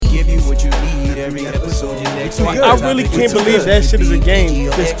every episode. I really can't believe that shit is a game.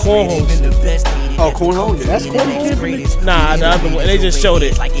 This cornhole shit. Oh, cornhole? Yeah. That's cornhole? Nah, the other one. They just showed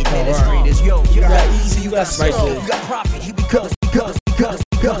it. You got easy, you got right slow, there. you got profit. Here we go.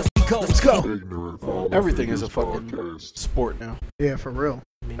 Let's go. Everything is a fucking sport now. Yeah, for real.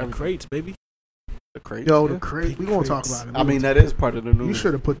 I mean, the crates, baby. The crate. Yo, the crate. We gonna talk about it. I mean, that is part of the news. You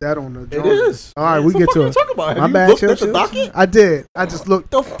should have put that on the. It joint. is. All right, we So get fuck to you it. talking about? Have My you bad, looked chill, at the chill. docket? I did. I just looked.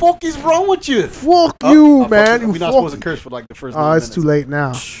 The fuck is wrong with you? Fuck you, man. We're not supposed to curse for like the first. Oh, it's too late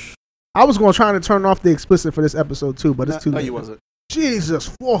now. I was gonna try to turn off the explicit for this episode too, but it's too No, late. you wasn't. Jesus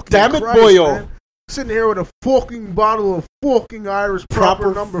fucking Damn it, Christ, boyo. man. Sitting here with a fucking bottle of fucking Irish proper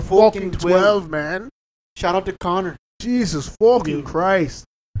Proper number fucking fucking 12, man. Shout out to Connor. Jesus fucking Christ.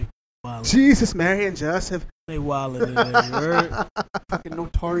 Wow. Jesus, Mary and Joseph. They wildin' in there, you heard? Fucking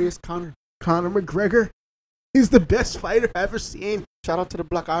notorious Connor. Conor McGregor. He's the best fighter I've ever seen. Shout out to the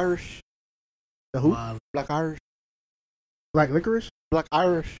Black Irish. The who? Wildin'. Black Irish. Black licorice? Black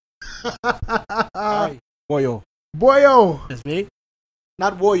Irish. Aye. Boyo. Boyo. That's me?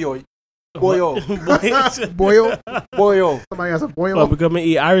 Not Boyo. Boyo. Boyo. Boyo. Somebody has a boyo. What, we gonna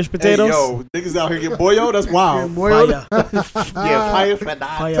eat Irish potatoes? Hey, yo, niggas out here get boyo? That's wild. Boyo. Fire. Yeah, fire for that.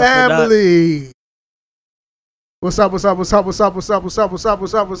 Fire for that. Family. What's up, what's up, what's up, what's up, what's up, what's up, what's up,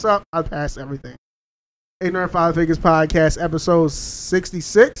 what's up, what's up? I passed everything. Ignorant Five Figures Podcast, episode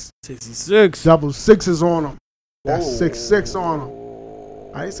 66. 66. Double sixes on them. That's Whoa. 6 on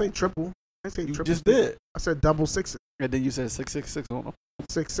them. I didn't say triple. I didn't say You triple. just did. I said double sixes. And then you said 666 on them.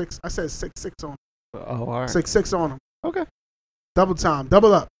 6. I said 6 on them. Oh, all right. 6 on them. Okay. Double time.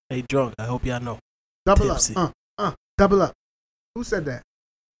 Double up. Hey, drunk. I hope y'all know. Double Tipsy. up. Double up. Who said that?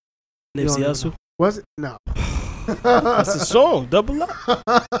 You don't Nipsey even Hussle. know. Was it? No. That's the song. Double up.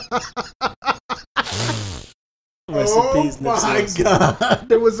 Rest in peace, Nipsey my Hussle.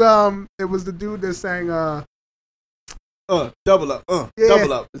 God. It was the dude that sang Double up. Yeah.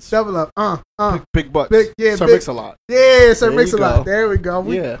 Double up. It's double up. big butts. Big- yeah, Sir big- Mix-a-Lot. Yeah, Sir There Mix a you Lot. go. There we go.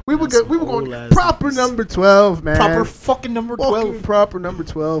 We Yeah. were That's good. We were old going ass proper numbers. number 12, man. Proper fucking number 12. Fucking proper number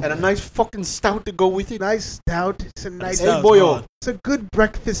 12. And a nice fucking stout to go with it. nice stout. It's a nice. Hey, Sounds boyo. good. It's a good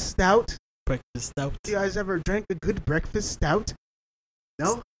breakfast stout. Breakfast stout. You guys ever drank a good breakfast stout?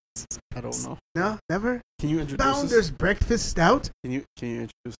 No, I don't know. no, never. Can you introduce us? Founder's breakfast stout. Can you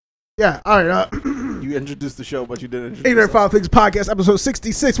introduce? Yeah. All right. You introduced the show, but you didn't introduce. Ignorant Five Things Podcast, episode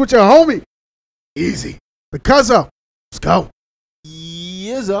 66 with your homie. Easy. The Cuzzo. Let's go.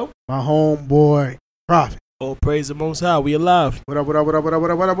 Yizzo. My homeboy. Prophet. Oh, praise the Most High. We alive. What up, what up, what up, what up,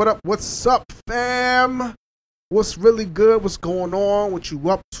 what up, what up, what up? What's up, fam? What's really good? What's going on? What you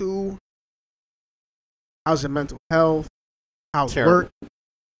up to? How's your mental health? How's Terrible. work?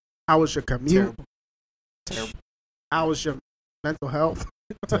 How was your commute? Terrible. How was your mental health?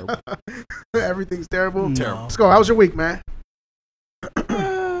 Terrible. Everything's terrible. No. Let's go. How was your week, man?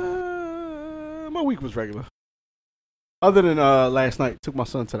 My week was regular. Other than last night, took my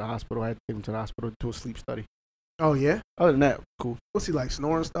son to the hospital. I had to take him to the hospital to do a sleep study. Oh, yeah? Other than that, cool. What's he like?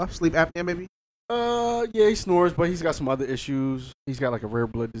 Snoring stuff? Sleep apnea, maybe? Yeah, he snores, but he's got some other issues. He's got like a rare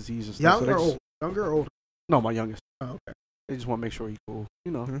blood disease and stuff. Young so or they just- old? Younger or older? No, my youngest. Oh, okay. They just want to make sure he's cool.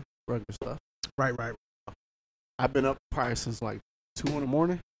 You know, Mhm. regular stuff. Right, right. I've been up probably since like 2 in the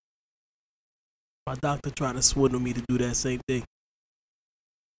morning. My doctor tried to swindle me to do that same thing.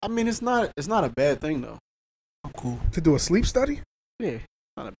 I mean, it's not a bad thing though. I'm cool. To do a sleep study? Yeah,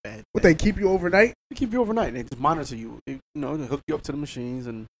 not a bad. What, thing. they keep you overnight? They keep you overnight. They just monitor you. They, they hook you up to the machines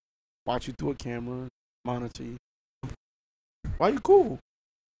and watch you through a camera, monitor you. Why you cool?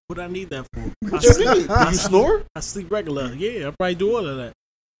 What I need that for? What you need? Do you snore? I sleep regular. Yeah, I probably do all of that.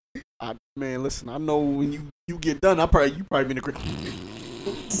 Man, listen. I know when you get done, you probably be in the crib.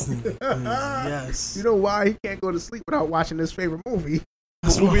 Yes. You know why he can't go to sleep without watching his favorite movie?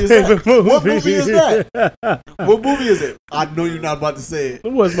 What movie is that? What movie is that? What movie is it? I know you're not about to say it.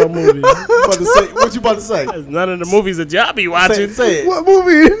 What was my movie? What you about to say? None of the movies that y'all be watching. Say it. What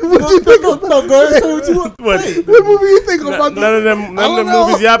movie? What you think No, go ahead. Say what you want. What? Say it. What movie you think about? None of them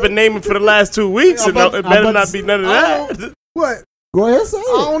movies y'all been naming for the last 2 weeks. I'm And about- it I'm better about not to be say- none of that. What? Go ahead, say I it.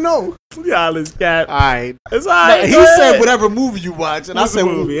 don't know. Y'all is cat. All right. It's all right. He go ahead. said whatever movie you watch, and What's I said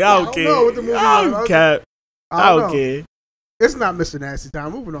the movie? I I don't don't care. know what the movie I is. don't care. I I don't don't know. care. It's not Mr. Nasty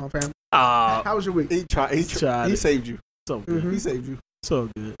Time. Moving on, fam. How was your week? He tried. He Tried it. saved you. So good. Mhm. He saved you. So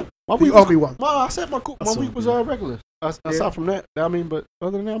good. My You week owe was, me one. I said my That's week so was good. regular. Yeah. Aside from that, I mean, but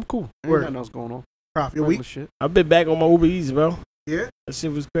other than that, I'm cool. Ain't Word. nothing else going on. Prof, your Regular week? shit. I've been back on my Uber Eats, bro. Yeah? That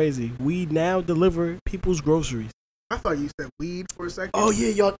shit was crazy. We now deliver people's groceries. I thought you said weed for a second. Oh yeah,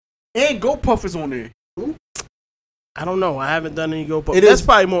 y'all. And GoPuff is on there. Who? I don't know. I haven't done any Go Puff. It That's is-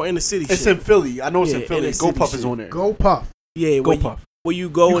 probably more inner city It's shit. in Philly. I know it's Yeah, in Philly. inner Go city Puff is shit. on there. Go Puff. Yeah, Go Puff. where you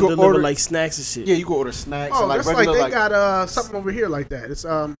go You and can deliver order- like snacks and shit. Yeah, you can order snacks. Oh, and like that's like regular, they got something over here like that. It's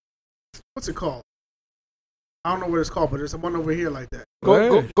what's it called? I don't know what it's called, but there's one over here like that.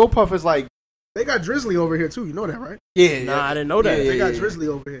 Go Puff is like They got Drizzly over here too. You know that, right? yeah. Nah, I didn't know that. They got Drizzly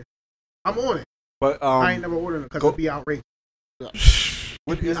over here. I'm on it. But I ain't never ordering it because it'd be outrageous.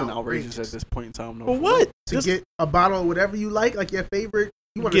 what It'd be isn't outrageous. outrageous at this point in time? No, For what? To Just get a bottle of whatever you like your favorite.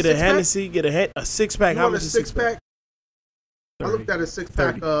 You want get a a six-pack? Hennessy, get a 6-pack. You How want a much is a 6-pack? 6-pack? I looked at a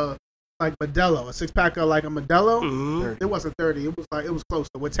 6-pack like Modelo. A 6-pack of like a Modelo. Mm-hmm. It wasn't 30. It was close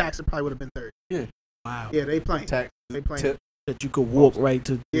to with tax. It probably would have been 30. Wow. Yeah, they playing. Tax, They playing. tip. That you could walk right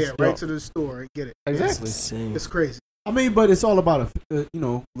to. Yeah, right to the store and get it. Exactly. Insane. It's crazy. I mean, but it's all about laziness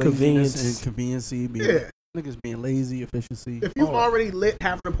Convenience. and conveniency. Being, Yeah. niggas being lazy, efficiency. If you've all that. already lit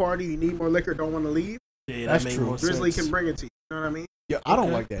having a party, you need more liquor, don't want to leave. Yeah, That's that made true. more Drizzly sense. can bring it to you. You know what I mean? Yeah, I don't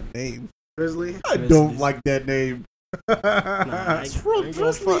Okay. like that name. Drizzly. I Grizzlies. don't like that name. Nah, I ain't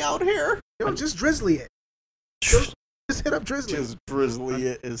gonna front. out here. Yo, just Drizzly it. Just hit up Drizzly. Just Drizzly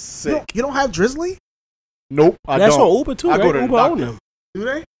it is You sick. don't have Drizzly? Nope, I That's don't. on Uber too, I right? go to the Uber own doctor. them. Do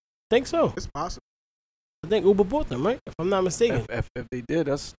they? Think so. It's possible. I think Uber bought them, right? If I'm not mistaken. If they did,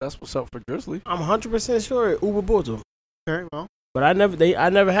 that's what's up for Drizzly. I'm 100% sure Uber bought them. Okay, well, But I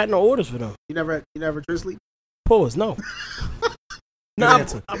never had no orders for them. you never Drizzly? Pause, no. Nah,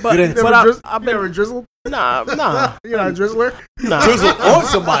 answer. but Good answer. I've You never been drizzle? nah. You're not a drizzler? Nah. Drizzle on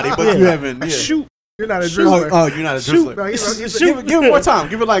somebody, but Yeah. you haven't. Yeah. Shoot. You're not a Shoot. drizzler. Oh, you're not a Shoot. drizzler. No, he's Give it more time.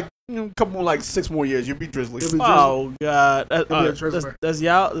 Give it like a couple more, like 6 more years. You'll be Drizzly. You'll be Oh God. You'll be a drizzler. That's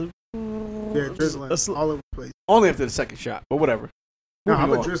y'all. Yeah, drizzling That's, all over the place. Only after the second shot, but whatever. No, I'm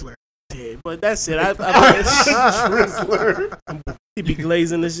a Moving on. drizzler. yeah, but that's it. Drizzler. He be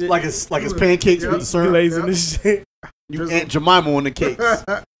glazing this shit. like it's pancakes Yep. with the syrup. glazing Yep. this shit. You Drizzle. Aunt Jemima on the cakes.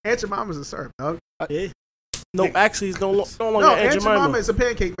 Aunt Jemima's a syrup, dog. Yeah. No, actually, it's no longer No, Aunt Aunt Jemima. Jemima is a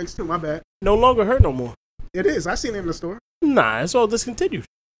pancake mix too. My bad. No longer her no more. It is. I seen it in the store. Nah, it's all discontinued.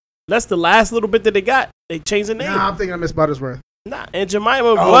 That's the last little bit that they got. They changed the name. Nah, I'm thinking of Miss Buttersworth. Nah, Aunt Jemima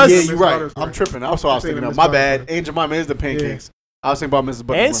Oh was yeah, Miss you're right. Buttersworth. I'm tripping. That's what I was I'm thinking thinking of. of My Miss bad. Buttersworth. Aunt Jemima is the pancakes. I was thinking about Mrs. and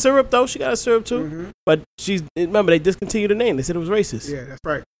Butterworth. syrup though. She got a syrup too. Mm-hmm. But remember they discontinued the name. They said it was racist. Yeah, that's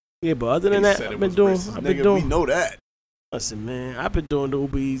right. Yeah, but other than He that, said it I've been was doing. racist. I've been Nigga, doing. We know that. Listen, man, I've been doing the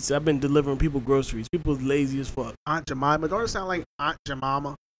Uber Eats. I've been delivering people groceries. People's lazy as fuck. Aunt Jemima. Don't it sound like Aunt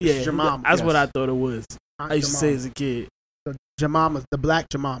Jemima? Yeah, Jemima, that's yes. what I thought it was. Aunt I used to say Jemima. as a kid. The Jemima's, the black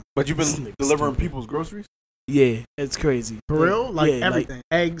Jemima. But you've This been nigga's delivering stupid. people's groceries? Yeah, it's crazy. For real? Like yeah, everything.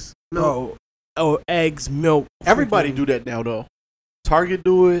 Eggs, milk. Oh, eggs, milk. Everybody freaking- do that now, though. Target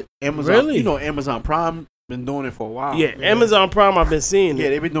do it. Amazon. Really? You know, Amazon Prime been doing it for a while. Yeah, Amazon Prime. I've been seeing Yeah, it.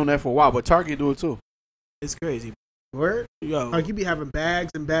 they've been doing that for a while. But Target do it too. It's crazy. Word? Yo, Like you be having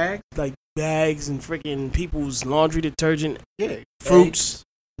bags and bags. like bags and freaking people's laundry detergent, Yeah, fruits,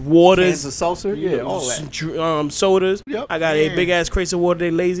 cans waters, of seltzer. Yeah, all that. Sodas. Yep. I got a Man. big ass crates of water.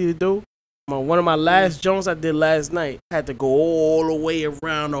 They lazy to do. One of my last Jones I did last night had to go all the way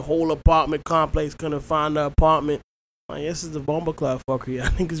around the whole apartment complex. Couldn't find the apartment. Like, this is the bomber club fucker y'all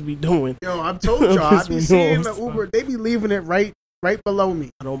niggas be doing. Yo, I told y'all, I be Piss me seeing the off. Uber. They be leaving it right below me.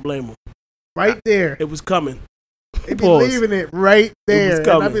 I don't blame them. Right there. It was coming. They be Pause. leaving it right there. And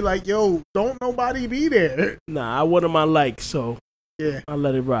I coming. be like, yo, don't nobody be there. Nah, I wasn't my like, so Yeah. I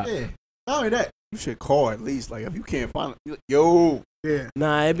let it rock. Yeah. Not only that, you should call at least. Like if you can't find it, yo. Yeah.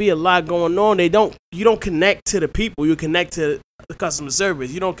 Nah, it be a lot going on. You don't connect to the people. You connect to the customer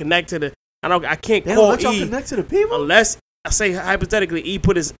service. You don't connect to the. I can't They don't call let y'all E connect to the people. unless I say hypothetically E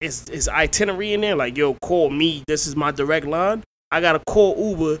put his itinerary in there. Like, yo, call me. This is my direct line. I gotta call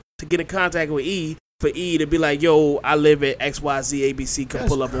Uber to get in contact with E for E to be like, yo, I live at XYZ ABC. Come That's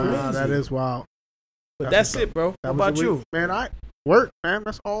pull up on me. Nah, that is wild. But That's that's it, bro. That How was about your you? week. Man, I work, man.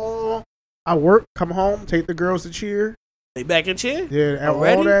 That's all. I work, come home, take the girls to cheer. They back in chair? Yeah, and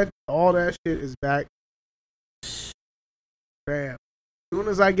Already? all that shit is back. Bam. As soon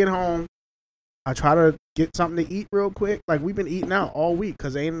as I get home, I try to get something to eat real quick. Like we've been eating out all week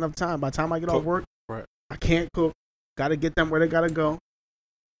because there ain't enough time. By the time I get off Cook. work, Right. I can't cook. Got to get them where they gotta go.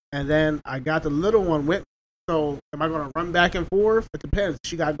 And then I got the little one with me. So am I gonna run back and forth? It depends.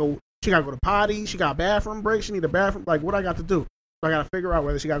 She gotta go to potty. She got a bathroom break. She need a bathroom. Like what I got to do? So I gotta figure out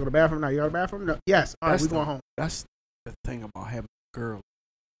whether she gotta go to the bathroom. Now you got a bathroom? No. Yes. All right, That's we the- going home. That's the thing about having a girl.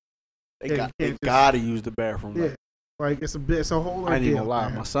 They Yeah, you got they can't just- gotta use the bathroom. Yeah. Like, Like it's a whole. I ain't even ordeal, gonna lie.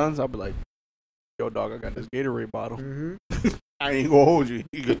 man. My sons, I'll be like, yo, dog, I got this Gatorade bottle. Mhm. I ain't gonna hold you.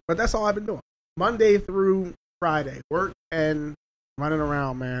 You good. But that's all I've been doing. Monday through Friday, work and running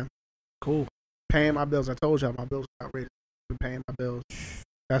around, man. Cool. paying my bills. I told y'all my bills are outrageous. Been paying my bills.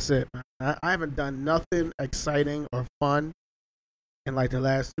 That's it, man. I haven't done nothing exciting or fun in like the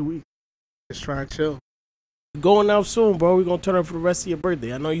last 2 weeks. Just trying to chill. Going out soon, bro. We're gonna turn up for the rest of your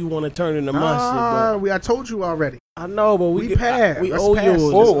birthday. I know you want to turn into my shit, but I told you already. I know, but We passed. we Let's owe pass yours.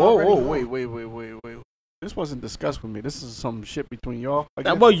 this. Whoa, wait. This wasn't discussed with me. This is some shit between y'all.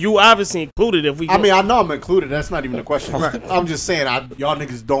 Now, well, you obviously included if we. I mean, I know I'm included. That's not even a question. Right. I'm just saying, y'all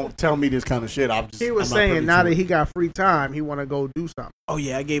niggas don't tell me this kind of shit. He was I'm not saying privy now to that it. he got free time, he want to go do something. oh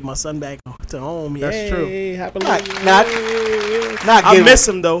yeah, I gave my son back to home. That's true. Happily. Not I give miss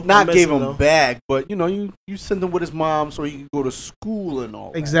him though. I Not miss gave him, him though. back, but you send him with his mom so he can go to school and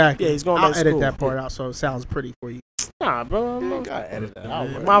all. Exactly. Yeah, he's going I'll back to edit school. that part out so it sounds pretty for you. Nah, bro. That. You gotta edit that out.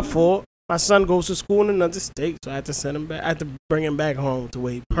 Right? My fault. My son goes to school in another state, so I had to send him back. I had to bring him back home to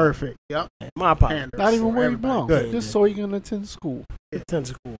where he belongs. Perfect. Yep. My apologies. Panders Not even for where he everybody. belongs. Good. Just so he can attend school. Attend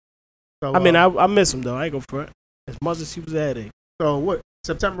school. So, I mean, I miss him though. I ain't go front. As much as he was at it. so what?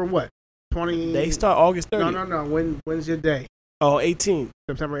 September what? 20. They start August 30th. No. When's your day? Oh, 18th.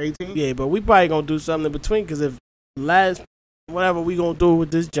 September 18th. Yeah, but we probably gonna do something in between because if whatever we gonna do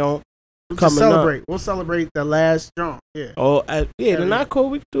with this joint We'll coming just celebrate. We'll celebrate the last jump. Yeah. yeah, they're not cool.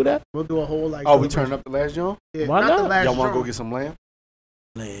 We can do that. We'll do a whole like. Oh, we celebration. turned up the last joint? Yeah, Why the not? last Y'all want to drum. go get some lamb?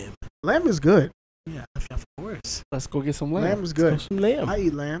 Lamb. Lamb is good. Yeah, of course. Let's go get some Lamb is Go good. some lamb. I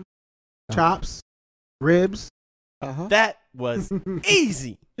eat lamb, chops, ribs. Uh-huh. That was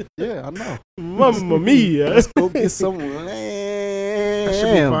easy. Yeah, I know. Mamma mia. Let's go get some lamb. That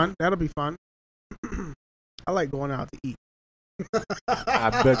should be fun. That'll be fun. I like going out to eat. I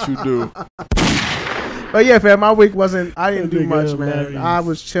bet you do. But yeah, fam, my week wasn't. I didn't do That much, nigga man. hilarious. I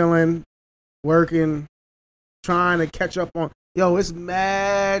was chilling, working, trying to catch up on. Yo, it's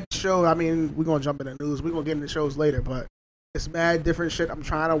mad show. I mean, we're gonna jump in the news. We're gonna get into shows later, but it's mad different shit I'm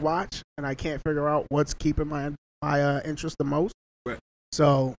trying to watch, and I can't figure out what's keeping my interest the most. Right.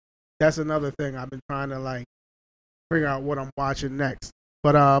 So that's another thing I've been trying to like figure out what I'm watching next.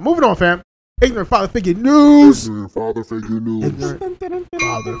 But moving on, fam. Ignorant father figure news. Father figure news. Ignorant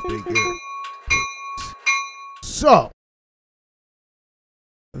father figure. So,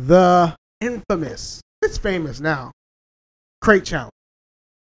 the infamous, it's famous now, crate challenge.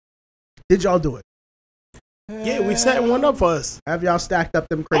 Did y'all do it? Yeah, we set one up for us. Have y'all stacked up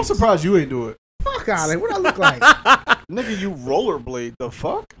them I'm crates? surprised you ain't do it. Fuck out of it. What I look like? Nigga, you rollerblade. The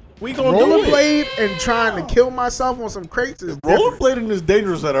fuck? We gonna do it. Rollerblade and trying to kill myself on some crates is different. Rollerblading is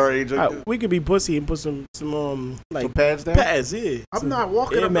dangerous at our age. We could be pussy and put some like Some pads down? pads. Yeah, I'm Some not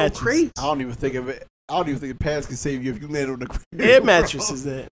walking air up no mattresses. crates. I don't even think of it. I don't even think pads can save you if you land on the crate. Air mattresses.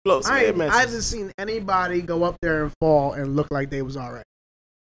 That float some I air haven't mattresses. seen anybody go up there and fall and look like they was all right.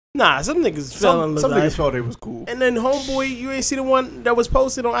 Nah, some niggas fell in Some the niggas felt it was cool. And then homeboy, you ain't see the one that was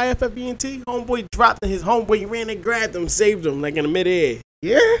posted on IFFBNT? Homeboy dropped in his homeboy, ran and grabbed him, saved him like in the midair.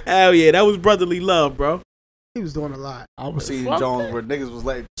 Yeah, Hell yeah, that was brotherly love, bro. he was doing a lot. I was seeing Fuck Jones that. where niggas was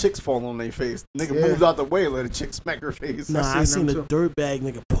letting chicks fall on their face. Nigga Yeah. moved out the way, let a chick smack her face. Nah, I I seen seen them a too. dirtbag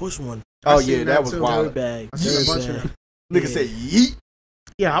nigga push one. Oh I seen yeah, that that was too. wild. Dirtbag. I seen a bunch of them. Nigga Yeah. said yeet.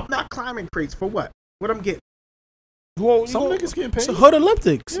 Yeah, I'm not climbing crates for what? What I'm getting? Some niggas getting paid. It's a Hood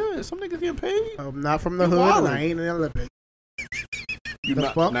Olympics. Yeah, some niggas getting paid. I'm not from the You hood and wildin'. I ain't in the Olympics. You The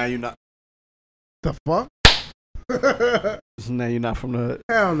not fuck? now. You not The fuck? now. You're not from the hood.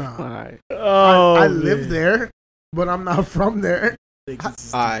 Hell no. All right. Oh, I live there, but I'm not from there. Niggas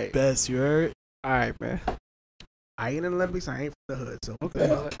is Alright. the best, you heard? All right, man. I ain't in the Olympics. I ain't from the hood. So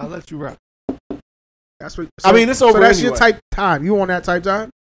Okay, I'll let you rock. that's what. I mean, it's over So that's your anyway. type time. You on that type time?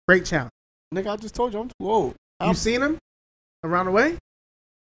 Great challenge. Nigga, I just told you I'm too old. You seen him around the way?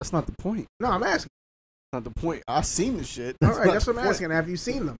 That's not the point. No, I'm asking. Not the point. I seen the shit. All right, not that's the what I'm point. asking. Have you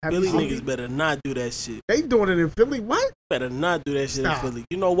seen them? Have Philly you seen niggas them? better not do that shit. They doing it in Philly? What? Better not do that shit Stop. in Philly.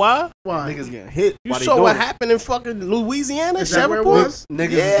 You know why? Why? Niggas getting hit. You while they saw doing what it. happened in fucking Louisiana, Is that where it Shreveport? was? Niggas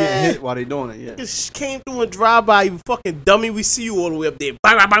is Yeah. getting hit while they doing it. Yeah. Niggas came through and drive by, you fucking dummy. We see you all the way up there.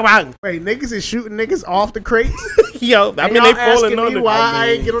 Bang, bang, bang, bang. Wait, niggas is shooting niggas off the crates. Yo, I And mean, y'all they falling asking on me the. why I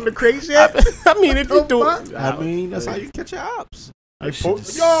ain't get on the crates yet. I mean, if you The do fuck? it. I mean, that's how you catch your ops. That shit Post,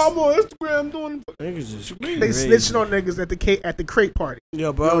 is- yo, I'm on Instagram doing. Niggas is They crazy. snitching on niggas at the crate party.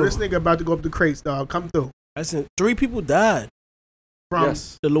 Yo, bro. Yo, this nigga about to go up the crates, dog. Come through I said 3 people died from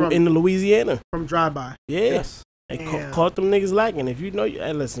Yes. From- in the Louisiana. from drive by. Yeah. Yes. They Damn. caught them niggas lacking. If you know,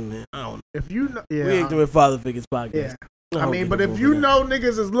 hey, listen, man. I don't know. If you know, We yeah, ignorant father figures podcast. yeah. I don't mean, get but if involved you in that. know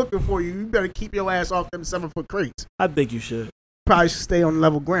niggas is looking for you, you better keep your ass off them 7-foot crates. I think you should. Probably should stay on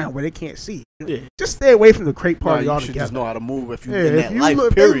level ground where they can't see. Yeah. Just stay away from the crate Nah, party you should altogether. just know how to move if you Yeah, in if that you life.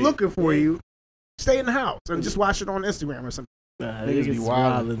 look, period. they looking for you, stay in the house and just watch it on Instagram or something. Nah, Niggas be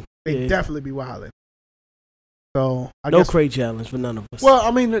wildin'. They Yeah. definitely be wilding. So I No guess crate challenge for none of us. Well,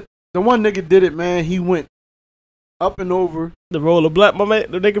 I mean, the one nigga did it, man. He went up and over. The roller black, my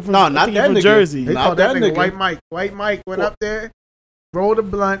man, the nigga from No, I not think he that from nigga. Jersey. they Not called that that nigga nigga. White Mike. White Mike went Well- up there, rolled a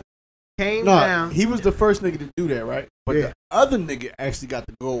blunt, came No, down. he was the first nigga to do that, right? But Yeah. the other nigga actually got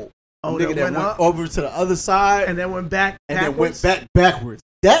the gold. The Oh, nigga that that went went up? over to the other side and then went back. and then backwards. went backwards.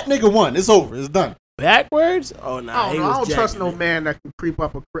 That nigga won. It's over. It's done. Backwards? Oh no, I don't trust no man that can creep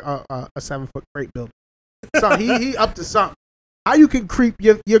up a 7-foot crate building. So he up to something. How you can creep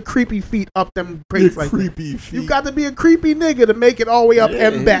your creepy feet up them crates like that? creepy feet. You got to be a creepy nigga to make it all the way up Yeah,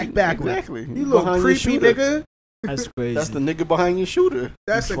 and backwards. Exactly. You little Behind your creepy shooter. nigga. That's crazy. That's the nigga behind your shooter.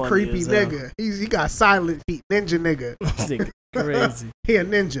 That's You a funny creepy as hell. nigga. He got silent feet, ninja nigga. This nigga crazy. He a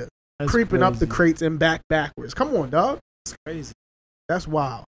ninja, That's creeping up the crazy. crates and backwards. Come on, dog. That's crazy. That's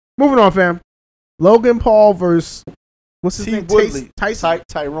wild. Moving on, fam. Logan Paul versus what's his T. name? Woodley. Tyson.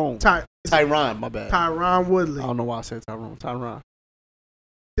 Tyrone. Tyron Tyron, my bad. Tyron Woodley. I don't know why I said Tyrone. Tyron.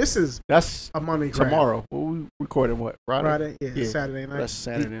 This is That's a money grab. tomorrow. We recording what? Friday? Friday? Yeah, Saturday night. That's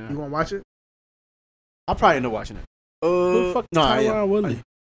Saturday You night. want to watch it? I'll probably end up watching it. Who the fuck no, I Tyron am. Woodley?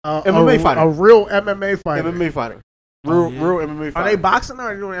 MMA fighter. A real MMA fighter. MMA fighter. Oh, Real, yeah. real MMA Are fighter. they boxing or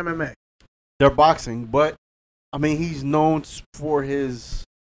are they doing MMA? They're boxing, but I mean, he's known for his.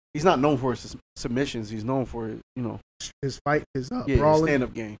 He's not known for his submissions. He's known for his, His fight, his his brawling.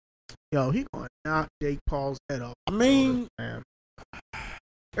 stand-up game. Yo, he gonna knock Jake Paul's head off. I mean, Man.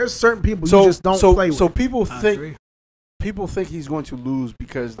 There's certain people so you just don't play with. so people I think agree. he's going to lose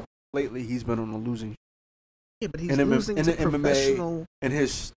because lately he's been on a losing, yeah, but he's in M- losing in to the MMA, professional. and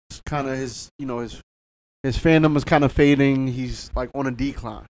his kind of his fandom is kind of fading. He's like on a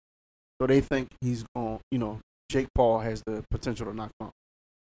decline, so they think he's on. Jake Paul has the potential to knock him out.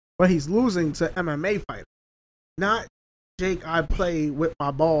 But he's losing to MMA fighter. Not Jake, I play with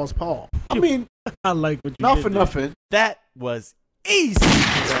my balls, Paul. I mean, I like what you not did for there. nothing. That was easy.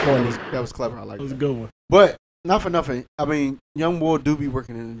 That was clever. I like That was a that. good one. But not for nothing. I mean, young boy do be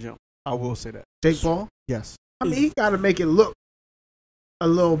working in the gym. I will say that. Jake Paul? Yes. I mean, he got to make it look a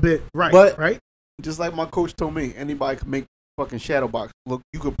little bit right, But- right? Just like my coach told me, anybody can make fucking shadow box look.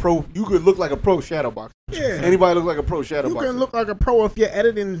 You could look like a pro shadow box. Yeah. Anybody look like a pro shadow You box. can look like a pro if your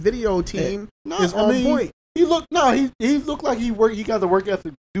editing video team is on point. He looked like he got the work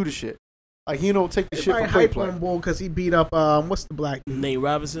ethic to do the shit. Like he don't take the shit Everybody for play hype play. on Bull because he beat up what's the black dude? Nate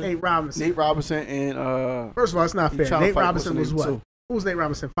Robinson. Nate Robinson. Nate Robinson and First of all, it's not he fair. trying to Nate fight Robinson was what's the what? name, Who was Nate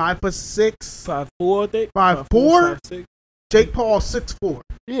Robinson? 5'6", 5'4", I think. 5'4". 5'6". Jake Paul 6'4".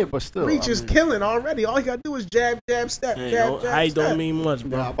 Yeah, but still. Reach is killing already. All you gotta do is jab, step, Hey, jab, jab, height step. don't mean much, Yeah,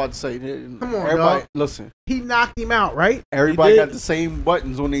 bro. I'm about to say. on, everybody, dog. listen. He knocked him out, right? Everybody He got did. the same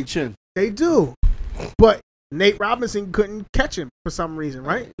buttons on their chin. They do. But Nate Robinson couldn't catch him for some reason,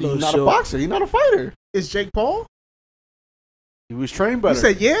 right? He's Little not a short. boxer. He's not a fighter. Is Jake Paul? He was trained better. You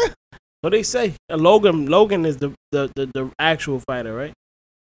said yeah? What they say? Logan is the actual fighter, right?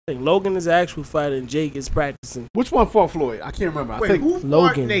 I think Logan is the actual fighter and Jake is practicing. Which one fought Floyd? I can't remember. I Wait, think who fought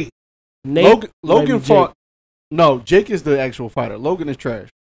Logan. Nate? Nate, Logan maybe fought. Jake. No, Jake is the actual fighter. Logan is trash.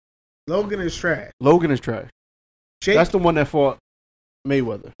 Logan is trash. Logan is trash. Jake, That's the one that fought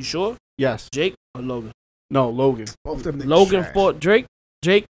Mayweather. You sure? Yes. Jake or Logan? No, Logan. both of them niggas Logan trash. fought Drake.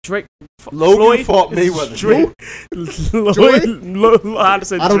 Drake. Logan Floyd? fought Mayweather. Drake. How to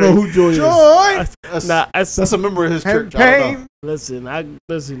say I don't know Drake. who Joy is. Joy That's, Nah, that's a member of his and church. I don't know. pain. listen. I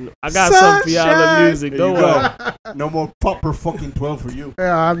got something for y'all in Sunshine. music. There Don't you worry. go. No more proper fucking 12 for you.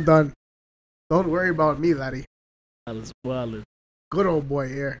 Yeah, I'm done. Don't worry about me, laddie. I was wildin'. Good old boy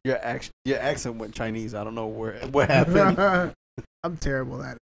here. Your accent went Chinese. I don't know what happened. I'm terrible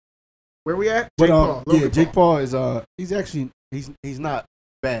at it. Where we at? But Jake Paul. yeah, Logan Jake Paul is he's actually he's not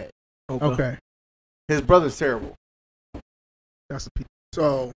bad. Okay, His brother's terrible. that's a piece.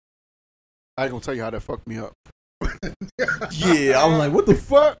 So I ain't gonna tell you how that fucked me up. Yeah, I was like, what the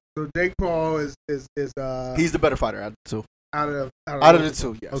fuck? So Jake Paul is He's the better fighter out of the two. out of Out of the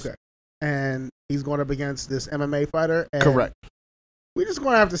two, yes. Okay, and he's going up against this MMA fighter. And Correct. We're just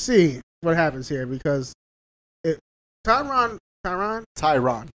going to have to see what happens here because Tyron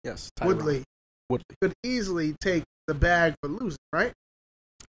Yes. Tyron Woodley could easily take the bag for losing, right?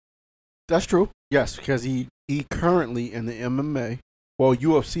 That's true. Yes, because he currently in the MMA, well,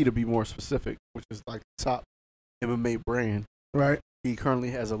 UFC to be more specific, which is like the top MMA brand. Right. He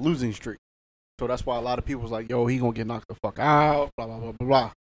currently has a losing streak. So that's why a lot of people was like, yo, he gonna get knocked the fuck out, blah, blah, blah, blah,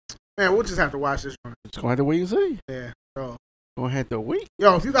 blah. Man, we'll just have to watch this one. Just gonna have to wait and see. Yeah. So, Gonna have to wait.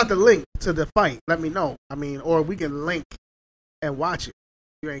 yo, if you got the link to the fight, let me know. I mean, or we can link and watch it.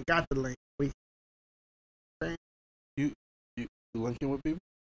 If you ain't got the link. You linking with people?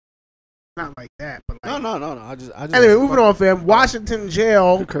 Not like that, but like. No. I just. Anyway, moving on, fam. Washington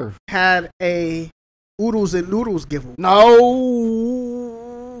jail Good curve. had a oodles and noodles giveaway. No.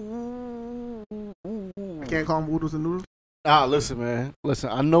 I can't call them oodles and noodles. Listen, man. Listen,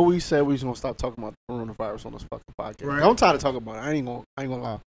 I know we said we was gonna stop talking about the coronavirus on this fucking podcast. Right. I'm tired of talking about it. I ain't gonna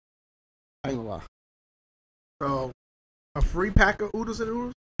lie. So, a free pack of oodles and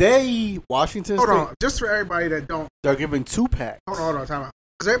noodles. Washington Hold State, on, just for everybody that don't. they're giving 2 packs. Hold on, time out.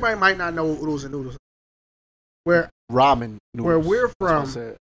 Because everybody might not know what oodles and noodles. Where Ramen noodles. we're That's what I from,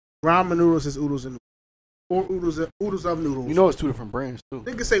 said. ramen noodles is oodles and noodles, or oodles of noodles. You know it's 2 different brands too.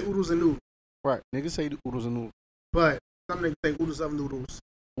 Niggas say oodles and noodles, Right. Niggas say oodles and noodles. but some niggas say oodles of noodles.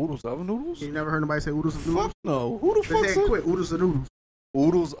 Oodles of noodles? You never heard nobody say oodles of noodles? Fuck no. Who the fuck They said quit oodles of noodles.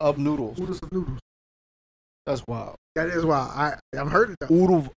 oodles of noodles? Oodles of noodles. That's wild. That is why I've heard it though.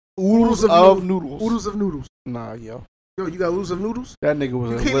 Oodles of noodles. Oodles of noodles. Nah, yo. Yo, you got oodles of noodles? That nigga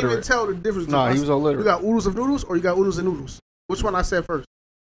was You can't even illiterate. tell the difference. Nah, he between was us. illiterate. You got oodles of noodles or you got oodles and noodles? Which one I said first?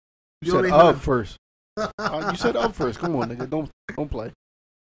 You don't said even up know. first. You said up first. Come on, nigga. Don't play.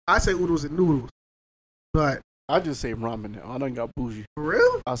 I say oodles and noodles. But I just say ramen now. I done got bougie. for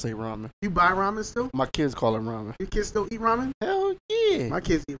real? I say ramen. You buy ramen still? My kids call it ramen. Your kids still eat ramen? Hell yeah. My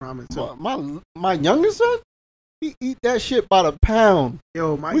kids eat ramen too. My youngest son, he eat that shit by the pound.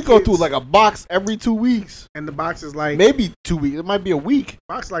 Yo, my We kids, go through like a box every 2 weeks. and the box is like Maybe 2 weeks. It might be a week.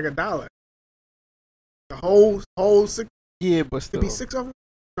 box like $1. The whole six. Yeah, but still. It'd be 6 of them.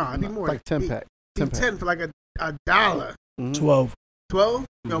 No, it'd be more. Like 10 It'd pack. be 10 pack. 10 for like a dollar. Mhm. 12. 12.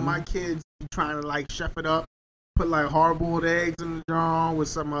 Yo, Mhm. my kids be trying to like chef it up, put like hard-boiled eggs in the jar with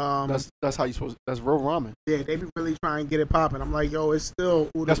some That's how you supposed. That's real ramen. yeah, they be really trying to get it popping. I'm like, yo, it's still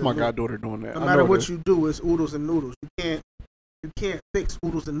oodles. That's my and goddaughter doing that. noodles. No I matter know what this. you do, it's oodles and noodles. You can't fix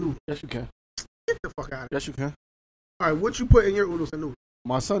oodles and noodles. Yes, you can. Get the fuck out of here. Yes, you can. All right, what you put in your oodles and noodles?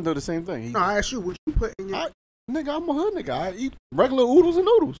 My son do the same thing. He, No, I asked you, what you put in your. nigga, I'm a hood nigga. I eat regular oodles and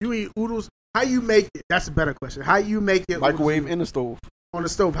noodles. You eat oodles. How you make it? That's a better question. How you make it? Microwave in the stove on the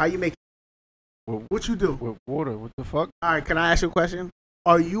stove. How you make it? Well, What you do? with water. What the fuck? All right, can I ask you a question?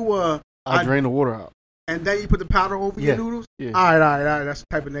 Are you I drain the water out. and then you put the powder over Yeah, your noodles? yeah. All right. That's the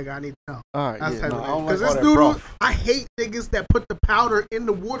type of nigga I need to know. All right, That's yeah. the type No, of I don't nigga. like Because all this that noodle, broth. I hate niggas that put the powder in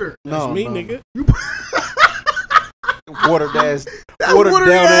the water. That's No, me, no. nigga. You put Watered ass, that watered watered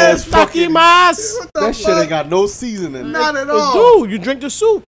down ass ass Fucky fucking. mas. What the That shit fuck? ain't got no seasoning. Not at It all. do. You drink the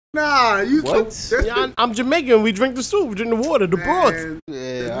soup. Nah, you What? That's Yeah, I'm Jamaican. We drink the soup. We drink the water, the broth. man, Yeah,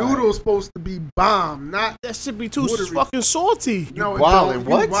 the all right. noodle's supposed to be bomb, not That should be too Watery. fucking salty. no. it wildin', don't.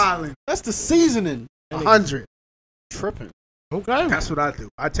 what? You wildin'. That's the seasoning. 100. Tripping. Okay. That's what I do.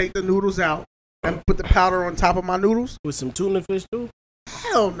 I take the noodles out and put the powder on top of my noodles. With some tuna fish too.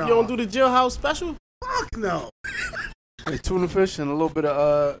 Hell no. You don't do the jailhouse special? Fuck no. Hey, tuna fish and a little bit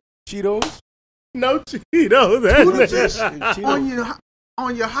of Cheetos. No Cheetos. Tuna fish Cheetos.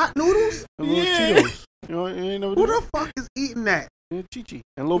 on your hot noodles? A little Yeah. Cheetos. You know, you ain't never Who do the fuck is eating that? that? Chi-chi.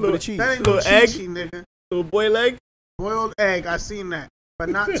 And a little bit of cheese. That ain't no Little egg? chi-chi, nigga. Little boy leg. Boiled egg, I seen that, but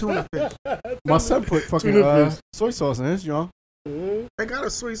not tuna fish. My son put fucking Tuna fish. soy sauce in his, y'all. Mhm. They got a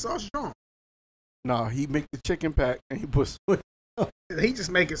soy sauce joint. No, he make the chicken pack and he put soy. He just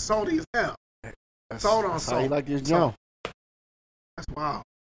make it salty as hell. That's, Salt on that's how he salt. like his Salt. joint. That's wild.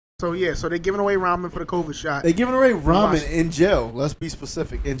 So yeah, so they giving away ramen for the COVID shot. They giving away ramen Watch. in jail. Let's be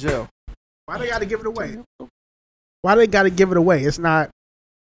specific. In jail. Why they gotta give it away? Why they gotta give it away? It's not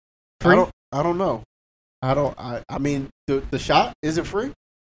free. I don't know. I mean the shot, is it free?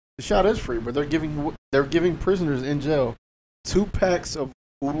 The shot is free, but they're giving prisoners in jail 2 packs of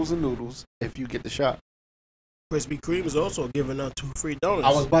oodles and noodles if you get the shot. Krispy Kreme is also giving out 2 free donuts.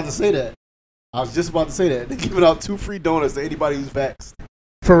 I was about to say that. I was just about to say that. They're giving out 2 free donuts to anybody who's vaxxed.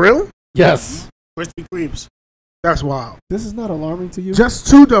 For real? Yes. Krispy Kremes. That's wild. This is not alarming to you? Just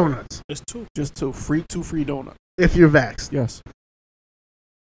 2 donuts It's 2. Just 2 free donuts. if you're vaxxed. Yes.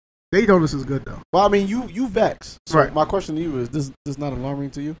 They donuts is good though. Well, I mean, you vaxxed. So Right. my question to you is, this not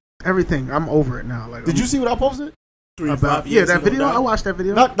alarming to you? Everything. I'm over it now. Like Did you see what I posted? 3 to about 5 yeah years that ago video? now. I watched that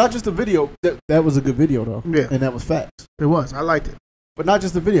video. Not just the video. That was a good video though. Yeah. And that was facts. It was. I liked it. But not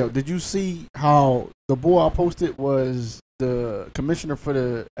just the video. Did you see how the boy I posted was the commissioner for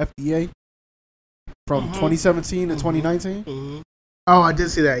the FDA from 2017 to 2019? Mhm. Oh, I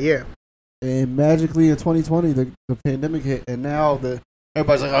did see that. Yeah. And magically in 2020, the pandemic hit, and now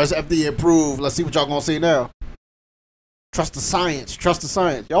everybody's like, oh, it's FDA approved. Let's see what y'all gonna say now. Trust the science. Trust the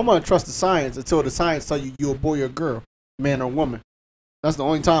science. Y'all want to trust the science until the science tell you you're a boy or a girl, man or woman. That's the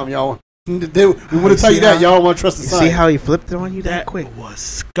only time y'all. We want to tell you that y'all don't want to trust the science. See how he flipped it on you that That quick?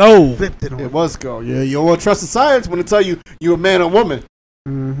 was go. Flipped it on. It was go. Yeah, you don't want to trust the science when they tell you you're a man or woman.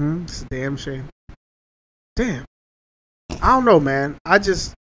 Mm-hmm. It's a damn shame. Damn. I don't know, man. I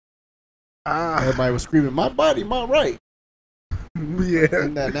just. Everybody was screaming, "My body, my right." Yeah.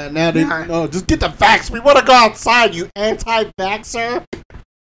 And now they no, just get the facts. We want to go outside, you anti-vaxxer.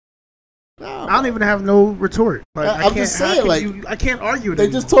 No, I don't even have no retort. Like, I'm just saying, like, I can't argue. they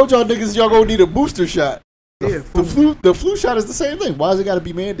just told y'all niggas y'all gonna need a booster shot. Yeah, The flu shot is the same thing. Why does it got to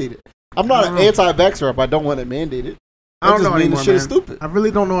be mandated? I'm not an anti-vaxxer if I don't want it mandated. I don't know anymore, the shit is man. stupid. I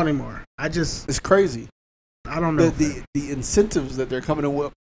really don't know anymore. It's crazy. I don't know. The incentives that they're coming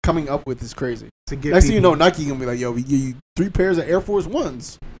up with is crazy. To get Next thing you know, Nike gonna be like, "Yo, we give you 3 pairs of Air Force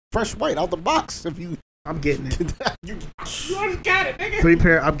Ones, fresh white out the box." If you, I'm getting it. you already got it, nigga. 3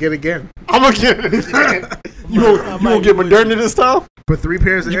 pair. I'm get again. I'm gonna get it. You gonna get Moderna this time? For 3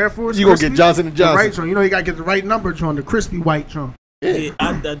 pairs of Air Force. You gonna get Johnson and The Johnson? right John. You know you gotta get the right number, John. The crispy white John. Yeah,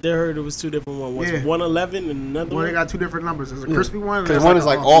 I did heard it was 2 different ones. Yeah. 111 and another Well, one. they got 2 different numbers. There's a crispy one. and Because there's one is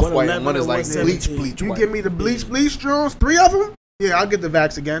like off white 111 and one is like and bleach 117. You white. give me the bleach Jones. 3 of them. Yeah, I'll get the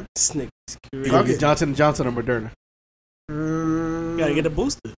vax again. This nigga's You crazy. gonna get Johnson and Johnson or Moderna? Gotta get a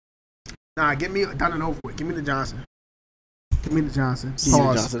booster. Nah, get me done and over with. Give me the Johnson. Give me the Johnson. Give me the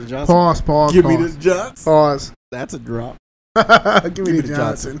Pause. Johnson and Johnson. Pause. Give me the Johnson. Pause. That's a drop. Give me the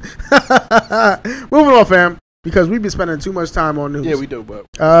Johnson. Moving on, fam, because we've been spending too much time on news. Yeah, we do, but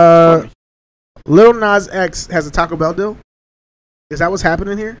Lil Nas X has a Taco Bell deal. Is that what's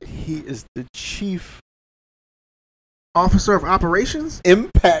happening here? he is the chief Officer of Operations?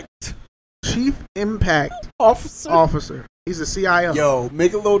 impact Chief Impact officer. Officer. He's a CIO. Yo,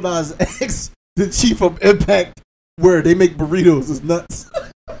 make a Lil Nas X the chief of impact where they make burritos is nuts.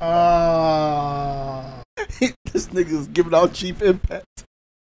 This nigga is giving out chief impact.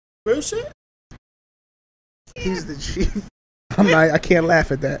 Real shit? He's the chief. I can't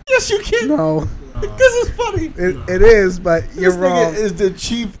laugh at that. Yes, you can. No, This is funny. it is, but you're This wrong. nigga is the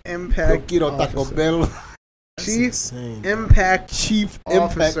chief Impact Taco Officer. Bell. Chief Insane. Impact Chief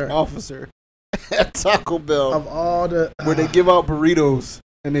Officer. impact officer at Taco Bell, of all the where they give out burritos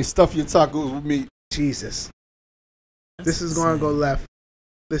and they stuff your tacos with meat. Jesus. This That's is going to go insane. left.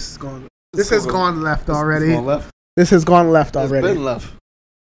 This has gone left already. It's going left. This has gone left It's already. been left.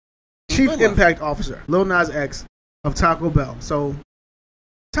 Chief been left. Impact Officer, Lil Nas X of Taco Bell. So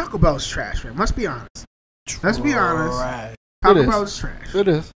Taco Bell's trash, man. Let's be honest. Let's be honest. Right. Taco It is. Bell's trash. It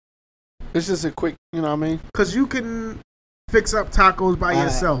is. It's just a quick, you know what I mean? Because you can fix up tacos by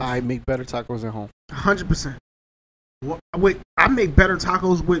yourself. I make better tacos at home. 100%. I make better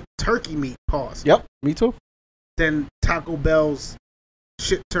tacos with turkey meat, pause, Yep, me too. than Taco Bell's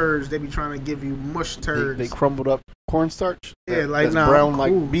shit turds. They be trying to give you mush turds. They crumbled up cornstarch. Yeah, like, that's nah, brown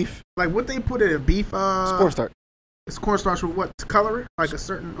cool. like beef. Like what they put in a beef. It's cornstarch. It's cornstarch with what to color it? Like a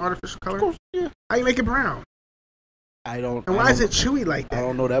certain artificial color. Of course, yeah. How you make it brown? I don't. And I why is don't- it chewy like that? I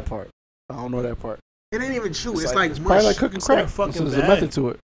don't know that part. I don't know that part. It ain't even chewy. It's like it's mush. probably like cooking It's in a crab. fucking There's a bag. method to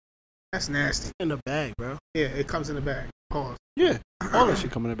it. That's nasty. In the bag, bro. Yeah, it comes in the bag. Pause. Yeah, all that shit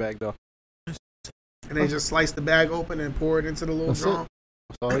come in the bag though. And they just slice the bag open and pour it into the little That's drum.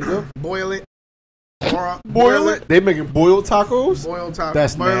 That's all they do. Boil it. Boil it. They making boiled tacos. Boil top.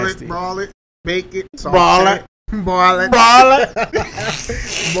 That's boil nasty. it. Brawl it. Bake it. Brawl saute it. Boil it. Brawl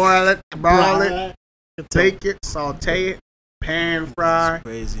it. Boil it. Brawl it. It's Bake it. Saute it. Pan fry.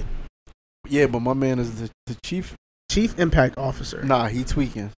 crazy. Yeah, but my man is the chief. Chief Impact Officer. Nah, he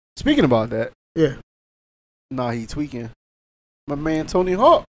tweaking. Speaking about that, Yeah. nah, he tweaking. My man Tony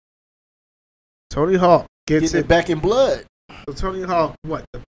Hawk Tony Hawk gets getting it. it back in blood. So Tony Hawk, what?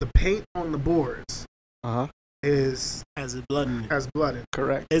 The paint on the boards Uh huh. is Has his blood in it. has blood in it.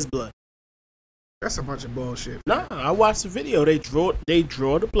 Correct. His blood. That's a bunch of bullshit. Nah, I watched the video. They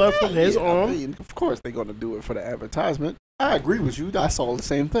draw the blood from his Yeah, I arm. mean, of course, they're gonna do it for the advertisement. I agree with you. I saw the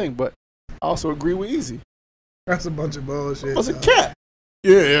same thing, but I also agree with Easy. That's a bunch of bullshit. I was a dog. cat.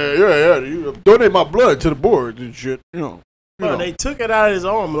 Yeah. You donate my blood to the board and shit. You know. Bro, they took it out of his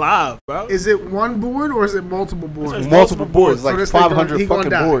arm live, bro. Is it one board or is it multiple boards? It's multiple boards, So like this nigga 500 he gonna fucking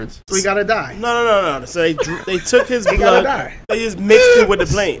die. boards. So he gotta die. No. So they took his He gotta blood. die. They just mixed it with the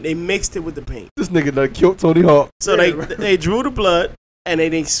paint. They mixed it with the paint. This nigga done killed Tony Hawk. So Yeah, they drew the blood and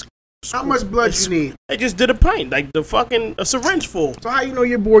they How much blood you need? They just did a paint, like the fucking a syringe full. So how you know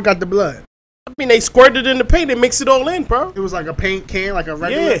your board got the blood? I mean, they squirted it in the paint and mixed it all in, bro. It was like a paint can, like a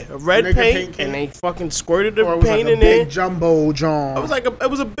regular. Yeah, a red nigga paint, can? and they fucking squirted the Or it was paint like a in big there. jumbo John. It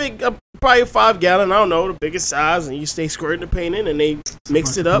was a big, probably a 5-gallon. I don't know, the biggest size, and you stay squirting the paint in, and they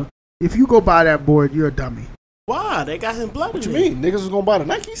mixed it up. If you go buy that board, you're a dummy. Why? They got his blood. What in you it. mean? Niggas was gonna buy the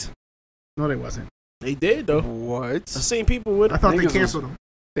Nikes? No, they wasn't. They did though. What? I seen people with I it. thought Niggas they was- canceled them.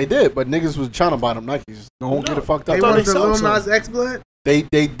 They did, but niggas was trying to buy them Nikes. Don't get it fucked up. They thought wanted they the sold Lil some. Nas X blood. They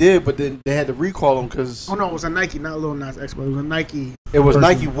did, but then they had to recall them because Oh no, it was a Nike, not Lil Nas X, but it was a Nike. it was person.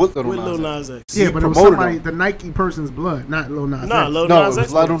 Nike with Lil With Lil Nas. Nas X. Yeah, He but it was promoted somebody, them. the Nike person's blood, not Lil Nas. Nah, X. Lil No, Nas it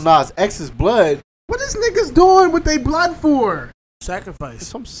X. was Lil Nas X's blood. What is niggas doing with their blood for? Sacrifice.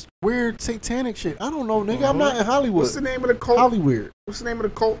 Some weird satanic shit. I don't know, nigga. I'm not in Hollywood. What's the name of the cult? Hollywood. What's the name of the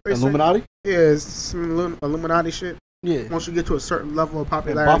cult? They say? Illuminati? Yeah, it's some Illuminati shit. Yeah. Once you get to a certain level of And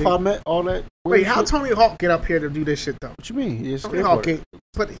popularity. Baphomet, all that. Wait, weird how shit? Tony Hawk get up here to do this shit though? What you mean? He is Tony Hawk ain't,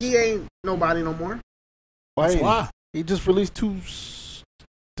 but he ain't nobody no more. Why? ain't he? Why? He just released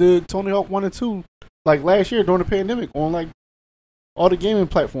the Tony Hawk 1 and 2 like last year during the pandemic on like all the gaming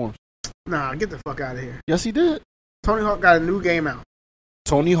platforms. Nah, get the fuck out of here. Yes, he did. Tony Hawk got a new game out.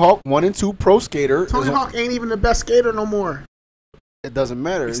 Tony Hawk 1 and 2 Pro Skater. Tony Hawk ain't even the best skater no more. It doesn't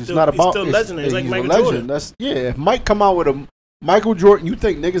matter. He's It's still- not he's about. still legendary. He's like he's a Michael legend. Jordan. That's If Mike come out with a Michael Jordan, you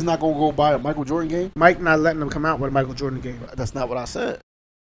think niggas not gonna go buy a Michael Jordan game? Mike not letting them come out with a Michael Jordan game. That's not what I said.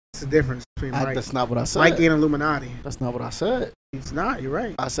 It's the difference between Mike. That's not what I said. Mike ain't Illuminati. That's not what I said. He's not. You're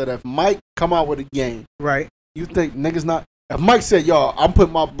right. I said if Mike come out with a game, Right. you think niggas not? If Mike said, "Y'all, I'm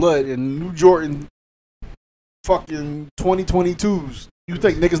putting my blood in New Jordan, fucking 2022s," you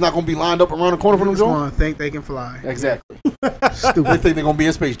think niggas not gonna be lined up around the corner for them Niggas joints? wanna think they can fly. Exactly. They Stupid. think they're gonna be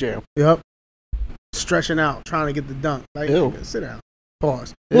in Space Jam. Yep. Stretching out, trying to get the dunk. Like, Ew. nigga, sit down.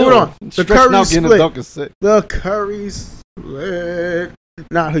 Pause. Ew. Moving on. The Stretching Curry out, getting a split. dunk is sick. The Curry split.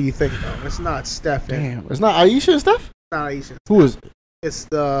 Not who you think though. It's not Steph. and- Damn, it's not Aisha and stuff. It's not Aisha. Who is it? It's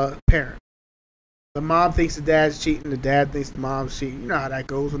the parent. The mom thinks the dad's cheating. The dad thinks the mom's cheating. You know how that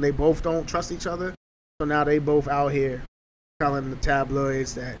goes when they both don't trust each other. So now they both out here telling the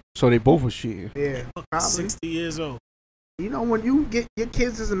tabloids that, So they both was cheating. yeah, probably. 60 years old. You know, when you get your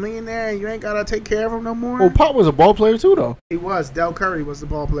kids as a millionaire and you ain't gotta take care of them no more. Well, Pop was a ball player too, though. He was. Del Curry was the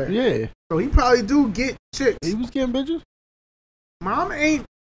ball player. Yeah, So he probably do get chicks. he was getting bitches. Mom ain't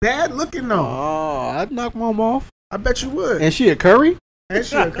bad looking though. Oh, I'd knock mom off. I bet you would. And she a Curry? And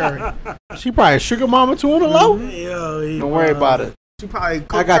she a Curry. She probably a sugar mama too on the low. Yo, he Don't worry about it. She probably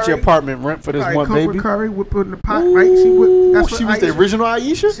cook I got your curry. apartment rent for this Probably one, cook baby. with curry, whip it in the pot, right? She whip, that's what She was the Aisha- original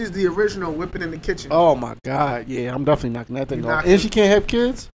Aisha? She's the original whipping in the kitchen. Oh my God, yeah, I'm definitely knocking that thing You off. knocking- And she can't have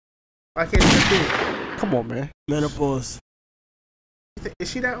kids? I can't even think. Come on, man. menopause.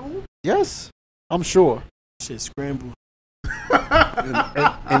 Is she that old? Yes, I'm sure. Shit scrambled.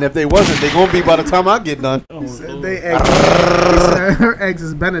 And if they wasn't, they gonna be by the time I get done. Oh, He said Lord. they eggs. He said her eggs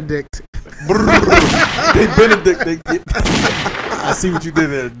is Benedict. They Benedict. I see what you did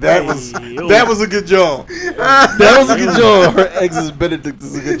there. That was a good job. That was a good job. Her eggs is Benedict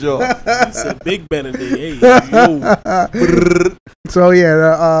is a good job. It's a big Benedict. Hey, yo. So yeah,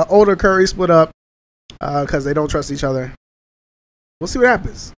 the older Curry split up because they don't trust each other. We'll see what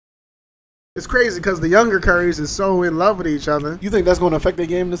happens. It's crazy because the younger Currys is so in love with each other. You think that's gonna affect their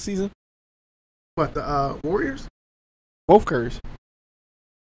game this season? What, the Warriors? Both Currys.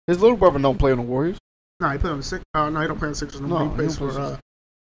 His little brother don't play on the Warriors. No, he play on the Sixers. No, he don't play on the Sixers. No, No, he plays he don't for. play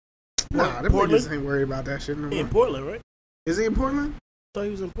Nah, them Portland? niggas ain't worried about that shit no He in more. Portland, right? Is he in Portland? I thought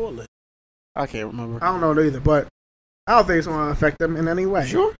he was in Portland. I can't remember. I don't know either, but I don't think it's going to affect them in any way.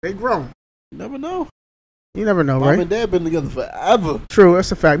 Sure. They grown. Never know. You never know, Mom right? and Dad been together forever. True,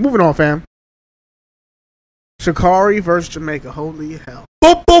 that's a fact. Moving on, fam. Sha'Carri versus Jamaica. Holy hell.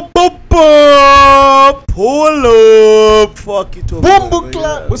 Boop, boop, boop, boop. Pull up. Fuck you, too. Boom,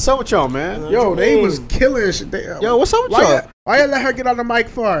 clap. What's up with y'all, man? Yo, they was killing shit. Yo, what's up with Why y'all? you let her get on the mic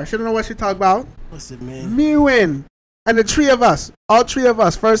for? She don't know what she talk about. What's it, man? Me win. And the three of us. All three of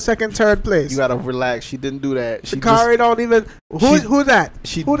us. First, second, third place. You gotta relax. She didn't do that. She Sha'Carri don't even. Who that?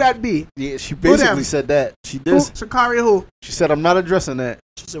 She Who that be? Yeah, she them? basically said that. She Who? did. Sha'Carri who? She said, "I'm not addressing that."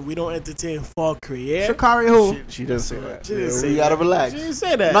 She said we don't entertain fuckery, yeah? Sha'Carri who? She didn't say that. She didn't Yeah, say we that. gotta relax. She didn't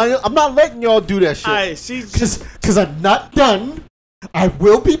say that. I'm not letting y'all do that shit. Alright, she Cause I'm not done. I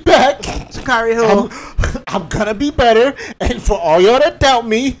will be back. Sha'Carri who? I'm gonna be better. And for all y'all that doubt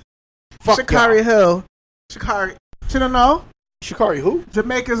me, fuck Sha'Carri y'all. Hill. Sha'Carri. She don't know. Sha'Carri who?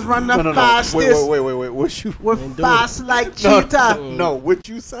 Jamaica's run the No. fastest. Wait. What you? We're Ain't do fast like No, cheetah. no. What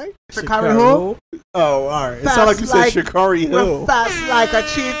you say? Sha'Carri who? Oh, all right. It Fast sounded like you like- said Sha'Carri Hill. We're fast like a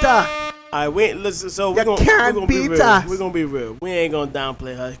cheetah. Alright, wait, listen, so You we're gonna can't be beat real. us. We're gonna be real. We ain't gonna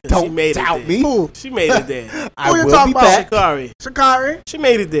downplay her. 'Cause Don't she made doubt it me. there. Who? She made it there. I Who you will talking be about? back. Sha'Carri. Sha'Carri? She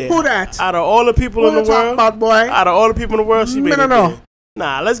made it there. Who that? Out of all the people Who in you the talking world, about, boy? out of all the people in the world, she made Me it no know. there.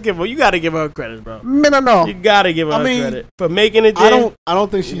 Nah, let's give her. You gotta give her credit, bro. Me no know. You gotta give her I mean, credit for making it there. I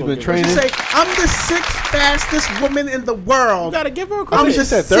don't think she's gonna been give She training. say, I'm the sixth fastest woman in the You world. gotta give her She credit. just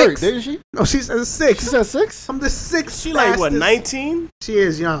said third, six. didn't she? No, she's a She six. said 6. I'm the sixth She like what, fastest. 19? She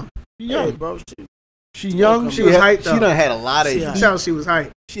is young. Yeah, Hey, bro. She, She young. She She was had, hyped, she though. done had a lot of She heat. hyped. Tell she was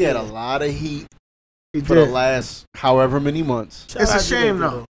hype. She had a lot of heat She for the did. last however many months. Shout It's a out shame,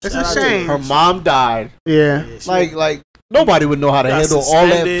 Jamaica, though. It's Shout a out shame. Her Jamaica. mom died. Yeah. Yeah, she- Like nobody would know how to Got handle all that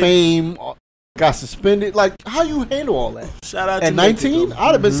suspended. fame. Got suspended. Like how you handle all that? shout out At Jamaica, 19, though.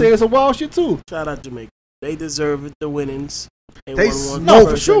 I'd have been Mhm. saying some wild shit too. Shout out Jamaica. They deserve it, the winnings. They won one smoked- No, for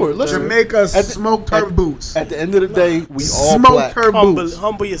first, sure. second, Listen, third. Jamaica At the- smoked her boots. At the end of the day, we all Smoked black. her boots.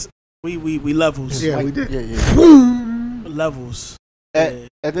 humble your, we levels. Yeah, Like, we did. Yeah. Boom. Levels. At, Yeah,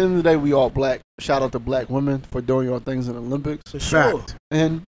 at the end of the day, we all black. Shout out to black women for doing your things in the Olympics. for sure. Fact.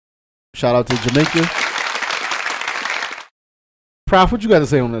 And shout out to Jamaica. Prof, what you got to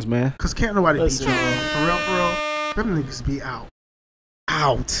say on this, man? Cause can't nobody beat Listen, y'all. man. For real. Them niggas be out.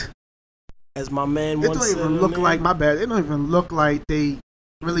 Out. As my man It once don't said, even look man, like, my bad, it don't even look like they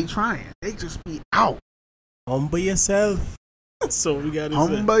really trying. They just be out. humble yourself. So we got to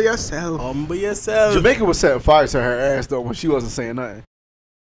say. Humble yourself. Humble yourself. Jamaica was setting fire to her ass though when she wasn't saying nothing.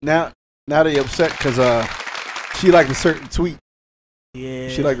 Now they upset because she liked a certain tweet. Yeah.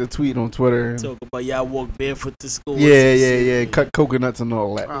 She liked the tweet on Twitter. And Talk about y'all walk barefoot to school. yeah. Cut coconuts and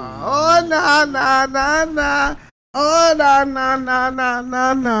all that. Oh, nah, nah, nah, nah. Oh, nah, nah, nah, nah,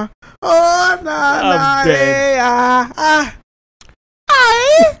 nah, nah. Oh, nah, I'm nah, dead.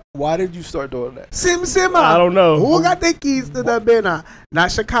 Aye. Why did you start doing that? Sim Simma. I don't know. Who got the keys to the binner? Not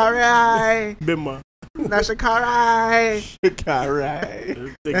Shakarai. Bimma. Not Shakarai. Alright.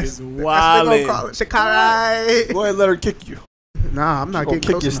 This thing That's is what they gonna call wildin'. it. Shakarai. Go ahead, let her kick you. Nah, I'm not Gonna getting kick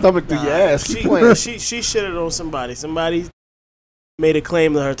close your enough. stomach through your ass. Keep She playing. shitted on somebody. Somebody made a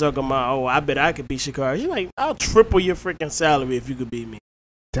claim to her talking about, oh, I bet I could beat Shakira. She's like, I'll triple your freaking salary if you could beat me.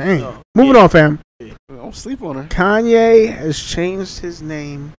 Dang. Oh, Moving yeah. on, fam. Don't sleep on her. Kanye has changed his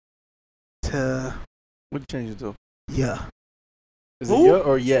name to What you change it to? Yeah. Is it Who? yeah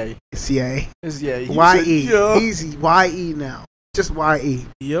or yay? It's Ye. It's yay. You Y-E. said yeah. Easy. Y-E now. Just Y-E.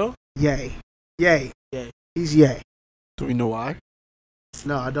 Yo? Yay. Yay. Yay. He's Yay. Do we know why?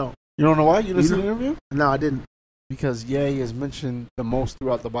 No, I don't. You don't know why? You didn't You see the don't- interview? No, I didn't. Because yay is mentioned the most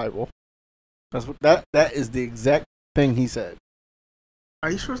throughout the Bible. That's what that is the exact thing he said. Are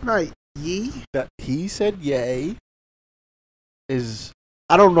you sure it's not Ye? That he said yay is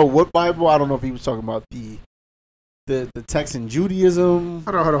I don't know what Bible. I don't know if he was talking about the text in Judaism,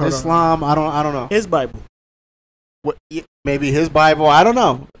 Hold on. Islam. I don't know. His Bible. What, maybe his Bible. I don't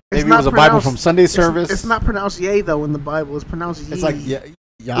know. It's Maybe it not was a Bible pronounced- from Sunday service. It's not pronounced Ye, though, in the Bible. It's pronounced Ye. It's like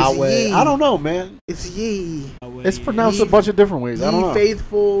Yahweh. Ye. I don't know, man. It's Ye. It's pronounced Ye- a bunch of different ways. I don't Ye know.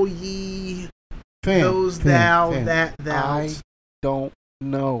 faithful, ye Fam, those fam, thou, fam. that thou. I don't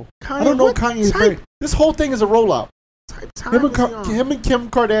know. Kanye, I don't know what Kanye's type, brain. This whole thing is a rollout. type time Him is he on? and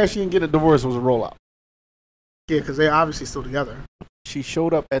Kim Kardashian getting a divorce was a rollout. Yeah, because they're obviously still together. She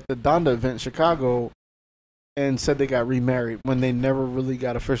showed up at the Donda event in Chicago and said they got remarried when they never really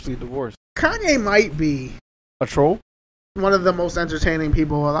got officially divorced. Kanye might be A troll? one of the most entertaining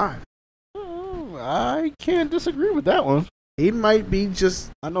people alive. I can't disagree with that one. He might be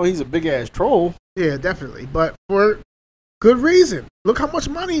just, I know he's a big ass troll. yeah, definitely. But for good reason. Look how much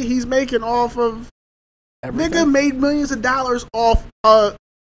money he's making off of. Everything. Nigga made millions of dollars off a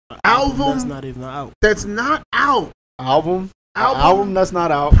album That's not even out. that's not out. Album Album that's not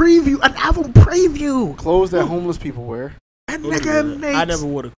out. Preview, an album preview. Clothes that homeless people wear. That nigga makes, I never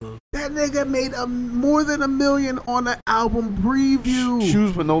would have closed. that nigga made more than $1 million on an album preview.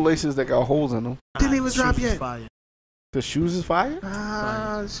 Shoes with no laces that got holes in them. Didn't even drop Shoes is yet. Fire. The shoes is fire?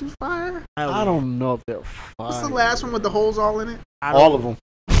 She's fire. I don't know if they're fire. What's the last one with the holes all in it? All of them.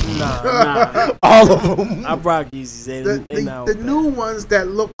 Nah. All of them. I rock Yeezys. The new ones that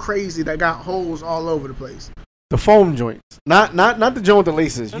look crazy that got holes all over the place. The foam joints. Not the joint with the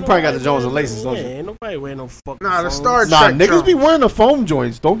laces. You probably got the joints with laces, don't Yeah, you? ain't nobody wearing no fucking Nah, the phones. Star Nah, Trek niggas be joints. wearing the foam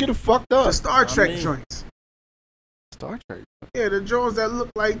joints. Don't get it fucked up. The Star Trek mean- joints. Star Trek. Yeah, the joints that look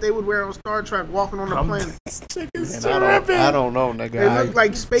like they would wear on Star Trek walking on the planet. Chickens Man, tripping. I don't know, nigga. They look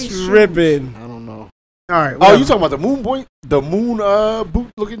like space shoes. Tripping. I don't know. All right. Oh, whatever. you talking about the moon boot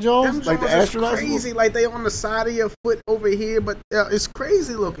looking Them Jones? Like the joints is astronauts? crazy. Like they on the side of your foot over here, but it's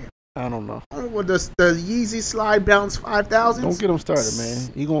crazy looking. I don't know. Oh, with the Yeezy Slide Bounce 5000s. Don't get him started,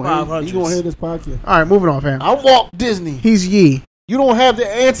 man. He gonna 500s. hear this podcast. All right, moving on, fam. I Walt Disney. He's Yee. You don't have the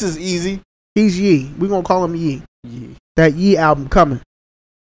answers, easy. He's Yee. We gonna call him Yee. Yeah. That Yee album coming.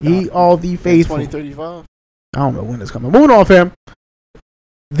 Ye all the faithful. 2035. I don't know when it's coming. Moving on, fam.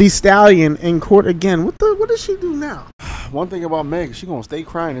 The Stallion in court again. What does she do now? One thing about Meg, she gonna stay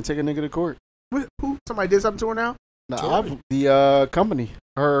crying and take a nigga to court. Who? Somebody did something to her now? The company,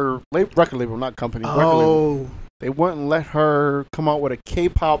 her record label, not company. Record label. Oh, They wouldn't let her come out with a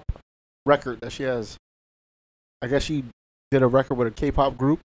K-pop record that she has. I guess she did a record with a K-pop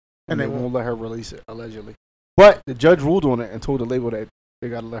group, and And they they won't let her release it allegedly. But the judge ruled on it and told the label that they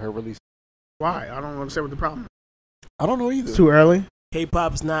got to let her release it. Why? I don't understand what the problem is. I don't know either. It's too early.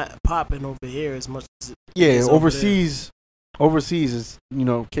 K-pop's not popping over here as much as it Yeah, is over overseas is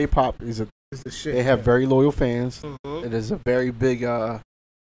K-pop is It's the shit. they have very loyal fans. there. Mhm. It is a very big. You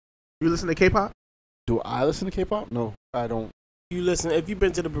listen to K-pop? Do I listen to K-pop? No, I don't. You listen, if you've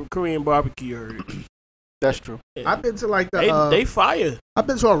been to the Korean barbecue, you heard it. That's true. Yeah. I've been to like the. They fire. I've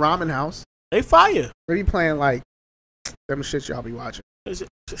been to a ramen house. They fire. They be playing like them shit y'all be watching.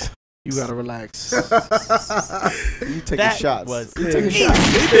 You gotta relax. You taking That shots. was You taking Yeah.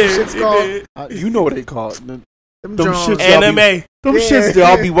 shots. Shit's called You know what they call it. Them them shits Jones. y'all Anime. Them Yeah. shits that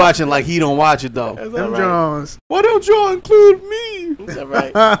I'll be watching like he don't watch it though. That's all Them right. Jones. Why don't y'all include me? That's all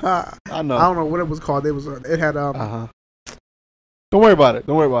right. I I know. don't know what it was called. It had Uh-huh. Don't worry about it.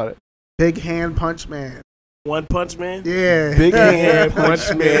 Don't worry about it. Big Hand Punch Man. One Punch Man. Yeah. Big Hand Hand Punch Punch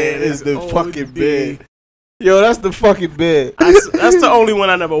Man Man is the is fucking OD. bid. Yo, that's the fucking bid. That's the only one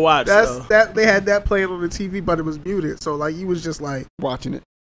I never watched. That's though. that they had that playing on the TV, but it was muted. So like you was just like, Watching it.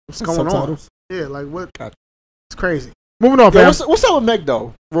 what's going Subtitles. on? Yeah, like what? Gotcha. It's crazy. Moving on, Yo, fam. what's up with Meg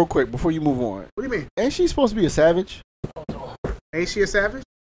though? Real quick before you move on. What do you mean? Ain't she supposed to be a savage? Ain't she a savage?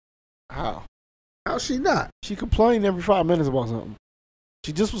 How? How's she not? She complained every 5 minutes about something.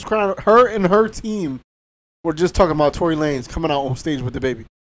 She just was crying. Her and her team were just talking about Tory Lanez coming out on stage with the baby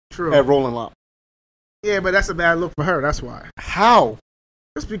True. at Rolling Loud. Yeah, but that's a bad look for her. That's why. How?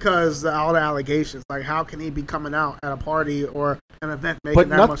 Just because all the allegations. Like, how can he be coming out at a party or an event making But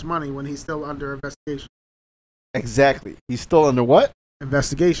that not- much money when he's still under investigation? Exactly. He's still under what?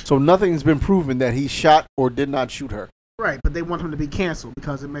 Investigation. So nothing's been proven that he shot or did not shoot her. Right, but they want him to be canceled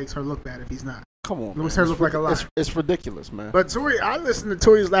because it makes her look bad if he's not. Come on. It makes man. her look like a lie. It's ridiculous, man. But Tory, I listened to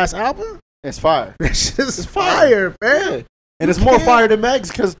Tory's last album. It's fire. That shit is It's fire, man. Yeah. And it's more fire than Meg's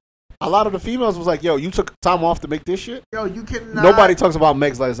because a lot of the females was like, yo, you took time off to make this shit? Yo, you cannot. Nobody talks about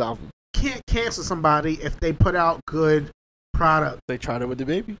Meg's last album. Can't cancel somebody if they put out good product. They tried it with the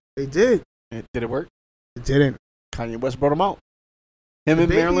baby. They did. And did it work? It didn't. Kanye West brought him out. Him The and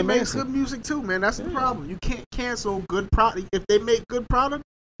Baby Marilyn makes Manson. good music too, man. That's the problem. You can't cancel good product. If they make good product,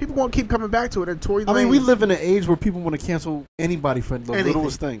 people gonna keep coming back to it. And Tory I mean, Lanez- we live in an age where people want to cancel anybody for the Anything.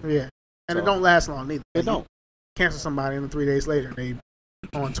 littlest thing. Yeah, and it So- don't last long neither. It don't. Cancel somebody and then 3 days later they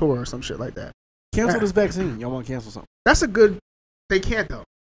on tour or some shit like that. Cancel this vaccine. Y'all want to cancel something. That's a good. They can't though.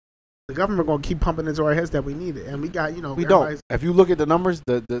 The government gonna keep pumping into our heads that we need it, and we got We everybody's- don't. If you look at the numbers,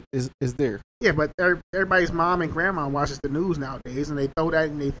 the is there. Yeah, but everybody's mom and grandma watches the news nowadays, and they throw that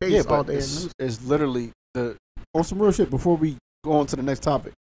in their face Yeah, all but day in the news. it's literally the on some real shit. Before we go on to the next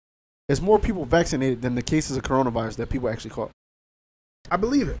topic, there's more people vaccinated than the cases of coronavirus that people actually caught I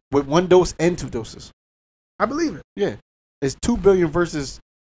believe it. with 1 dose and 2 doses. I believe it. Yeah, it's 2 billion versus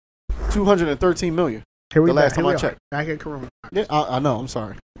 213 million. Here we The last back. Here time we I are. checked. Back at Corona. Yeah, I know. I'm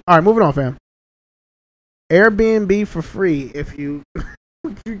sorry. All right, moving on, fam. Airbnb for free if you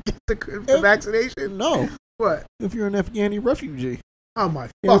if you get the vaccination. No, What? if you're an Afghani refugee, Oh my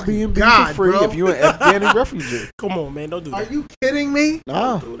fucking Airbnb god, for free. bro! If you're an Afghani refugee, Come on, man. Don't do Are that. you kidding me?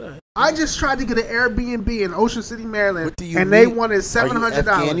 nah. Don't do that. I just tried to get an Airbnb in Ocean City, Maryland, What do you and they mean? wanted Are you $700,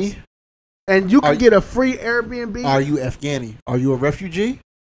 Afghani? and you Are can you- get a free Airbnb. Are you Afghani? Are you a refugee?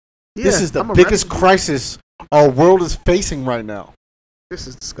 Yeah, This is the I'm a biggest refugee. crisis our world is facing right now. This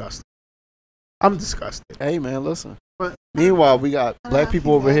is disgusting. I'm disgusted. Hey, man, listen. But Meanwhile, we got black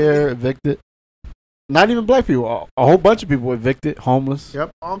people over here evicted. Not even black people. A whole bunch of people evicted, homeless,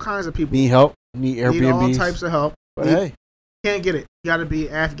 yep, all kinds of people need help, need need all Airbnbs. types of help. But Need- hey, Can't get it. You got to be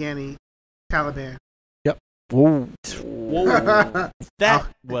Afghani, Taliban, whoa, Whoa. That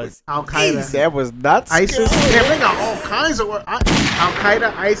was Al Qaeda, that was not ISIS. scary. Yeah, they got all kinds of work. Al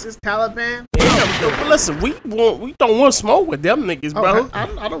Qaeda, ISIS, Taliban. But listen, we don't want to smoke with them niggas, bro. I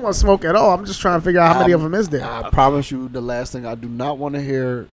don't want to smoke at all. I'm just trying to figure out how many of them is there. I promise you, the last thing I do not want to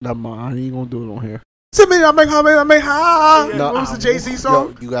hear. Never mind, I ain't gonna do it on here. Send me, I make ha. No, What was the Jay Z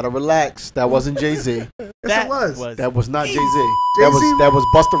song? Yo, you gotta relax. That wasn't Jay Z. Yes, that it was. That was not Jay Z. Jay-Z? That was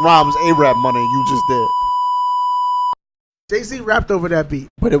Busta Rhymes A-Rap money you just did. Jay Z rapped over that beat.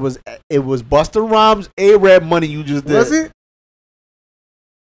 But it was Busta Rhymes A-Rap money you just did. Was it?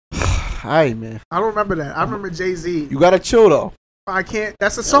 Hi, man. I don't remember that. I remember Jay Z. You gotta chill though. I can't.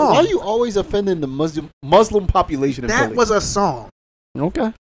 That's a song. Why are you always offending the Muslim population in That Philly? was a song.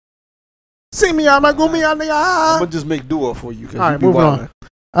 Okay. Sing me out, my gumi out I'm the gonna just make duo for you. 'cause All you right, be moving wildin'.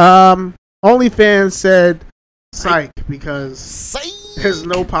 on. OnlyFans said psych because Say there's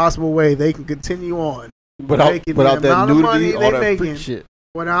no possible way they can continue on without making that the amount of money nudity, they all that making. freak shit.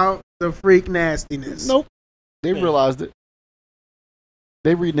 without the freak nastiness. Nope. They Yeah. realized it.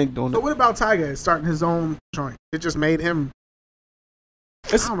 They reneged on So it. what about Tiger starting his own joint? It just made him.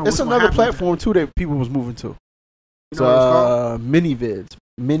 It's I don't know it's what's gonna another happen with platform too that people was moving to. You It's know what it's called? mini vids.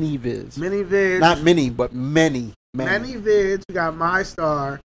 Mini vids. Many vids. Not many, but many. Many vids. You got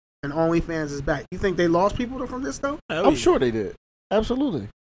MyStar and OnlyFans is back. You think they lost people from this though? Hell I'm yeah. sure they did. Absolutely.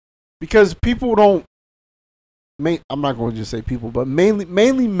 Because people don't. I'm not going to just say people, but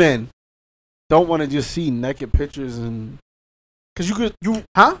mainly men don't want to just see naked pictures and because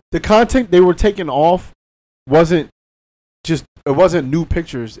the content they were taking off wasn't new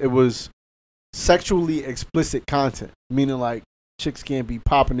pictures. It was sexually explicit content, meaning like chicks can't be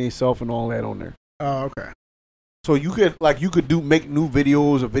popping themselves and all that on there. Oh, okay. So you could make new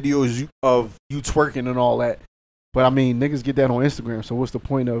videos or videos of you twerking and all that. But I mean, niggas get that on Instagram. So what's the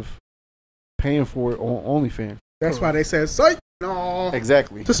point of paying for it on OnlyFans? That's why they said, "Psych." No,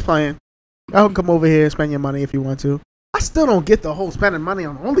 Exactly. just playing. Y'all can come over here and spend your money if you want to. I still don't get the whole spending money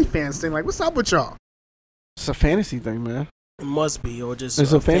on OnlyFans thing. Like, what's up with y'all? It's a fantasy thing, man. It must be, or just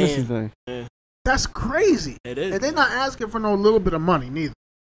It's a fantasy fan. thing. That's crazy. It is. And they're not asking for no little bit of money neither.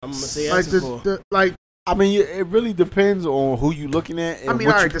 I'm gonna say Like asking for. I mean, it really depends on who you looking at. And I mean,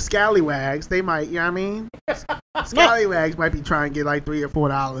 what all you- right, the scallywags, they might, you know what I mean? Scallywags might be trying to get like $3 or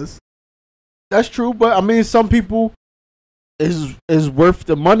 $4. That's true, but I mean, some people is worth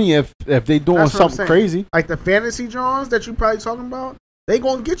the money if they doing That's what I'm something saying. crazy. Like the fantasy drawings that you probably talking about, they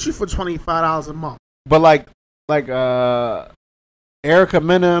gonna get you for $25 a month. But like Erica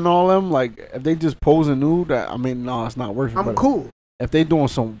Mena and all them, like if they just posing nude, I mean, no, it's not worth it. I'm But cool. if they doing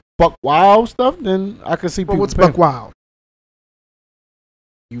some buck wild stuff, then I can see But people. what's paying. Buck Wild?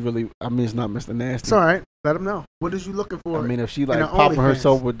 You really? I mean, it's not Mr. Nasty. It's all right. Let them know. What is you looking for? I mean, if she like a popping OnlyFans.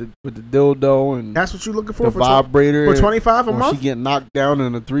 herself with the dildo and That's what you looking the for vibrator for 25 a or month. she get knocked down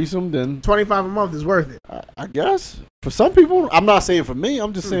in a threesome, then 25 a month is worth it. I guess for some people, I'm not saying for me.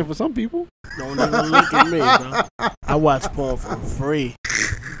 I'm just saying for some people. Don't even look at me, bro. I watch porn for free.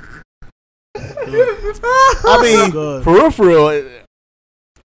 I mean, Good. for real,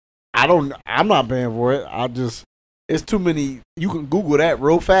 I'm not paying for it. It's too many. You can Google that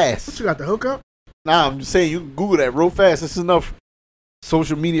real What fast. you got the hookup? Nah, I'm just saying you can Google that real fast. It's enough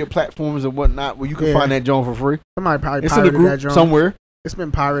social media platforms and whatnot where you can Yeah. find that joint for free. Somebody probably It's in the pirated that group joint. somewhere. It's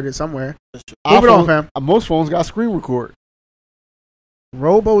been pirated somewhere. Move it on, iPhone- fam. Most phones got screen record.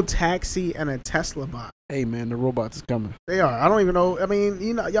 Robo taxi and a Tesla bot. Hey man, the robots is coming. They are. I don't even know. I mean,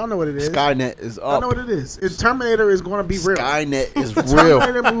 y'all know what it is. Skynet is I up. know what it is. Terminator is going to be real. Skynet is The real.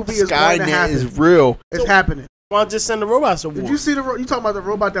 Terminator movie is going to Skynet happen. is real. It's happening. Why don't just send the robots to war? Did you see you talking about the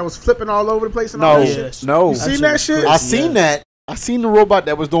robot that was flipping all over the place and No, all that Yeah, shit? that's- no. You seen that was shit? crazy, I seen yeah. that. I seen the robot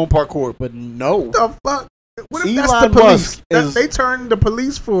that was doing parkour, but no. What the fuck? What if that's Elon the police? Musk is- They turned the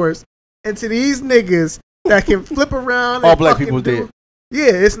police force into these niggas that can flip around. All and black fucking people do- dead. Yeah,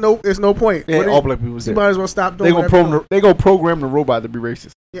 it's no point. Yeah, What all it- black people was You dead. might as well stop doing. They gonna whatever you doing. program the robot to be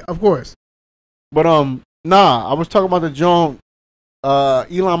racist. Yeah, of course. But nah, I was talking about the John.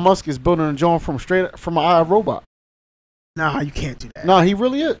 Elon Musk is building a John from iRobot. Nah, you can't do that. Nah, he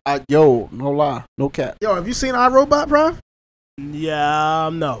really is. Yo, no lie, no cap. Yo, have you seen iRobot, bro? Yeah,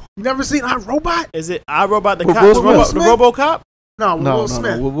 no. You never seen iRobot? Is it iRobot the With cop? Will The Smith? RoboCop? No, with No, Will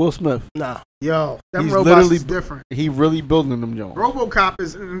Smith. with Will Smith. Nah. Yo, them He's robots literally is different. He really building them Jones. RoboCop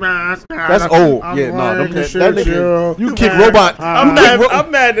is That's old. Yeah, no, that nigga. You kick robot. I'm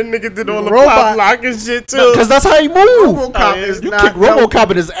mad the nigga did all the Robot. pop lock and shit too. Because that's how he move. RoboCop Oh, yeah. is You not. kick RoboCop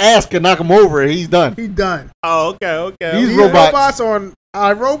in his ass, can knock him over, and he's done. He done. Oh, okay. These These robots- robots on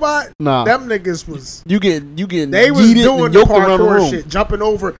iRobot, Nah, them niggas was. you get They was yeeted doing and the yoked around the parkour room. shit,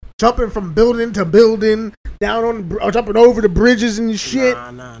 jumping from building to building, down on, jumping over the bridges and shit.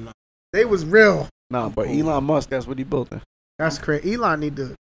 Nah. They was real. Nah, but Elon Musk, that's what he building. That's crazy. Elon need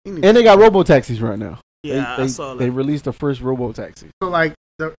to. He need And they got robo taxis right now. Yeah, they, I saw They that. released the first robo taxi. so like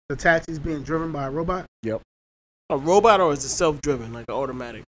the taxis being driven by a robot. A robot or is it self-driven, like an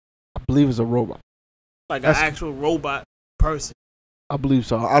automatic, I believe it's a robot. like That's- an actual robot person? I believe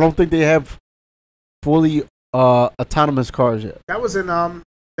so. I don't think they have fully autonomous cars yet. That was in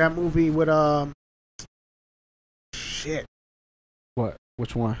that movie with shit. What?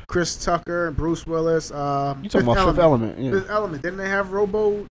 Which one? Chris Tucker and Bruce Willis. You talking about Fifth Element? Yeah. Fifth Element. Didn't they have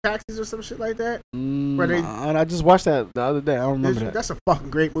robo taxis or some shit like that? Where they- I just watched that the other day. I don't remember that. That's a fucking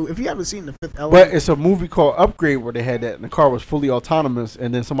great movie. If you haven't seen the Fifth Element, But it's a movie called Upgrade where they had that, and the car was fully autonomous,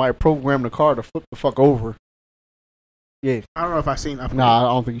 and then somebody programmed the car to flip the fuck over. Yeah. I don't know if I've seen. Nah,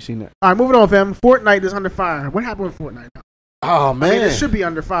 I don't think you've seen that. All right, moving on, fam. Fortnite is under fire. What happened with Fortnite? Oh I man, mean, it should be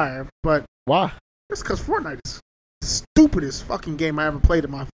under fire, but why? it's because Fortnite is the stupidest fucking game I ever played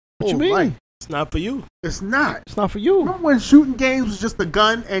in my What you whole mean? life. It's not for you. It's not. It's not for you. Remember when shooting games was just the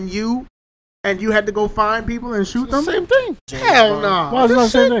gun and you had to go find people and shoot them? Same thing. Hell no. Why is it not the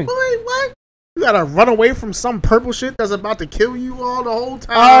This same shit, thing? boy, what? You gotta run away from some purple shit that's about to kill you all the whole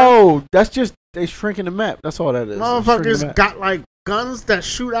time. Oh, that's just they shrinking the map. That's all that is. Motherfuckers got like guns that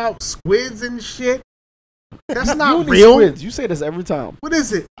shoot out squids and shit. That's not you real. Squids. You say this every time. What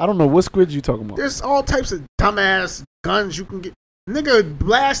is it? I don't know what squids you talking about. There's all types of dumbass guns you can get. Nigga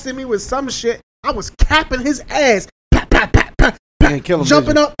blasted me with some shit. I was capping his ass. Pat, pat, pat, pat, You ain't kill him,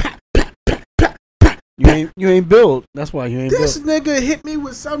 jumping did you? up. Pat, pat, pat, pat, pat. You ain't build. That's why you ain't This build. nigga hit me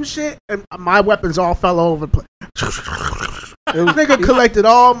with some shit, and my weapons all fell over the place. Nigga collected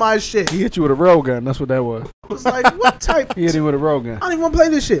all my shit. He hit you with a rail gun. That's what that was. I was like, what type? He hit him with a rail gun. I don't even want to play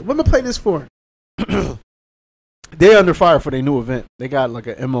this shit. What am I play this for? They under fire for their new event. They got like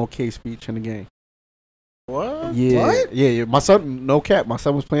a MLK speech in the game. What? Yeah, What? yeah. My son, no cap. My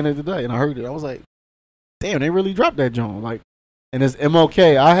son was playing it today, and I heard it. I was like, "Damn, they really dropped that joint." Like, and it's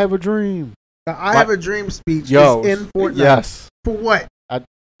MLK. I have a dream. The I have a dream speech Yo, is in Fortnite. yes. For what?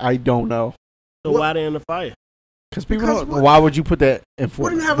 I don't know. So why they in the fire? Because people Because don't. what? Why would you put that in What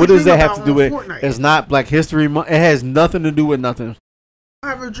do you Fortnite? have a What does dream that have about to do on with? Fortnite? It's not Black History Month. It has nothing to do with nothing. I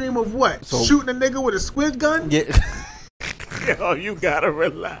have a dream of what? So- Shooting a nigga with a squid gun? Yeah. Yo, you gotta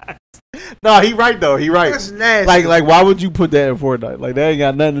relax. No, he right though. He right. That's nasty. Like, why would you put that in Fortnite? Like, that ain't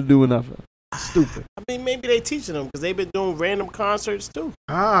got nothing to do with nothing. Stupid. I mean, maybe they teaching them because they've been doing random concerts too.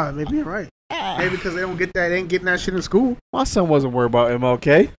 Maybe you're right. Maybe because they don't get that, they ain't getting that shit in school. My son wasn't worried about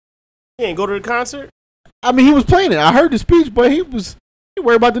MLK. He ain't go to the concert. I mean, he was playing it. I heard the speech, but he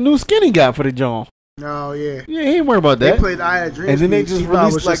worried about the new skin he got for the John. No, yeah. Yeah, he ain't worried about They that. played I Had Dreams. And then they speech. just He thought it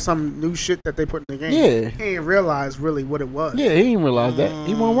released, was like- just some new shit that they put in the game. Yeah. He didn't realize really what it was. Yeah, he didn't realize that.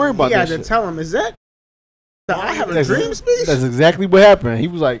 He wasn't worried about He had that to shit. tell him, is that the I Have a That's- Dream speech? That's exactly what happened. He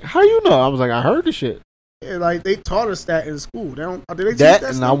was like, "How you know?" I was like, "I heard the shit." Yeah, like they taught us that in school. They don't. Did they teach That, that?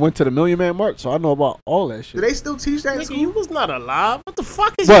 and still? I went to the Million Man March, so I know about all that Do shit. they still teach that in Nigga, school? you was not alive. What the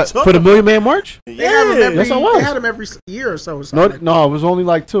fuck is What you talking for the Million Man March? about? They have them Yeah. every, Yes, I was. They had them every year or so. Or No, something like no, it was only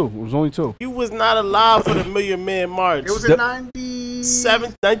like two. It was only two. You was not alive for the Million Man March. that. It was The- in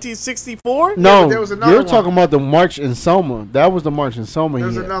 97. 1964? No, there was another you're one. talking about the march in Selma. That was the march in Selma. There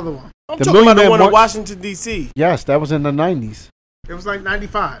was he had. another one. I'm The talking about the Million Man one in March- Washington, D.C. Yes, that was in the 90s. It was like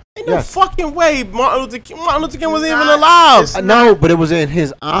 95. Ain't no Yes. fucking way Martin Luther King wasn't even Not- alive. it's- No, but it was in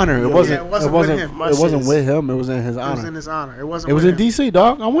his honor. It Yeah, wasn't. it It wasn't wasn't. with him. My It wasn't shit is- with him. It was in his It was honor. in his honor. It wasn't. It was with in him. D.C.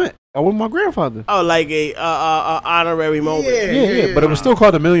 Dog. I went with my grandfather. Oh, like a honorary moment. Yeah. Yeah, but it was still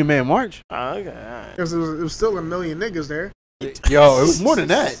called the Million Man March. Oh, okay, all right. It was still a million niggas there. Yo, it was more than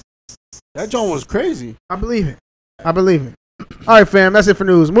that. That joint was crazy. I believe it. I believe it. All right, fam. That's it for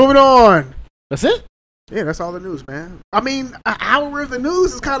news. Moving on. That's it. Yeah, that's all the news, man. I mean, an hour of the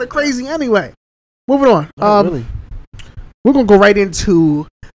news is kind of crazy anyway. Moving on. Not really. We're gonna go right into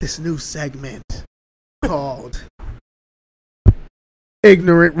this new segment called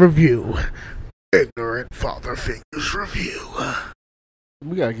Ignorant Review. Ignorant Father Figures Review.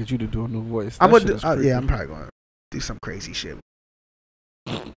 We gotta get you to do a new voice. I'm That gonna shit do, is creepy. yeah, I'm probably gonna do some crazy shit.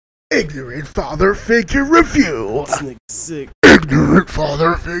 Ignorant Father Figure Review. This nigga sick. Ignorant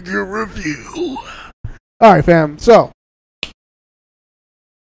Father Figure Review. All right, fam. So,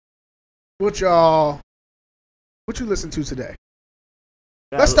 what you listen to today?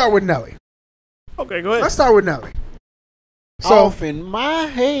 Let's start with Nelly. Okay, go ahead. Let's start with Nelly. So Off in my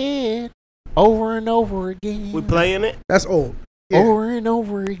head, over and over again. We playing it? that's old. Yeah, Over and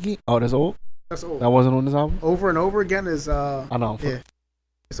over again. Oh, that's old. that's old. That wasn't on this album. Over and over again is I know. yeah,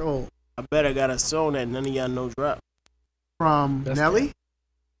 it's old. I bet I got a song that none of y'all know drop. From That's Nelly.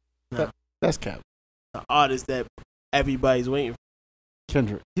 That's Cap. The artist that everybody's waiting for.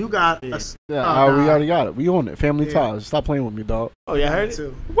 Kendrick. You got Yeah. a Yeah, Oh, we nah. already got it. We on it. Family Yeah. Ties. Stop playing with me, dog. Oh, y'all heard it?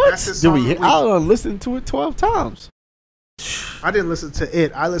 too. What? That's his Did song we? of the I week. listened to it 12 times. I didn't listen to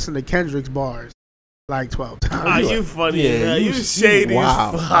it. I listened to Kendrick's bars like 12 Ah, times. you funny. Yeah, Yeah, you- you shady.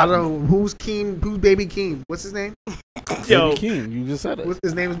 wow. As fuck. I don't know who's Baby Keem. What's his name? Yo, Baby King, you just said it. What's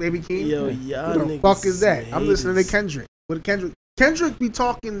his name is Baby Keem. yo, y'all Who the niggas fuck is that? some I'm listening to haters. Kendrick. What Kendrick be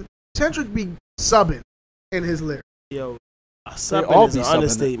talking? Kendrick be subbing in his lyrics. Yo, They subbing all is be an subbing.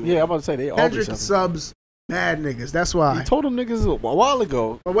 understatement. Yeah, I'm about to say they all be Kendrick subbing. subs mad niggas. That's why. He told them niggas a while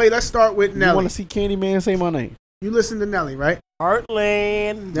ago. But wait, let's start with You Nelly. want to see Candyman say my name? You listen to Nelly, right?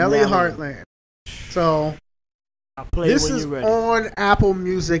 Heartland. Nelly Heartland. So I play this when is you're ready. on Apple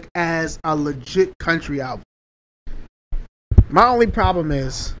Music as a legit country album. My only problem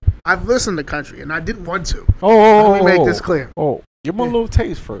is I've listened to country and I didn't want to. Oh, Let me make this clear. Oh, give him a little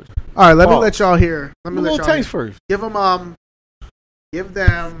taste first. All right, let me Pause. let y'all hear. Let Give me him a let little y'all taste hear. first. Give him Give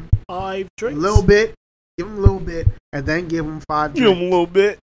them 5 a drinks. little bit. Give them a little bit, and then give them 5 Give drinks. him a little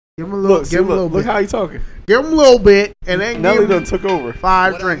bit. Give them a little. Look, see, give them a little look bit. how he talking. Give them a little bit, and then Nelly give done them took over.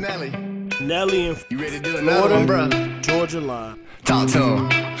 5 What up, drinks. Nelly? Nelly and You ready to do another one, bro? Georgia line. Talk to him.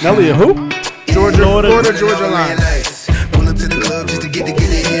 Nelly and who? Florida, Georgia line. Pull up to the club just to get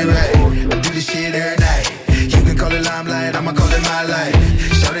it in right. I do this shit every night. You can call it limelight, I'ma call it my life.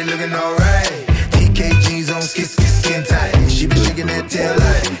 Shawty looking alright. TK jeans on, skin tight. She been shaking that tail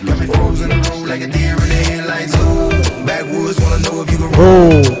light. Got me frozen in the road like a deer in the headlights. Oh, backwoods wanna know if you can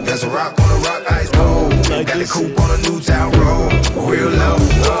roll. That's a rock on a rock, ice cold. Like Got the this. coupe on a new town road. Real low.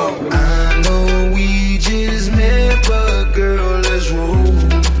 Oh, I know we just met, but girl, let's roll.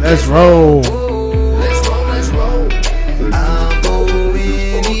 Let's roll. Let's roll, let's roll. I'll go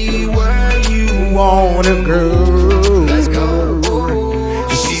anywhere you Want it, girl. Let's go.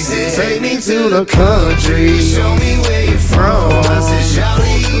 She said, Take me to the country. show me where you're from. I said,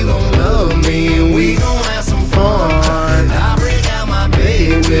 Shawty, you gon' love me. We gon' have some fun. I'll bring out my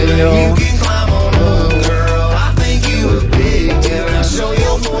baby. You can climb on up, girl. I think you a big girl. I'll show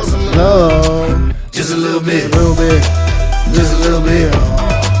your boy some love. Just a little bit. A little bit. Just a little bit.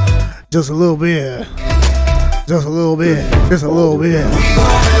 Just a little bit. Just a little bit. Just a little bit. We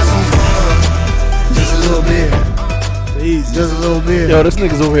gon' have some fun. Just a little bit. Easy. Just a little bit. Yo, this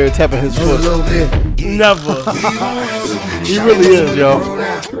nigga's over here tapping his Just a foot. little bit. Never. He really is, yo.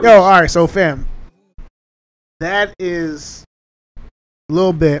 Yo, all right, so fam, that is a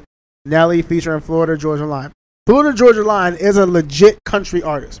little bit. Nelly featuring Florida Georgia Line. Florida Georgia Line is a legit country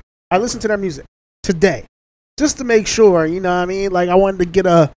artist. I listened to their music today just to make sure, you know what I mean? Like, I wanted to get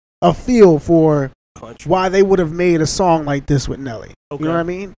a feel for Country. why they would have made a song like this with Nelly. Okay. You know what I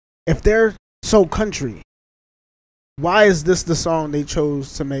mean? If they're so country, why is this the song they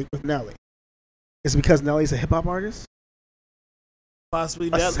chose to make with Nelly? Is it because Nelly's a hip hop artist? Possibly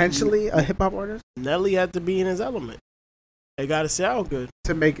Essentially a hip hop artist? Nelly had to be in his element. They got to sound good.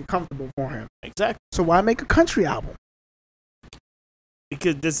 To make it comfortable for him. Exactly. So why make a country album?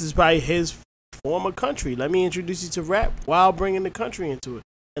 Because this is probably his form of country. Let me introduce you to rap while bringing the country into it.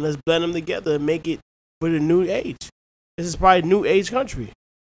 And let's blend them together and make it for the new age. This is probably new age country.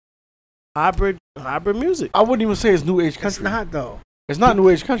 Hybrid music. I wouldn't even say it's new age It's country. not though. It's not new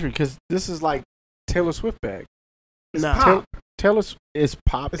age country because this is like Taylor Swift bag. Nah. Pop. Taylor is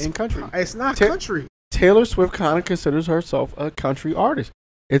pop It's and country. It's not Ta- country. Taylor Swift kind of considers herself a country artist.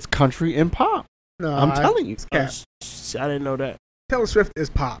 It's country and pop. No, I'm telling you, Oh, cap. I didn't know that. Taylor Swift is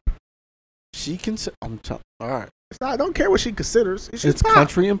pop. she can. I'm telling. All right, It's not. I don't care what she considers. It's just it's pop.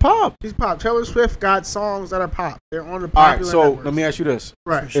 country and pop. She's pop. Taylor Swift got songs that are pop. They're on the All right, popular so networks. let me ask you this: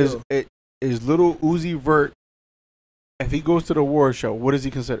 Right. Is Little Uzi Vert, if he goes to the award show, what is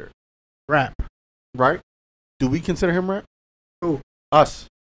he considered? Rap. Right? Do we consider him rap? Who? Us.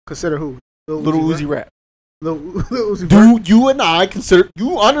 Consider who? Little Uzi Vert? rap. Lil Uzi Vert. Do you and I consider?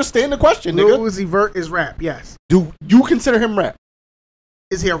 You understand the question, Lil nigga? Uzi Vert is rap. Yes. Do you consider him rap?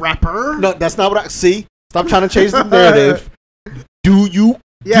 Is he a rapper? No, that's not what I see. Stop trying to change the narrative. Do you?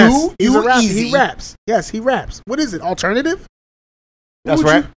 Yes. Do He's you a rapper. easy? He raps. Yes, he raps. What is it? Alternative? What That's would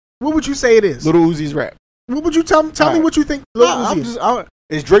rap. What would you say it is? Little Uzi's rap. What would you tell me? Tell me Alright. what you think Lil Nah, Uzi is.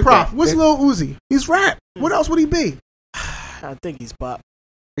 It's Drake Prof, rap. what's Lil Uzi? He's rap. What else would he be? I think he's pop.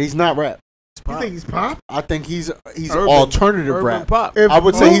 He's not rap. He's You pop. think he's pop? I think he's Urban. alternative Urban rap. pop. If I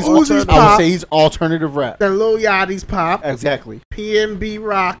would say Lil he's Uzi's I would pop, say he's alternative rap. then Lil Yachty's pop. Exactly. PNB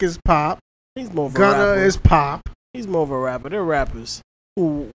Rock is pop. He's more of a Gunna rapper. is pop. He's more of a rapper. They're rappers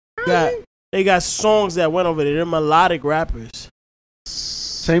who they got songs that went over there. They're melodic rappers.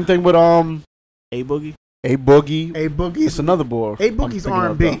 Same thing with A Boogie. A Boogie. A Boogie's It's another boy. A I'm Boogie's thinking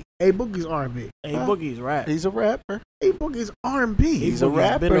of, R&B. A Boogie's R&B. A Boogie's rap. He's a rapper. A Boogie's R&B. He's a Boogie's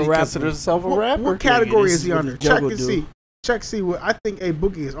rapper. been a He rapper. considers himself a rapper. What category this is he is what under? the Check jungle and do. see. Check see what I think. A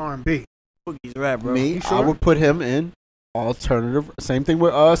Boogie is R&B. Boogie's rap, bro. Me, You I sure? would put him in alternative. Same thing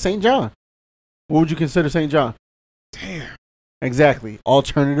with St. John. What would you consider St. John? Damn. Exactly.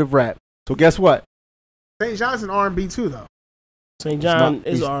 Alternative rap. So guess what? St. John's an R&B too, though. St. He's John not-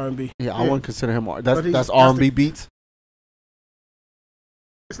 is he's- R&B. Yeah, I Yeah. wouldn't consider him. But That's he's- that's that's R&B the- beats.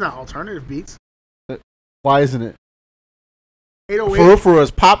 It's not alternative beats. Why isn't it? 808. For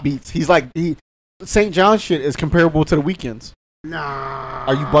us, pop beats. He's like St. John shit is comparable to the Weeknd's. Nah.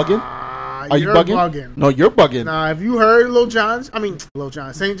 Are you bugging? Are you You're bugging? No, you're bugging. Nah, have you heard Lil Jon's? I mean, Lil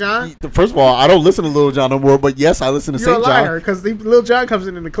Jon. St. John? First of all, I don't listen to Little John no more, but yes, I listen to You're a St. John. liar because Lil Jon comes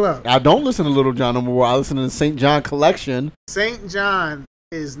in the club. I don't listen to Little John no more. I listen to the St. John collection. St. John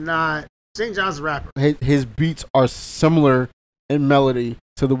is not. St. John's a rapper. His beats are similar in melody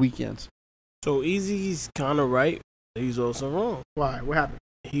to the Weeknd's. So Easy's kind of right He's also wrong. Why? What happened?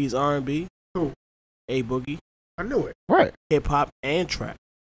 He's R&B. Who? A Boogie, I knew it. Right. hip hop, and trap.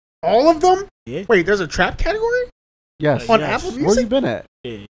 All of them? Yeah. Wait, there's a trap category Yes. on Yes. Apple Where you Music? been at?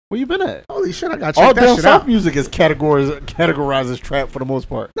 Yeah. Where you been at? Holy shit, I got to All check that down shit south out. music is categorized as trap for the most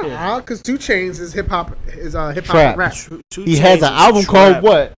part. Nah, because 2 Chainz is hip hop, hip hop Trap. and rap. He has an album called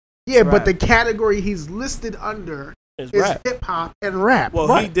what? Yeah, Rap. but the category he's listed under It's is rap. hip hop and rap. Well,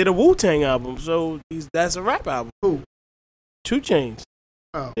 Right. he did a Wu-Tang album, so that's a rap album. Who? 2 Chainz.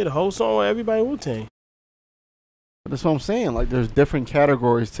 Oh. Did a whole song with everybody Wu-Tang. That's what I'm saying. Like, there's different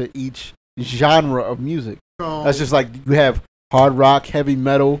categories to each genre of music. So, That's just like you have hard rock, heavy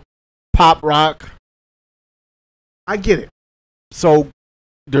metal, pop rock. I get it. So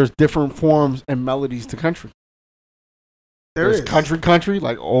there's different forms and melodies to country. There There's is. country,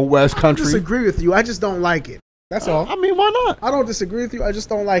 like old West I don't country. disagree with you. I just don't like it. That's all. I mean, why not? I don't disagree with you. I just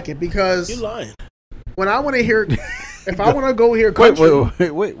don't like it You because lying. when I want to hear, if I want to go hear Wait, country,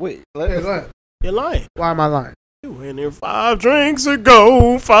 wait. Yeah, go ahead. You're lying. Why am I lying? You went in 5 drinks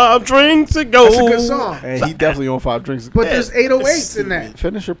ago, 5 drinks ago. That's a good song. And he definitely on 5 drinks. But Yeah, there's 808s in that.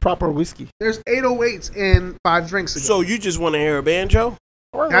 Finish your proper whiskey. There's 808s in 5 drinks ago. So you just want to hear a banjo?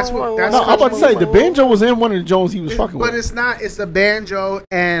 That's what- that's No, I'm about to say the banjo was in one of the Jones he was fucking but with. it's not. It's a banjo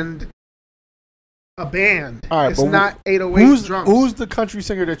and a band. All right, it's but not 808 drums. Who's the country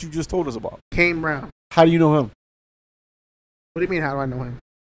singer that you just told us about? Kane Brown? How do you know him? What do you mean? How do I know him?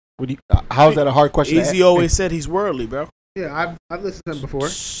 How is that a hard question? to Easy ask? always said he's worldly, bro. Yeah, I've listened to him before.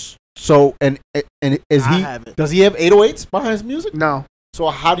 So and is I he? haven't. Does he have 808s behind his music? No, So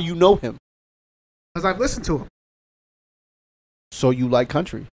how do you know him? because I've listened to him. So you like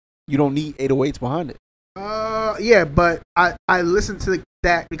country? You don't need 808s behind it. Yeah, but I listened to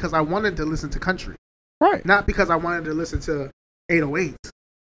that because I wanted to listen to country, Right. not because I wanted to listen to 808s.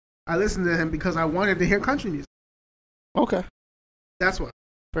 I listened to him because I wanted to hear country music. Okay. That's what.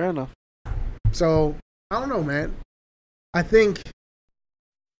 Fair enough. So I don't know, man. I think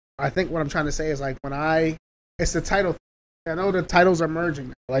what I'm trying to say is like it's the title. I know the titles are merging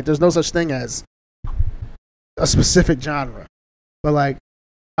now. Like there's no such thing as a specific genre, but like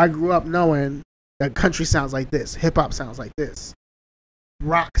I grew up knowing that country sounds like this, hip hop sounds like this,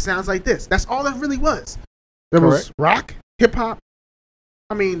 rock sounds like this. That's all it really was. There was Correct. rock, hip hop.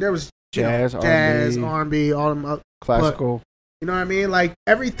 I mean, there was Jazz, jazz, R&B, R&B, all them. classical. You know what I mean? Like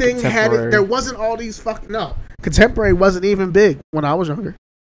everything had it. Contemporary. There wasn't all these contemporary wasn't even big when I was younger.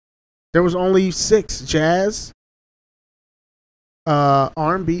 There was only 6: jazz,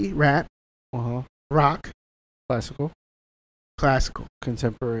 R&B, rap, rock, Classical, classical,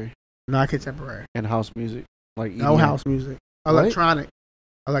 contemporary, not contemporary, and house music. Like no EDM. house music, Right?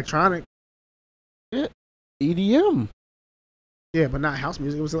 electronic. EDM. Yeah, but not house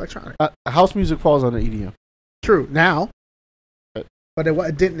music. It was electronic. House music falls under EDM. True now, Right. but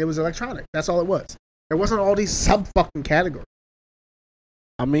it didn't. It was electronic. That's all it was. There wasn't all these sub fucking categories.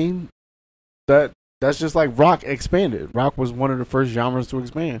 I mean, that's just like rock expanded. Rock was one of the first genres to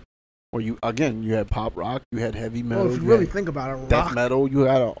expand. Where you had pop rock, you had heavy metal, Well, if you you really had think about it, death rock. metal, you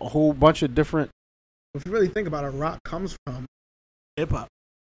had a whole bunch of different. If you really think about it, rock comes from Hip hop.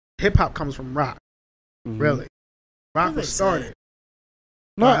 hip hop. Comes from rock. Mhm. Really, rock They was say started.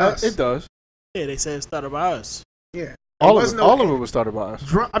 No, by us. it does. Yeah, they said it started by us. Yeah. All was of no- it was started by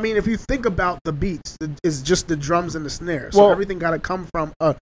us. I mean, if you think about the beats, it's just the drums and the snare. So Well- everything got to come from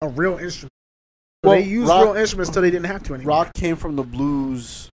a real instrument. Well, They used rock- real instruments till they didn't have to anymore. Rock came from the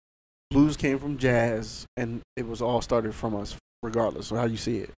blues. Blues came from jazz, and it was all started from us, regardless of how you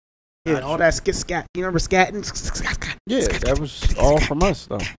see it. Yeah, all that scat. You remember scatting? Yeah, that was all from us,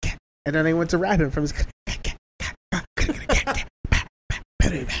 though. And then they went to rapping from.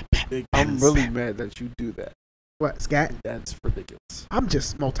 I'm really mad that you do that. What, scat? That's ridiculous. I'm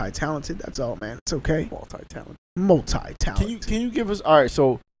just multi-talented. That's all, man. It's okay. Multi-talented. Multi-talented. Can you give us? All right,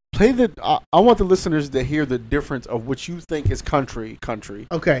 so play the. I want the listeners to hear the difference of what you think is country.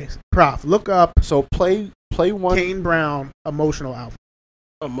 Okay, Prof, look up So play one. Kane Brown emotional album.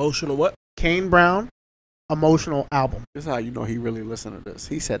 Emotional what? Kane Brown emotional album. This is how you know he really listened to this.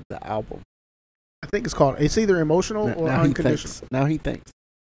 He said the album. I think it's called. It's either emotional or Now he unconditional. thinks. Now he thinks.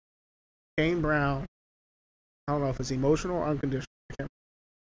 Kane Brown. I don't know if it's emotional or unconditional. I can't-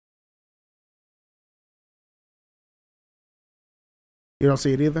 You don't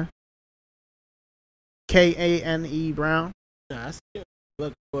see it either? Kane Brown. Nah, I see it.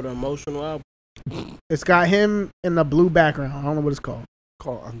 Look for the emotional album. It's got him in the blue background. I don't know what it's called.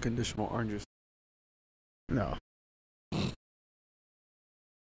 Called Unconditional Oranges. No.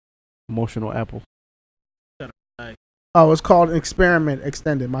 Emotional Apple. Oh, it's called Experiment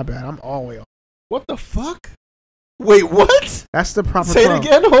Extended. My bad. I'm all the way off. What the fuck? Wait, what? That's the proper Say it 12.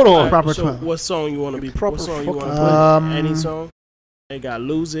 again. Hold on. Proper So 12. what song you want to be? Proper What song you want to fucking- play? Any song? They got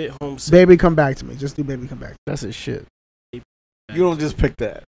Lose It, Homesick. Baby, come back to me. Just do Baby, come back. That's his shit. You don't just pick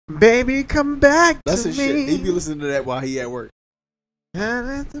that. Baby, come back That's to his me. shit. He be listening to that while he at work.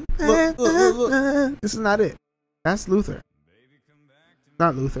 Look. This is not it. That's Luther.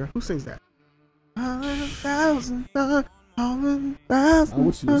 Not Luther. Who sings that? I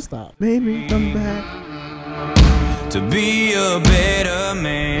want you to stop. Baby, come back. To be a better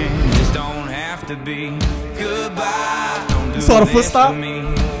man, just don't have to be. Goodbye. Don't do You saw the this foot stop? for me.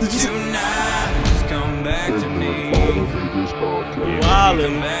 Did you see? Tonight, just come back to me. Wildin'.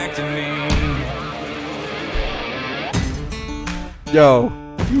 Come back to me. Yo,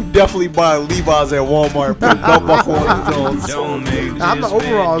 you definitely buy Levi's at Walmart. Put a belt buckle on his own. Don't make I'm the this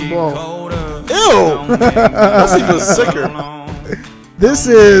overalls baby ball. colder. Ew! That's even sicker. This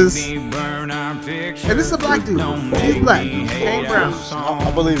is, Burn our picture. and this is a black dude. He's black. Kane Brown.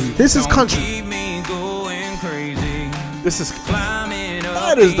 I believe you. This is country. Keep me going crazy. This is. Climbing up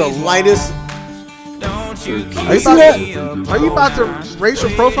That is the these lightest. Don't you keep Are you see about that? to, are you about to racial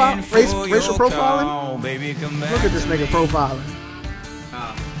profile? Racial profiling? call, baby, come back. Look at this nigga profiling.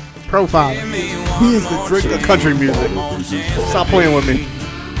 Profiling. He is the drink of country music. Stop playing with me.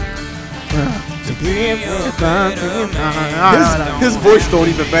 His voice don't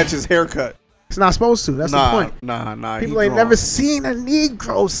even match his haircut. It's not supposed to. That's the Nah, point. nah. People he ain't drawn. never seen a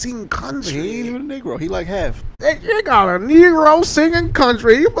Negro sing He ain't country. even a Negro. He like half. They got a Negro singing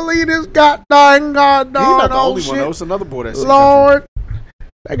country. You believe this goddamn He's not the old only shit? one. Though. It's another boy that's sing country. Lord,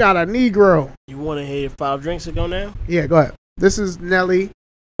 they got a Negro. You want to hear 5 drinks ago now? Yeah, go ahead. This is Nelly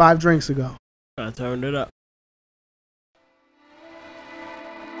 5 drinks ago. I turned it up.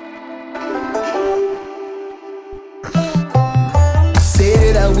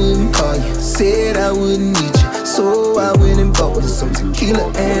 Said I wouldn't call you, said I wouldn't need you, so I went and bought you some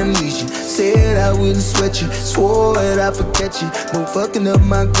tequila amnesia. Said I wouldn't sweat you, swore that I'd forget you. No fucking up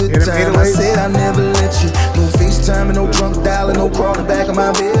my good Hit him, time. hit him, I hit him. said I never let you. No FaceTime and no drunk dialing, no crawling back of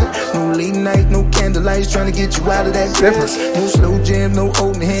my bed. No late night, no candlelights trying to get you out of that dress. No slow jam, no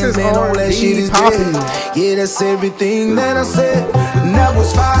holding hands, is man, all that R&B shit is poppin'. dead. Yeah, that's everything that I said. And that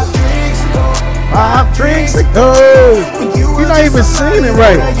was 5 drinks ago. 5 drinks ago. You're not even singing it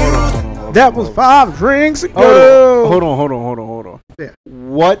right. That was 5 drinks ago. Hold on. Yeah.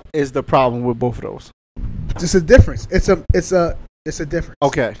 What is the problem with both of those? Just a difference. It's a difference.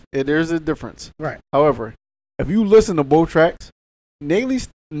 Okay, there's a difference. Right. However, if you listen to both tracks, Nelly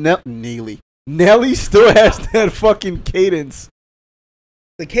still has that fucking cadence.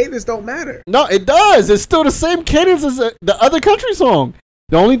 The cadence don't matter. No, it does. It's still the same cadence as the other country song.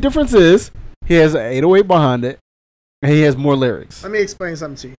 The only difference is he has an 808 behind it, and he has more lyrics. Let me explain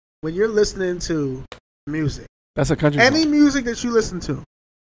something to you. When you're listening to music, That's a country any song. music that you listen to,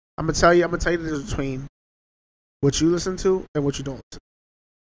 I'm gonna tell you the difference between what you listen to and what you don't listen to.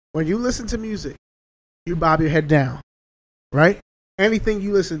 When you listen to music, you bob your head down, right? Anything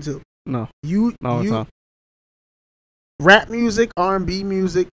you listen to, No, you it's not. rap music, R&B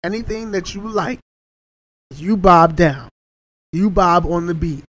music, anything that you like, you bob down. You bob on the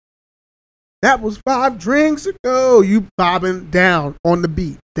beat. That was 5 drinks ago. You bobbing down on the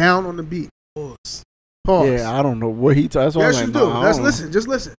beat. Down on the beat. Pause. Yeah, I don't know what he. That's what Yes, I'm you like, do. nah, I Let's don't know. listen. Just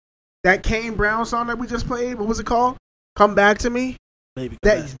listen. That Kane Brown song that we just played, what was it called? Come Back to Me. Maybe.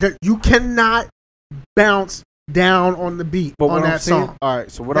 That you cannot bounce down on the beat But on what I'm that saying, song. all right.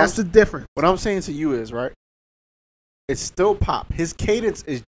 So That's the difference. what I'm saying to you is right. It's still pop. His cadence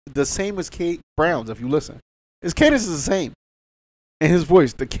is the same as Kate Brown's. If you listen, his cadence is the same, and his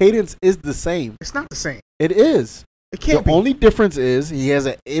voice, the cadence is the same. It's not the same. It is. It can't The be. only difference is he has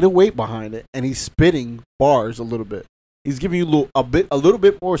an 808 behind it, and he's spitting bars a little bit. He's giving you a little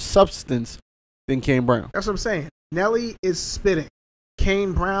bit more substance than Kane Brown. That's what I'm saying. Nelly is spitting.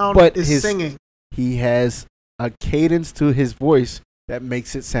 Kane Brown But is singing. He has a cadence to his voice that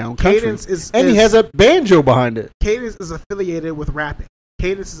makes it sound country. Cadence is And he has a banjo behind it. Cadence is affiliated with rapping.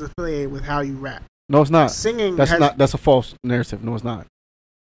 Cadence is affiliated with how you rap. No, it's not. Singing That's has, not. That's a false narrative. No, it's not.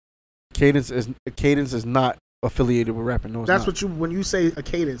 Cadence is not affiliated with rapping. No, it's that's not. what you when you say a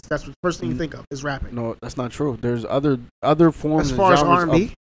cadence. That's what first thing you think of is rapping. No, that's not true. There's other forms. As and far as genres R&B,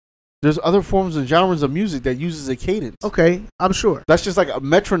 of- there's other forms and genres of music that uses a cadence. okay, I'm sure. That's just like a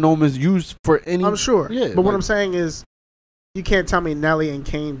metronome is used for any. I'm sure. Yeah, but what like- I'm saying is, you can't tell me Nelly and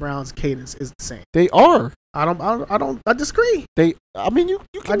Kane Brown's cadence is the same. They are. I disagree. I mean, you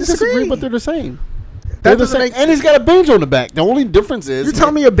can disagree. disagree, but they're the same. That They're the doesn't same. make. And he's got a banjo in the back. The only difference is You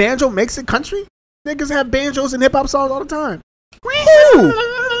tell me a banjo makes it country? Niggas have banjos in hip hop songs all the time. Who?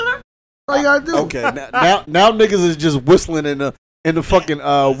 Are you gotta do. Okay, now niggas is just whistling in the fucking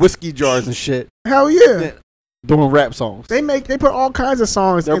whiskey jars and shit, Hell yeah. doing rap songs. They put all kinds of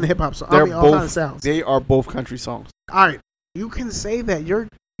songs in hip hop songs. I mean, all kinds of sounds. They are both country songs. All right, you can say that.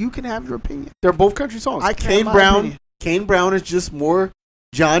 You can have your opinion. They're both country songs. I can't have my opinion. Kane Brown is just more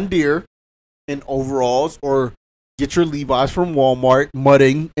John Deere in overalls, or get your Levi's from Walmart,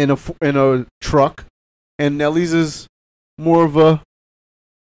 mudding in a truck, and Nelly's is more of a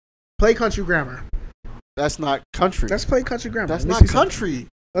play country grammar. That's not country. Let's play country grammar. That's not country.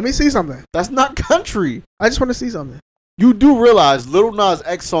 Let me see something. That's not country. I just want to see something. You do realize Lil Nas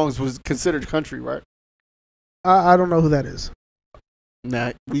X songs was considered country, right? I don't know who that is.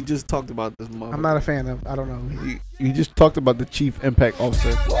 Nah, we just talked about this. I'm not a fan of. I don't know. You just talked about the Chief Impact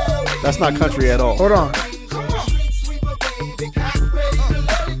Officer. That's not country at all. Hold on.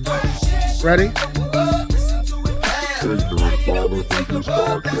 Ready?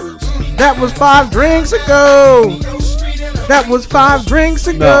 That was 5 drinks ago. That was 5 drinks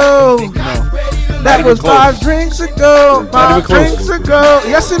ago. No. That was 5 drinks ago. 5 drinks ago.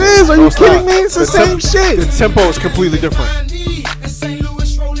 Yes, it is. Are you kidding me? It's the same shit. The tempo is completely different.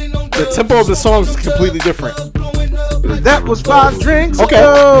 The tempo of the songs is completely different. That was 5 drinks Okay.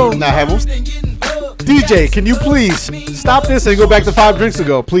 ago. Now have them. DJ, can you please stop this and go back to 5 drinks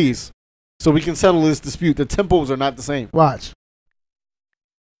ago, please, so we can settle this dispute. The tempos are not the same. Watch.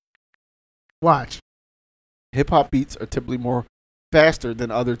 Hip hop beats are typically more faster than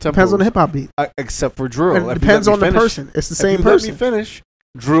other tempos. Depends on the hip hop beat. Except for drill. And If it depends you on let me the finish- person. It's the if same you person. Let me finish.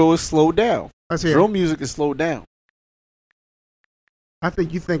 Drill is slowed down. Let's hear Drill it. music is slowed down. I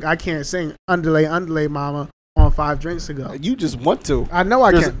think I can't sing underlay mama on 5 drinks ago. You just want to. I know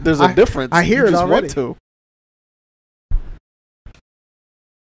I can. There's a difference. I hear you it just already. Want to.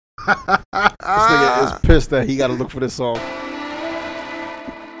 This nigga is pissed that he got to look for this song.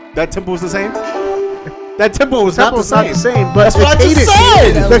 That tempo is the same. That tempo is not the same. But That's what I just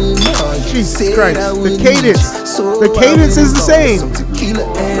said. Jesus Christ. The cadence is the same.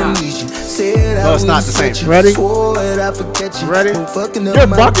 No, it's not the same. Ready? You're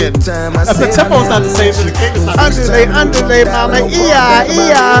bugging. If the tempo is not the same, then the cadence not the same. Underlay, mama.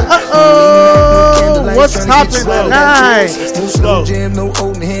 Uh-oh. What's poppin' tonight?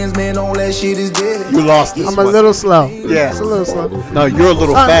 You lost this I'm a one. little slow. Yeah. It's a little slow. No, you're a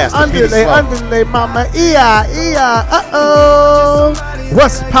little fast. The beat is slow. Underlay, mama. Uh-oh.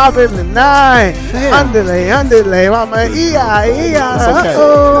 What's poppin' tonight? Underlay, mama. okay.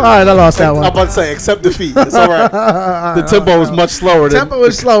 Uh-oh. All right, I lost that one. I'm about to say, accept defeat. It's all right. The tempo is much slower. Tempo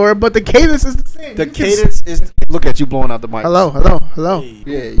is slower, but the cadence is the same. The cadence is. Look at you blowing out the mic. Hello.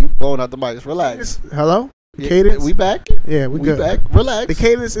 Yeah, you blowing out the mic. Just relax. Hello. Yeah, Cadence. We back. Yeah, we good. Back. Relax. The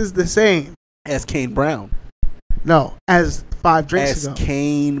cadence is the same. As Kane Brown. No, as 5 drinks As ago.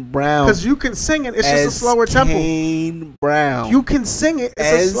 Kane Brown. Because you can sing it. It's just a slower tempo. Kane Brown. You can sing it. It's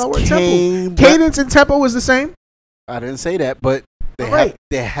As a slower Kane tempo. Cadence and tempo is the same. I didn't say that, but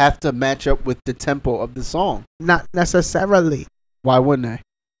they have to match up with the tempo of the song. Not necessarily. Why wouldn't they?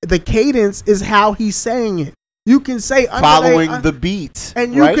 The cadence is how he's saying it. You can say underlay, Following the beat,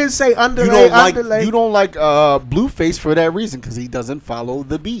 and you right? can say underlay, You don't like Blueface for that reason because he doesn't follow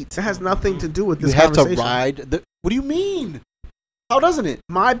the beat. It has nothing to do with You this have to conversation. ride the. What do you mean? How doesn't it?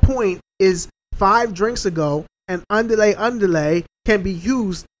 My point is 5 drinks ago and underlay can be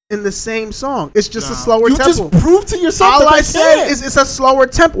used in the same song. It's just a slower You tempo. just proved to yourself. All that I they said can't. is it's a slower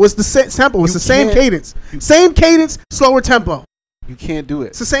tempo. It's the same tempo. It's You the same can't- cadence. Same cadence, slower tempo. You can't do it.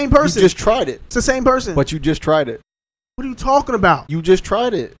 It's the same person. You just tried it. It's the same person. But you just tried it. What are you talking about? You just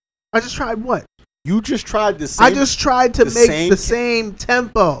tried it. I just tried what? You just tried the same. I just tried to make the same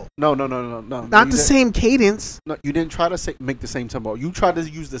tempo. No. Not the same cadence. No, you didn't try to make the same tempo. You tried to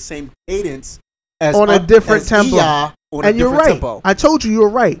use the same cadence as On a different tempo. And You're right. Tempo. I told you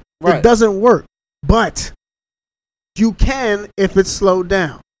right. Right. It doesn't work. But you can if it's slowed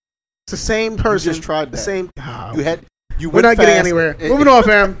down. It's the same person. You just tried that. Same. We're not getting anywhere. Moving on,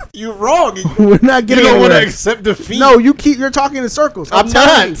 fam. You're wrong. We're not getting You don't want to anywhere. accept defeat. No, you're talking in circles. I'm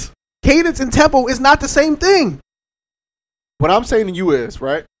telling not. you. Cadence and tempo is not the same thing. What I'm saying to you is,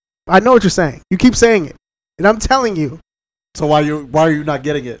 right? I know what you're saying. You keep saying it. And I'm telling you. So why are you not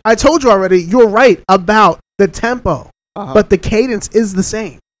getting it? I told you already, you're right about the tempo. But the cadence is the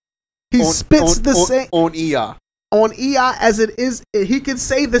same. He spits the same on EI. On EI as it is, he can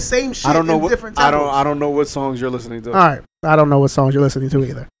say the same shit in different tempos. I don't know what songs you're listening to. All right. I don't know what songs you're listening to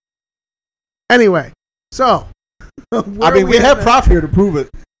either. Anyway, so we have Prof here to prove it.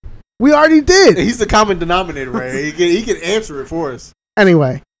 We already did. He's the common denominator, right? he can answer it for us.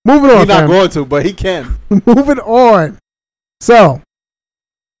 Anyway, moving on. He's not going to, but he can. Moving on. So,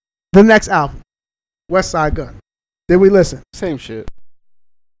 The next album, West Side Gun. Did we listen? Same shit.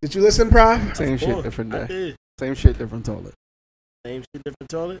 Did you listen, Prime? Same shit, different I day. did. Same shit, different toilet. Same shit, different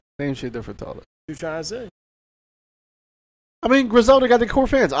toilet. Same shit, different toilet. What you trying to say? I mean, Griselda got the core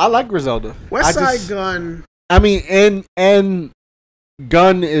fans. I like Griselda. West Side Gun. I mean, and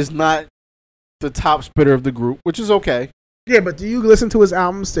Gun is not the top spitter of the group, which is okay. Yeah, but do you listen to his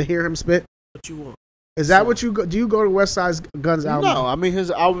albums to hear him spit? What you want? Is that what you go? Do you go to West Side Gun's album? No, I mean his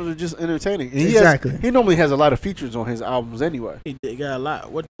albums are just entertaining. And Exactly. He normally has a lot of features on his albums anyway. He got a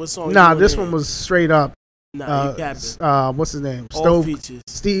lot. What song? Nah, you this want one was straight up. Nah, you capping. What's his name? All Stove. features.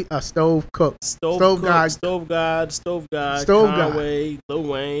 Stove Cook. Stove Stove God. God. Stove God. Stove God. Conway. Lil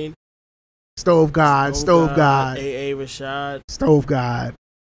Wayne. Stove God. Stove God. A.A. Rashad. Stove God.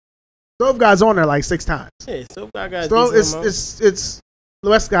 Stove God's on there like 6 times. Yeah, Stove God got a Stove decent it's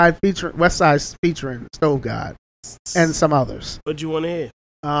West Side featuring Stove God and some others. What you want to hear?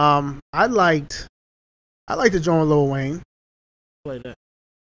 I liked the joint Lil Wayne, Play that.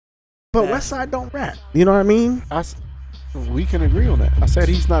 but Yeah. West Side don't rap. You know what I mean? We can agree on that. I said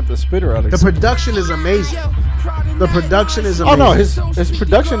he's not the spitter of The production is amazing. The production is Oh amazing. no, his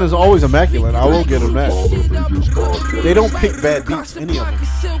production is always immaculate. I will give him that. They don't pick bad beats, any of them.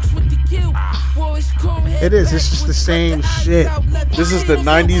 It is. It's just the same shit. This is the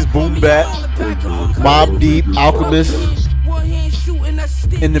 '90s boom bap, Mobb Deep, Alchemist,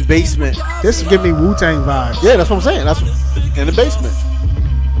 in the basement. This give me Wu-Tang vibes. Yeah, that's what I'm saying. That's in the basement.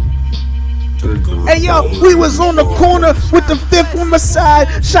 Hey yo, we was on the corner with the fifth on my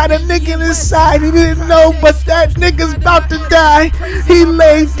side. Shot a nigga in his side. He didn't know, but that nigga's about to die. He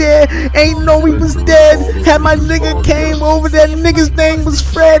laid there, ain't know he was dead. Had my nigga came over, that nigga's name was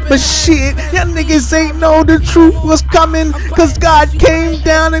Fred. But shit, y'all niggas ain't know the truth was coming. Cause God came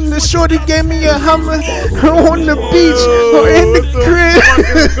down and the shorty gave me a Hummer on the beach or in the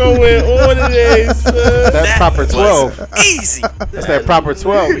crib. Going on today, son. That's proper 12. Easy. That's that proper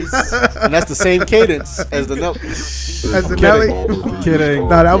 12. And that's the same cadence as the note. As the Nelly. Kidding.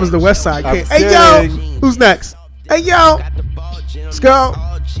 No, that was the West Side Kid. I'm Hey yo, kidding. who's next? Hey yo, let's go.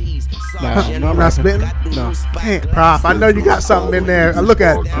 I'm not spitting. No. Man, Prof, I know you got something in there. Look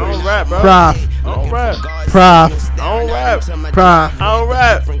at it. I don't rap, bro. Prof, I don't rap. Prof, I don't rap. Prof. I don't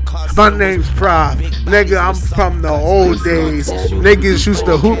rap. My name's Prof. Nigga, I'm from the old days. Niggas used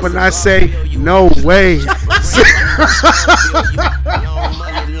to hoop and I say, no way.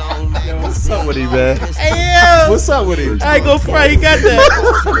 What's up with him, man? Hey, yo. What's up with him? I ain't gonna fry. He got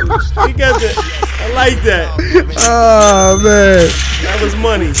that. He got that. I like that. Oh, man. That was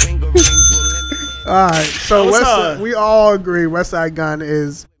money. All right, so What's West up? we all agree West Side Gun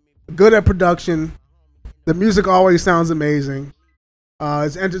is good at production. The music always sounds amazing.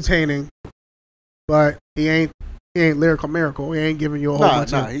 It's entertaining, but he ain't lyrical miracle. He ain't giving you a whole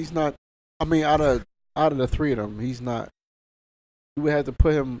bunch of. He's not. I mean, out of the three of them, he's not. You would have to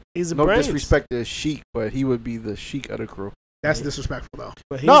put him. He's a No brains. disrespect to Sheik, but he would be the Sheik of the crew. That's disrespectful though.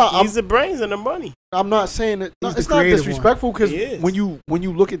 But he's the brains and the money. I'm not saying that. He's It's the not creative disrespectful because He is. when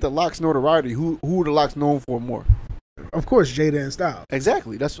you look at the Locks notoriety, who are the Locks known for more? Of course, Jada and Styles,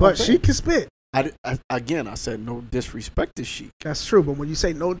 Exactly. That's what I'm but saying. she can spit. Again, I said no disrespect to Sheik. That's true. But when you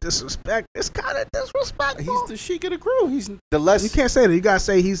say no disrespect, it's kind of disrespectful. He's the Sheik of the crew. He's the less. You can't say that. You gotta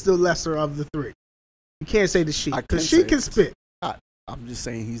say he's the lesser of the three. You can't say the Sheik I can because say she can it. spit. I'm just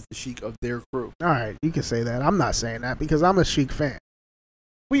saying he's the Sheik of their crew. All right, you can say that. I'm not saying that because I'm a Sheik fan.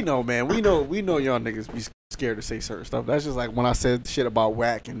 We know, man. We know y'all niggas be scared to say certain stuff. That's just like when I said shit about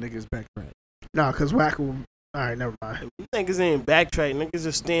Whack and niggas backtrack. No, because Wack will. All right, never mind. Niggas ain't backtrack. Niggas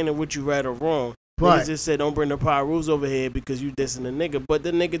are standing with you right or wrong. But Niggas just said don't bring the power rules over here because you dissing the nigga. But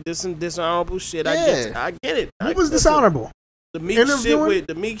the nigga dissing dishonorable shit. I Yeah. get it. who was dishonorable? The Meek shit Interviewing? with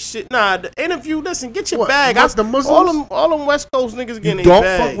the Meek shit. Nah, the interview. Listen, get your What, bag. the Muslims? All them West Coast niggas getting You their don't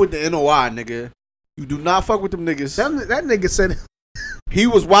bag. fuck with the NOI, nigga. You do not fuck with them niggas. That nigga said He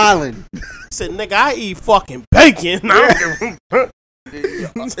was wilding. Said nigga, I eat fucking bacon. I don't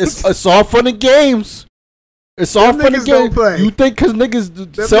give a It's all fun and games. It's all Them fun and niggas don't games. play. You think because niggas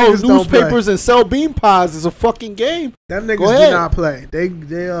Them sell niggas don't newspapers and sell bean pies is a fucking game? them niggas Go do ahead. not play. They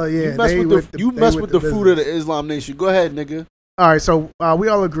yeah. You mess they with the they fruit of business. the Islam Nation. Go ahead, nigga. All right, so we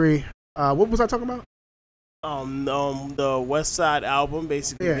all agree. What was I talking about? the West Side album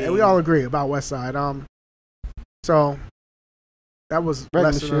basically. Yeah, and we all agree about West Side. So that was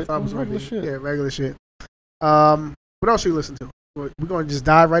Regular less than I shit. thought it was gonna be. Regular shit. Yeah, regular shit. What else you listen to? We're gonna just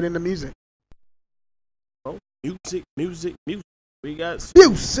dive right into music. music. We got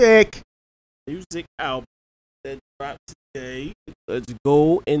Music. music album that dropped today. Let's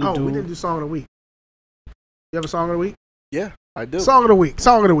go and Oh, do. we didn't do song of the week. You have a song of the week? Yeah. I do. Song of the week.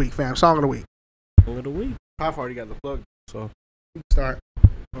 Song of the week, fam. Song of the week. Song of the week. Pop already got the plug, so Start.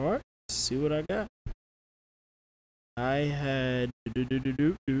 All right. Let's see what I got. I had. He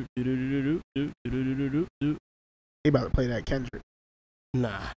about to play that Kendrick.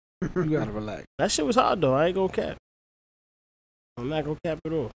 Nah. you gotta relax. That shit was hard though. I ain't gonna cap. I'm not gonna cap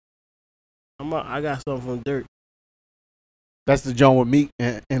at all. I got something from Dirk. That's the John with Meek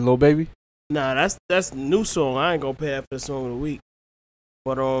and Lil Baby. Nah, that's new song. I ain't gonna pay after the song of the week.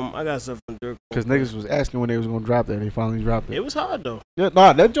 But I got something from Dirk. Because niggas was asking when they was gonna drop that, and they finally dropped it. It was hard though. Yeah,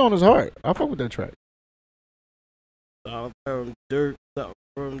 nah, that John is hard. I fuck with that track. Something from Dirk. Something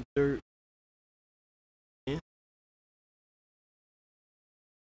from Dirk. Yeah.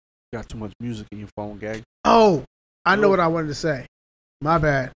 Got too much music in your phone, gang. Oh, I know what I wanted to say. My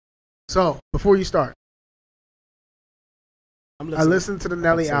bad. So, before you start, I listened to the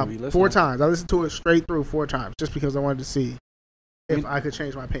Nelly album 4 times. I listened to it straight through 4 times just because I wanted to see if I could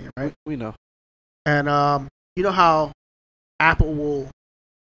change my opinion, right? We know. And you know how Apple will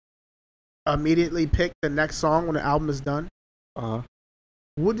immediately pick the next song when the album is done? Uh-huh.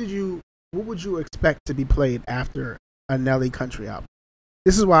 What would you expect to be played after a Nelly country album?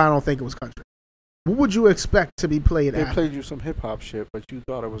 This is why I don't think it was country. What would you expect to be played They after? played you some hip hop shit, but you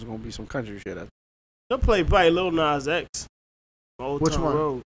thought it was gonna be some country shit. They'll play by Lil Nas X. Old Which Town one?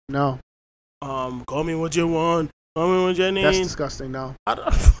 Road. No. Call me what you want. Call me what you need. That's disgusting, no. I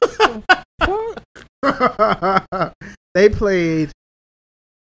don't They played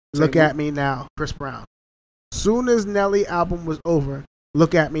Look at Me Now, Chris Brown. Soon as Nelly album was over,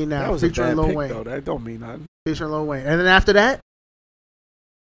 Look at Me Now, That was featuring a bad Lil pick, Wayne. though. That don't mean nothing. Featuring Lil Wayne. And then after that,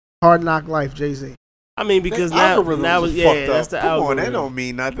 Hard Knock Life, Jay-Z. I mean, because That now algorithm is yeah, fucked that's up. the Come algorithm. on, that don't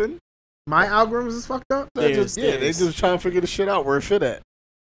mean nothing. My algorithms is fucked up? They Theirs, they theirs. just trying to figure the shit out where it fit at.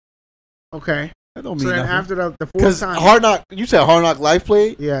 Okay. That don't So mean then nothing. after the 4th Because time. you said Hard Knock Life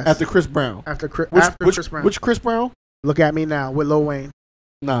played Yes. after Chris Brown. After Chris Brown. Which Chris Brown? Look at Me Now with Lil Wayne.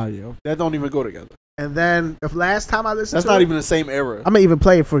 Nah, yo, that don't even go together. And then the last time I listened That's to not it, even the same era. I'm going to even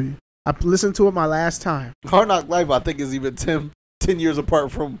play it for you. I listened to it my last time. Hard Knock Life, I think, is even 10 years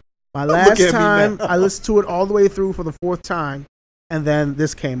apart from. My Look last at Me time, Now. I listened to it all the way through for the 4th time, and then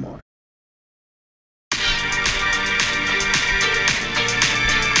this came on.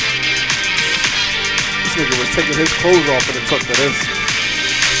 This nigga was taking his clothes off in the truck to this.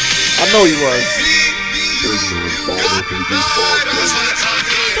 I know he was.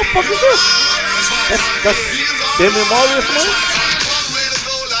 The fuck is this? That's Damian Marley, man?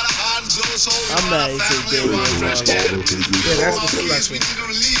 I'm not into Damian Marley. Yeah, that's the selection.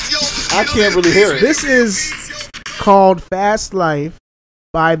 I can't really hear it. This is called Fast Life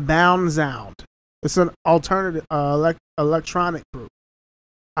by Bound Sound. It's an alternative electronic group.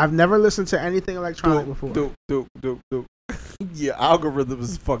 I've never listened to anything electronic before. Yeah, algorithm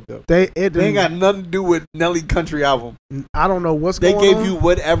is fucked up. They They ain't got nothing to do with Nelly country album. I don't know what's They going on. gave you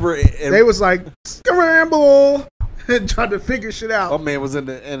whatever. They was like scramble and tried to figure shit out. My man was in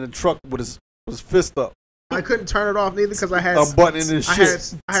the truck with his fist up, I couldn't turn it off neither because I had a button in his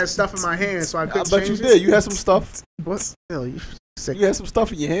shit. I had stuff in my hand, so I I couldn't bet you change did. it. You had some stuff. What? Hell, you sick. You had some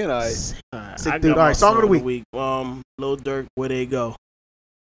stuff in your hand. All right. Sick I dude. got All my right, song of the week. Lil Durk, Where They Go.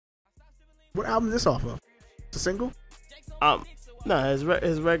 What album is this off of? It's a single? Nah, his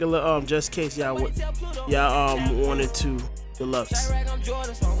regular Just Case y'all wanted to deluxe.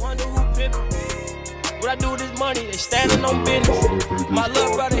 What I do with this money, they standing on business. My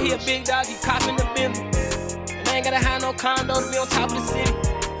little brother, he a big dog, he copping the business. And I ain't gotta have no condos, be on top of the city.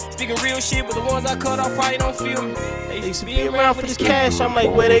 Speaking real shit, but the ones I cut off probably don't feel me. They used to be around for this cash. I'm like,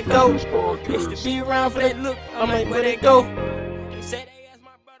 where they go? They used to be around for that look. I'm like, where they go? They said they asked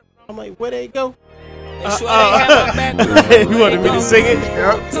my brother. I'm like, where they go? They swear they had my back. You wanted me to sing it?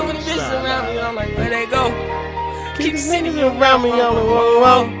 Yep. Too many bitches around me, I'm like, where they go? Keep singing around me, I'm like, whoa,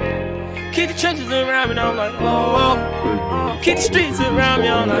 whoa. Keep the trenches around me, I'm like, oh, oh. Keep the streets around me,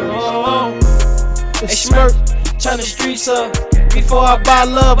 I'm like, oh, oh. Hey, Smirk, Turn the streets up. before I buy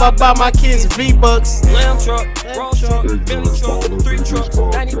love, I buy my kids V-Bucks. Lamb truck, roll truck, Bentley truck, 3 trucks,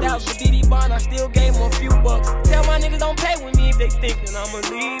 90,000 for DD Bond, I still gave them a few bucks. Tell my niggas don't pay with me if they think that I'ma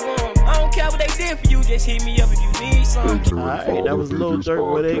leave them. I don't care what they did for you, just hit me up if you need something. Alright, that was Lil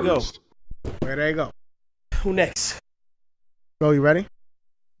Durk, Where They Go. Where they go? Who next? Go, you ready?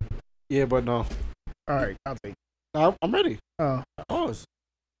 Yeah, but no. All right, I'll take it. No, I'm ready. Oh. Pause.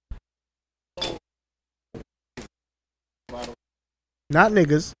 Not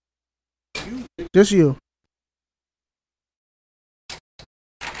niggas. Just you.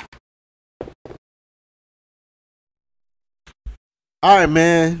 All right,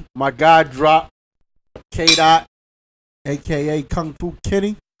 man. My guy dropped. K-Dot. aka Kung Fu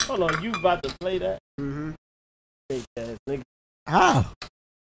Kenny. Hold on, you about to play that? Mm-hmm. Fake ass nigga. How?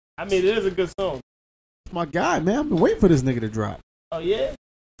 I mean, it is a good song. It's my guy, man. I've been waiting for this nigga to drop. Oh yeah,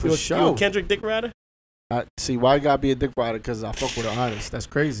 For you sure. a Kendrick Dick Rider? See, why you gotta be a dick rider? Because I fuck with an artist. That's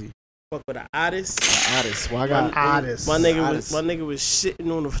crazy. Fuck with an artist. Artist. Why I got Artist. My nigga was shitting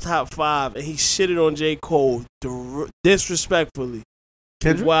on the top 5, and he shitted on J. Cole disrespectfully.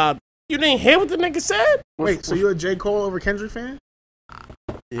 Kendrick? Wild. You didn't hear what the nigga said? Wait, so you a J. Cole over Kendrick fan?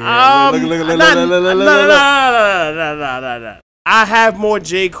 Yeah, look. No. I have more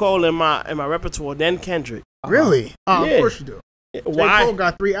J. Cole in my repertoire than Kendrick. Really? Oh, Yeah. of course you do. J. Why? Cole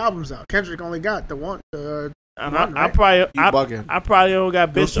got 3 albums out. Kendrick only got the one. I right? probably don't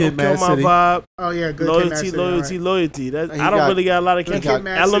got Good bitch Kid, don't kill Mad my City. vibe. Oh yeah, good. Loyalty. That, He I don't got- really got a lot of he Kendrick got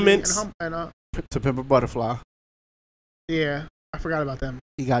Mad City elements. To Pimp a Butterfly. Yeah, I forgot about them.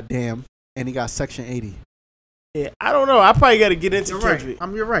 He got Damn, and he got Section 80. Yeah, I don't know. I probably got to get into You're Kendrick.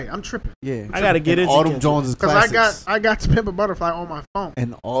 right. You're right. I'm tripping Yeah, I gotta get and into all them Kendrick. Jones' because classics. I got To Pimp a Butterfly on my phone.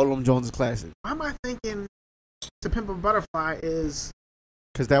 And all them Jones' classics. Why am I thinking To Pimp a Butterfly is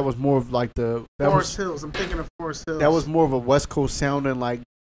Because that was more of like the Forest Hills? I'm thinking of Forest Hills. that was more of a West Coast sounding like.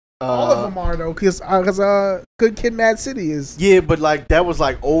 All of them are though, because Good Kid, Mad City is. Yeah, but like that was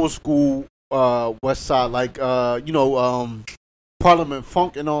like old school West Side, like Parliament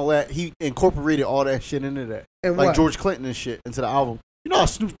Funk and all that. He incorporated all that shit into that, And like what? George Clinton and shit into the album. You know how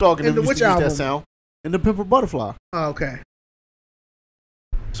Snoop Dogg and them Into used which to use album? that sound in the Pimp a Butterfly. Oh, okay.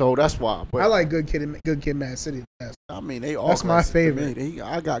 So that's why. But I like Good Kid, Mad City the best. I mean, they all. That's my classic to favorite. me.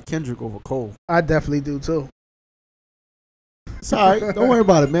 I got Kendrick over Cole. I definitely do too. It's all right. Don't worry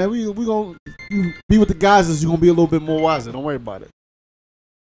about it, man. We gonna be with the guys. Is you gonna be a little bit more wiser. Don't worry about it.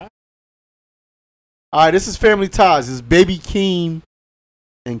 All right, this is Family Ties. This is Baby Keem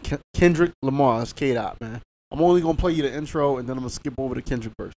and Kendrick Lamar. It's K-Dot, man. I'm only gonna play you the intro, and then I'm gonna skip over the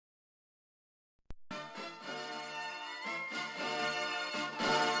Kendrick verse.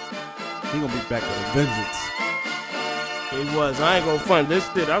 He gonna be back with a vengeance. It was. I ain't gonna front this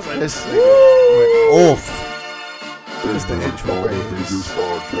shit. I was like, This nigga went off. It's the intro right here.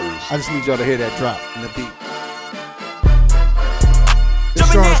 I just need y'all to hear that drop in the beat.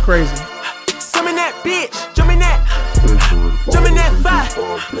 This song is crazy. Some in that bitch, jump in that, jump in that fire,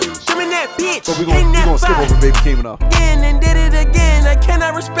 jump in that bitch, So we ain't gonna that skip fire. over Baby Keem enough. Again and did it again. I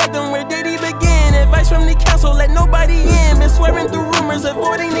cannot respect them. Where did he begin? Advice from the council, let nobody in. Been swearing through rumors,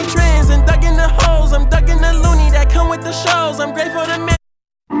 avoiding the trends, and ducking the holes. I'm ducking the loony that come with the shows. I'm grateful to man.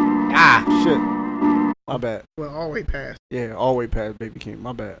 Ah, shit. My bad. Well, all the way past. Yeah, all the way past Baby Keem.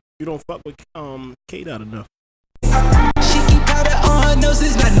 My bad. you don't fuck with K-Dot enough. She keep powder on her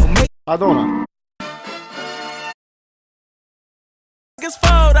noses, got no make. How don't I? Niggas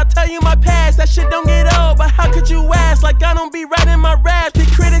fold, I tell you my past, that shit don't get old. But how could you ask? Like I don't be writing my raps. The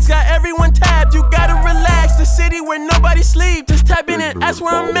critics got everyone tapped. You gotta relax. The city where nobody sleep. Just type in and ask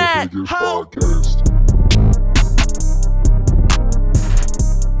where I'm at. Ho.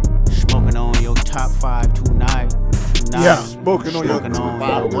 Smoking on your top 5 tonight. Yeah, smoking on your Smoking top on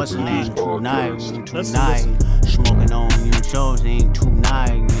 5 your what's the name tonight. That's Smoking on your chosen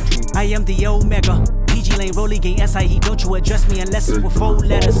tonight. I am the Omega. PG Lane, Rolly Gang, SIE. Don't you address me unless it's with 4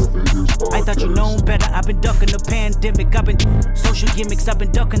 letters. I thought you known better. I've been ducking the pandemic. I've been social gimmicks. I've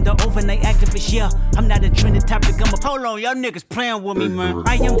been ducking the overnight activists. Yeah, I'm not a trending topic. I'm a hold on, y'all niggas playing with me, man.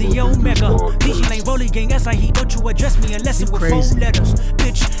 I am the Omega. PG Lane, Rolly Gang, SIE. Don't you address me unless it's with 4 letters.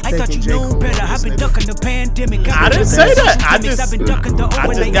 Bitch, I thought you J. known Cole better. I've been ducking the pandemic. I didn't say that. I just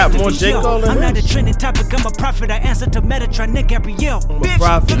got more J. Cole than I'm not a this. trending topic. I'm a prophet. I answer to Metatron, Nick Gabrielle. I'm a Bitch,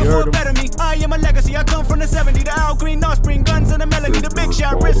 prophet, looking you for heard a him. better me. I am a legacy. I come from the 70s. The Al Green, offspring, guns and the melody. The big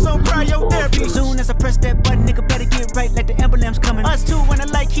shot, wrist on cryotherapy. Soon as I press that button, nigga better get right like the emblem's coming. Us two, when I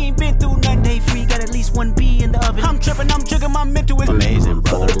like, he ain't been through nothing. Day free, got at least 1 B in the oven. I'm tripping, I'm jigging, my mental is amazing,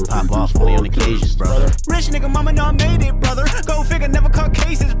 brother. Pop off only on occasions, brother. Rich nigga, mama know I made it, brother. Go figure, never caught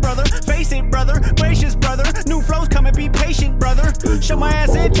cases, brother. Face it, brother. Gracious, brother. New flows coming, be patient, brother. Show my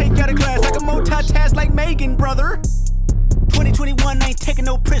ass in, take you out of class. I can multitask like Megan, brother. 2021 ain't taking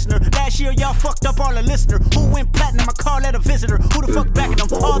no prisoner. Last year y'all fucked up all the listener. Who went platinum? I call that a visitor. Who the fuck backing them?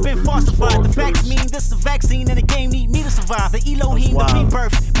 All been falsified. The facts mean this is a vaccine and the game need me to survive. The Elohim, the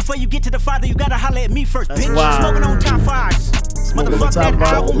rebirth. Before you get to the father, you gotta holler at me first, That's bitch. wild. Smoking on top 5s. Smoking on Motherfuck top that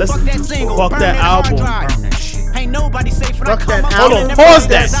five. album, Listen, fuck that single. fuck burn that hard album. drive. Ain't nobody safe when I Fuck come that up. Hold album. on, pause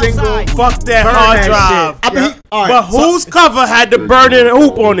that single. Fuck that Burn hard that drive. shit. I mean, all right. But whose cover had the burning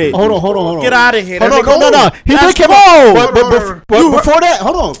hoop on it? Hold on. Get out of here. Hold That's on, no. He That's did come out. cold. But before that,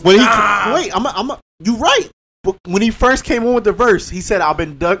 hold on. When he wait, you right. But when he first came on with the verse, he said, "I've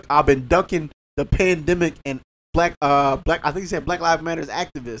been ducking the pandemic and black. I think he said Black Lives Matters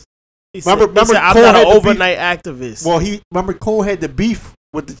activist. He said, Remember I'm Cole not had an the overnight activist. Well, remember Cole had the beef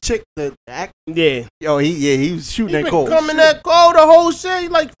with the chick. Yeah. Yo, he was shooting He at been Cole. coming at Cole the whole shit. He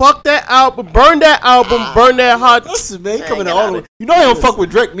like, fuck that album, burn that album, burn that hot. Listen, man, he coming at all the way. You know he don't fuck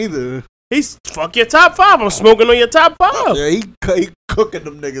with Drake neither. He's fuck your top 5. I'm smoking on your top 5. Yeah, he cooking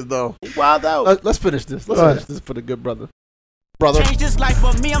them niggas though. He wild out. Let's finish this. Let's finish this for the good brother. Change this life,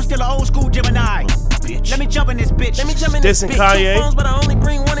 but me, I'm still an old school Gemini. Let me jump in this bitch. Let me jump in this Dissing bitch. Kanye. 2 phones, but I only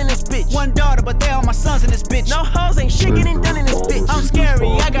bring 1 in this bitch. 1 daughter, but they all my sons in this bitch. No hoes, ain't shit getting done in this bitch. I'm scary,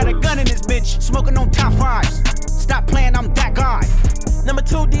 I got a gun in this bitch. Smoking on top 5s. Stop playing, I'm that guy. Number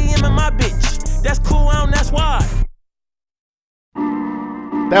 2 DM in my bitch. That's cool, that's why.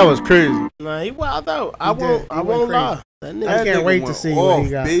 That was crazy. Nah, he wild out. I won't lie. That nigga, I can't wait to see what he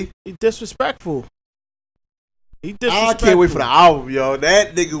got. B. he disrespectful. He disrespectful. I can't wait for the album, yo.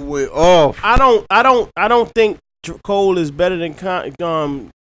 That nigga went off. I don't think Cole is better than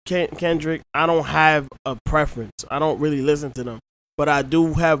Kendrick. I don't have a preference. I don't really listen to them, but I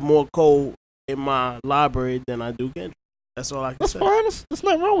do have more Cole in my library than I do Kendrick. That's all I can say. That's fine. There's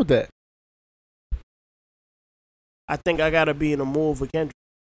nothing wrong with that. I think I gotta be in a mood for Kendrick.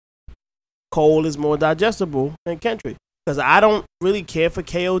 Cole is more digestible than Kendrick because I don't really care for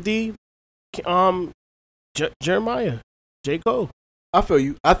KOD. Jeremiah, J. Cole. I feel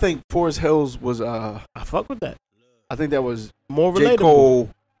you. I think Forest Hills was I fuck with that. I think that was More J. relatable. Cole,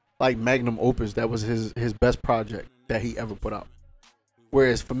 like magnum opus. That was his best project that he ever put out.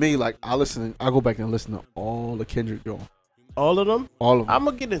 Whereas for me, like I go back and listen to all the Kendrick Jones. All of them. All of them. I'm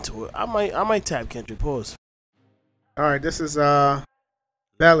gonna get into it. I might tap Kendrick. Pause. All right, this is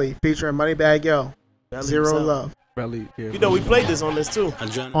Belly featuring Moneybagg Yo. Belly Zero himself. Love. Belly, yeah. You know we played this on this too.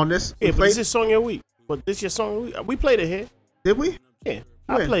 On this? Yeah, We but played? this is song of the week. But this your song of the week. We played it here. Did we? Yeah,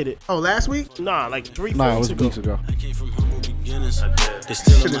 I When? played it. Oh, last week? Nah, like 3 Nah, it weeks was ago. weeks ago.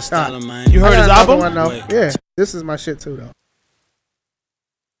 Shit is hot. You heard I his got another album? one, though. Yeah, this is my shit too, though.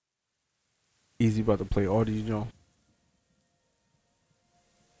 Easy about to play all these Jones.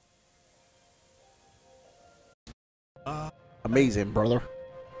 Amazing, brother.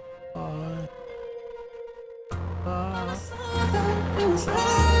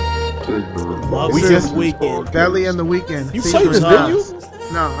 Love We this just- weekend. Belly and the Weekend. You featuring played this, Nas. didn't you?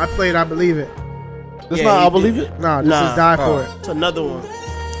 No, I played I Believe It. This Yeah, not he I Believe did. It? No, this Nah. is Die Oh. For It. It's another one.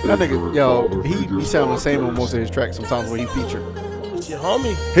 That nigga, yo, he sound the same on most of his tracks sometimes when he featured. It's your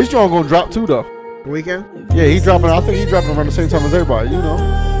homie. His joint gonna drop too though. The Weekend? Yeah, he dropping. I think he dropping around the same time as everybody. You know,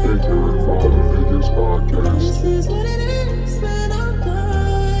 Ignorant Father Figures Podcast.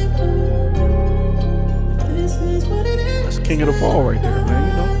 that's King of the Fall right there,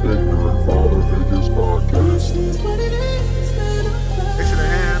 man. You know. Ignorant Father Figures Podcast. Picture the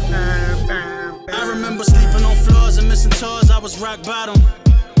hand, bam, bam, bam. I remember sleeping on floors and missing tours, I was rock bottom.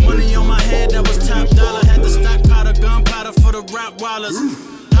 Money on my head, that was top dollar. Had to stockpile gunpowder for the Rottweilers.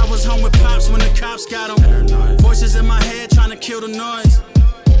 I was home with pops when the cops got them. Voices in my head trying to kill the noise.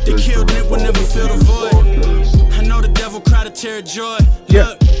 They killed Nick would never fill the void. I know the devil cried a tear of joy. Yeah,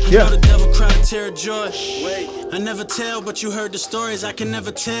 Look, I yeah. know the devil cried a tear of joy. Wait, I never tell, but you heard the stories. I can never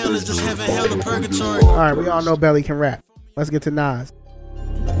tell. Is this heaven, hell, or purgatory? All right, we all know Belly can rap. Let's get to Nas.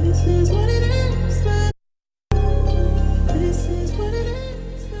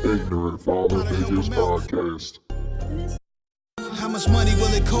 Ignorant Father Figures Podcast. How much money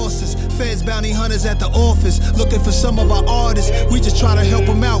will it cost us? Feds, bounty hunters at the office, looking for some of our artists. We just try to help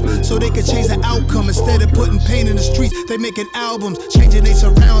them out so they can change the outcome. Instead of putting pain in the streets, they making albums, changing they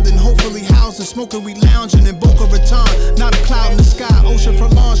surrounding. Hopefully housing, smoking, we lounging in Boca Raton. Not a cloud in the sky, ocean for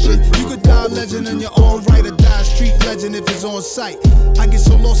launching. You could die a legend in your own right or die a street legend if it's on sight. I get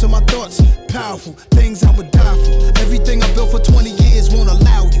so lost in my thoughts, powerful things I would die for. Everything I built for 20 years won't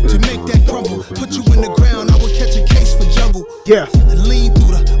allow you to make that crumble. Put you in the ground, I would catch a case for jungle. Yeah. And lean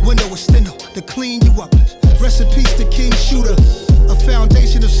through the window with steno to clean you up. Rest in peace to King Shooter. A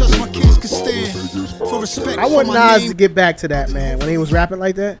foundation of such my kids could stand. For respect I want for my Nas name. to get back to that, man, when he was rapping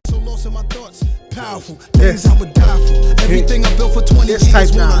like that. So lost in my thoughts, powerful things I would die for. Everything I built for 20 This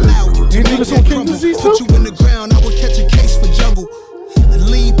years type won't Nas. allow you to You make do this that on King crumble. Disease Put too? you in the ground, I would catch a case for jungle. And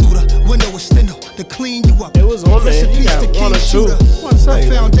lean through the window with steno to clean you up. It was on Rest there. in He peace got to one King or two. Shooter. What to say?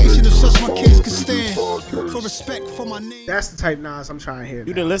 A foundation of such my kids could stand. For respect for my name. That's the type Nas I'm trying to hear. You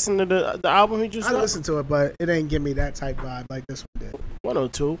now. didn't listen to the album he just I dropped? listened to it, but it ain't give me that type vibe like this one did.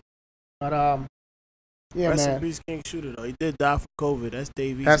 102. But yeah, Rest in man, peace, King Shooter though. He did die from COVID. That's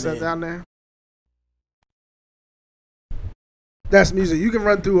Davies. that's man. it down there. That's music. You can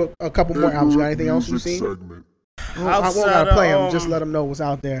run through a couple more albums. You got anything else you've Music seen? segment. I won't Outside gotta play of, them. Just let them know what's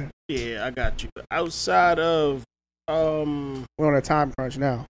out there. Yeah, I got you. Outside of We're on a time crunch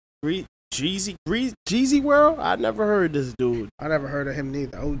now. Jeezy World, I never heard this dude. I never heard of him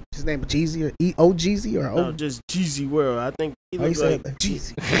neither. Oh, his name is Jeezy or O Jeezy or No, just Jeezy World. I think he Oh, he looks said like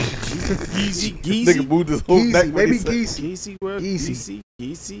Jeezy. Nigga moved his whole Geezy, neck. when maybe he said- Geezy. Geezy World. Geezy.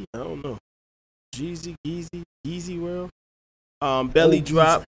 Geezy. I don't know. Geezy World. Belly Oh,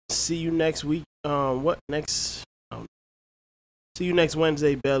 drop. See you next week. What next? See you next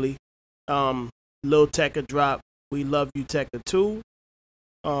Wednesday, Belly. Lil Tecca drop. We love you, Tecca 2.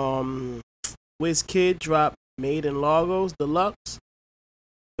 WizKid drop. Made in Lagos Deluxe.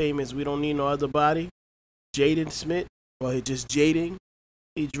 Famous. We don't need no other body. Jaden Smith. Well, he just Jading.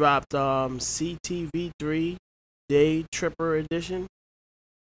 He dropped CTV3 Day Tripper Edition.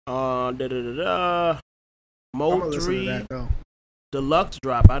 I'm Mo gonna listen to 3 that though. Deluxe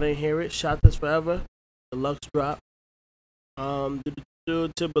drop. I didn't hear it. Shot This Forever. Deluxe drop.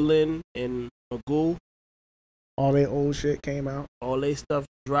 Timberland and Magoo. All their old shit came out. All they stuff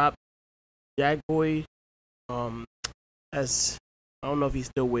dropped. Jack Boy. As I don't know if he's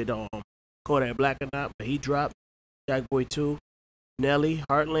still with Kodak Black or not, but he dropped. Jack Boy 2. Nelly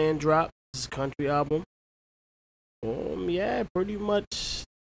Heartland dropped. This is a country album. Yeah, pretty much.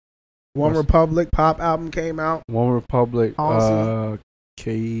 One Republic pop album came out. One Republic. Halsey.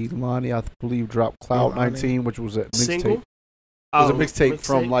 Kehlani, I believe, dropped Cloud Kehlani. 19, which was a Single? mixtape. It was a mixtape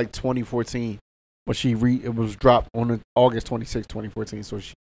from like 2014, but it was dropped on August 26, 2014. So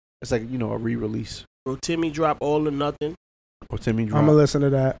it's like, a re-release. Timmy dropped All or Nothing. Or Timmy I'm dropped. gonna listen to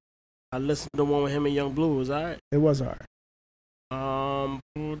that. I listened to the one with him and Young Blue. It was alright. It was alright.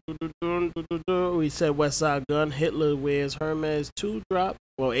 We said West Side Gun. Hitler Wears Hermes 2 drop.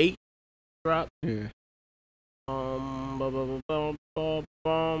 Well, 8 drop. Yeah.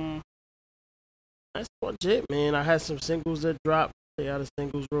 That's legit, man. I had some singles that dropped. They out of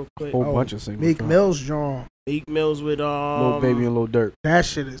singles real quick. Whole bunch of singles. Meek dropped. Mill's John. Meek Mills with Lil Baby and Lil Durk. That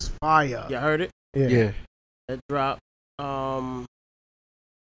shit is fire. You heard it? Yeah. That dropped.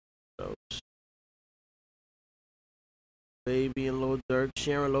 Baby and Lil Durk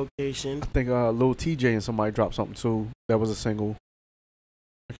sharing location. I think Lil TJ and somebody dropped something too. That was a single.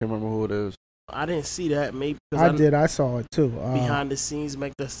 I can't remember who it is. I didn't see that. Maybe I did. I saw it too. Behind the scenes,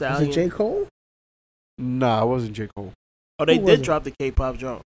 Meg Thee Was Stallion. it J. Cole? Nah, it wasn't J. Cole. Oh, they Who was did it? drop the K-pop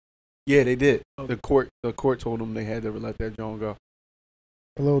jump. Yeah, they did. Okay. The court told them they had to let that John go.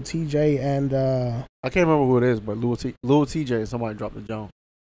 A little TJ and I can't remember who it is, but Lil TJ and somebody dropped the John.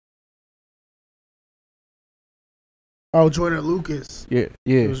 Joyner Lucas. Yeah.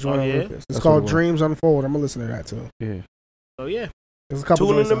 It was Joyner yeah? Lucas. It's That's called what it was. Dreams Unfold. I'm gonna listen to that too. Yeah. So yeah, There's a couple.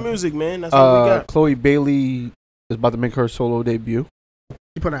 tune in joints the out there. music, man. That's what we got. Chloe Bailey is about to make her solo debut.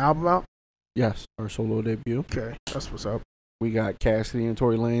 You put an album out? Yes, her solo debut. Okay, that's what's up. We got Cassidy and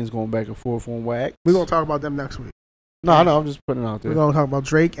Tory Lanez going back and forth on Wax. We're gonna talk about them next week. No, I'm just putting it out there. We're gonna talk about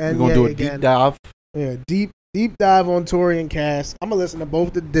Drake and We're gonna Ye do a again. deep dive, Yeah, deep dive on Tory and Cass. I'm gonna listen to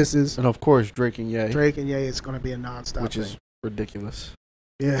both the disses. and of course Drake and Ye, Drake and Ye. It's gonna be a nonstop which thing. is ridiculous.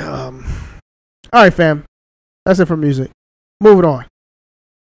 Yeah. All right, fam. That's it for music. Moving on.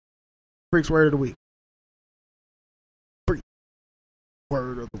 Freak's word of the week. Freak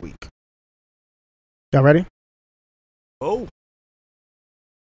word of the week. Y'all ready? Oh,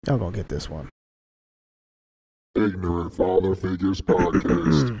 Y'all gonna get this one. Ignorant Father Figures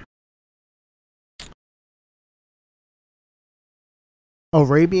Podcast.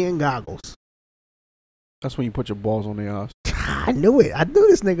 Arabian goggles. That's when you put your balls on their eyes. I knew it. I knew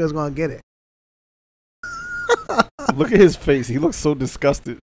this nigga was gonna get it. Look at his face. He looks so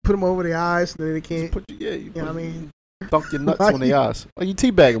disgusted. Put them over the eyes so that they Just can't. put you know what I mean? Dunk your nuts Why on their you- eyes. Like you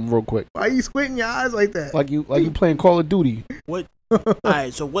teabag them real quick. Why you squinting your eyes like that? Like you playing Call of Duty. all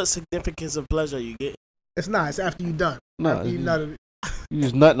right. So what significance of pleasure you get? It's not. It's after you done. No, After you nutted. you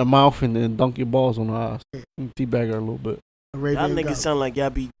just nut in the mouth and then dunk your balls on the eyes. You teabag her a little bit. Y'all Arabian niggas goggles. sound like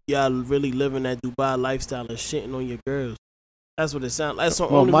y'all really living that Dubai lifestyle and shitting on your girls. That's what it sounds like. That's the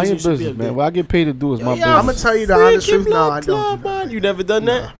Well, only mind reason your you should be business, up man. there. What I get paid to do is my yeah, I'm gonna business. tell you the honest truth. No, I Club don't. Man. You never done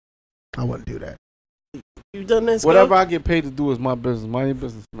that? I wouldn't do that. You done that? Scott? Whatever I get paid to do is my business. Mind your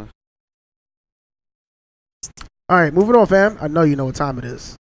business, man. All right, moving on, fam. I know you know what time it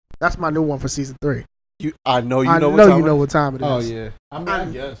is. That's my new one for season 3. I know you I know know what time you know it- what time it is. Oh yeah. I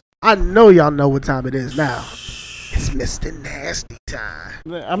guess. I know y'all know what time it is now. It's Mr. Nasty time.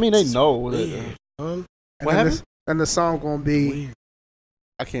 I mean, they know. Weird, son. And What then happened? this- and the song gonna be Weird.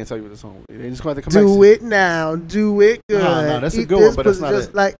 I can't tell you what the song is. They just going to come back. "Do It Now, Do It Good." Nah, that's a Eat good one, this but that's pussy not just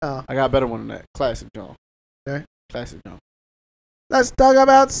it. like I got a better one than that. Classic John. Okay. Classic John. Let's talk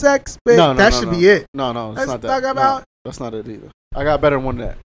about sex, baby. No, that should be it. No, it's Let's not that. talk No, about. that's not it either. I got better one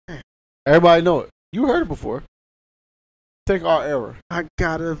than that. Everybody know it. You heard it before. Take our era. I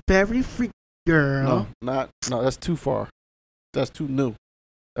got a very freak girl. No, that's too far. That's too new.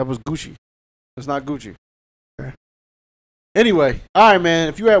 That was Gucci. It's not Gucci. Okay. Anyway, all right, man.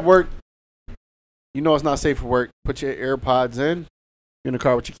 If you at work, you know it's not safe for work. Put your AirPods in. You're in the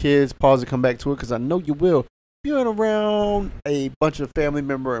car with your kids. Pause and come back to it because I know you will. If you're around a bunch of family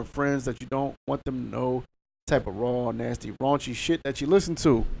member and friends that you don't want them to know the type of raw, nasty, raunchy shit that you listen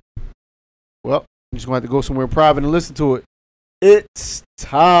to, well, you're just going to have to go somewhere private and listen to it. It's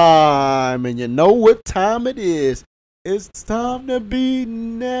time, and you know what time it is. It's time to be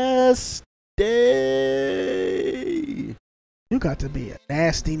nasty. You got to be a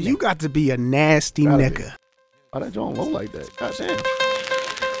nasty nigga. You got to be a nasty Gotta nigga. be. Why that joint low like that? God damn.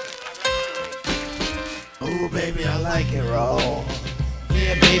 Oh, baby, I like it raw.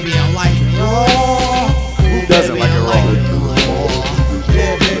 Yeah, baby, I like it raw. Who doesn't like it raw?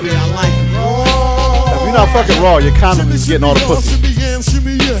 Yeah, baby, I like it raw. If you're not fucking raw, your condom is getting all the pussy.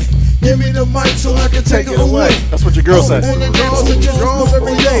 Give me the mic so I can take it away. That's what your girl said. Draws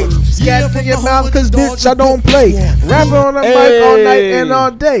every day. Scat to your mouth, cause bitch, I don't play. Rapping on the mic all night and all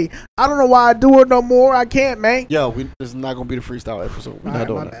day. I don't know why I do it no more. I can't, man. Yo, this is not gonna be the freestyle episode. We're not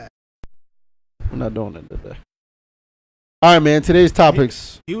doing that. We're not doing that today. All right, man. Today's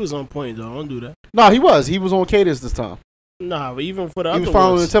topics. He was on point though. Don't do that. No, he was. He was on cadence this time. Nah, but even for the He other was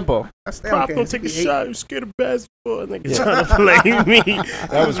following ones, the tempo. Prop gonna take a shot. You scared of basketball? Nigga trying to play me.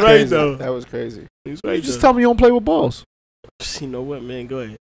 That was right crazy. though. That was crazy. He was right. You just though. tell me you don't play with balls. You know what, man? Go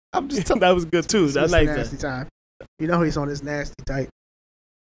ahead. I'm just telling. That was good too. I It's like nasty that. time. You know he's on his nasty type.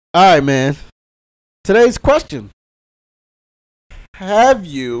 All right, man. Today's question: have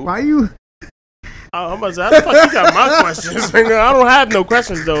you? Why you? I'm about to say, how the fuck you got my questions? Nigga, I don't have no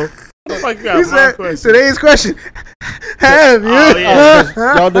questions though. How the fuck you got He my said, questions? today's question. Have you? Oh, yeah.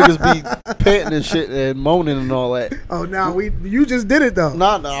 Y'all niggas be panting and shit and moaning and all that. Oh, no, you just did it though.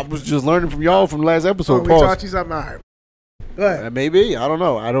 Nah, I was just learning from y'all from the last Oh, episode. we Pause. taught you something. All right. Go ahead. Maybe. I don't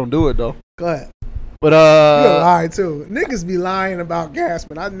know. I don't do it though. Go ahead. But You a lie too. Niggas be lying about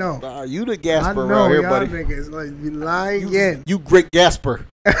gasping. I know. You the I Gasper know around here, y'all buddy. niggas like be lying again. You great Gasper.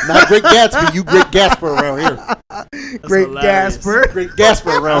 Not great Gatsby. You great Gasper around here. Great hilarious. Gasper. Great Gasper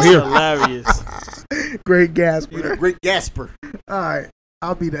around That's here. hilarious. Great You Gasper. the great Gasper. All right.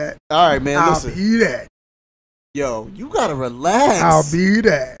 I'll be that. All right, man. I'll Listen. be that. Yo, you gotta relax. I'll be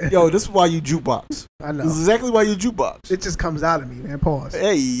that. Yo, this is why you jukebox. I know. This is exactly why you jukebox. It just comes out of me, man. Pause.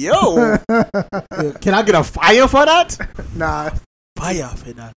 Hey, yo. Can I get a fire for that? Nah. Fire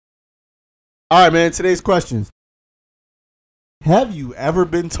for that. All right, man. Today's questions. Have you ever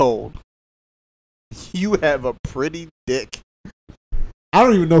been told you have a pretty dick? I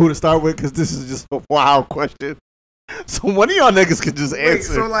don't even know who to start with because this is just a wild question. So one of y'all niggas can just Wait,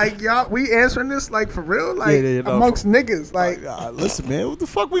 answer. so like y'all, we answering this like for real, like Yeah, no, amongst niggas, like listen, man, what the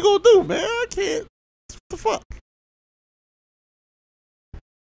fuck we gonna do, man? I can't. What the fuck?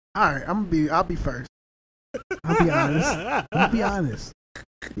 all right, I'll be first. I'll be honest. I'll be honest.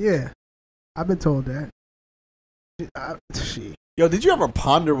 Yeah, I've been told that. Shit. Yo, did you ever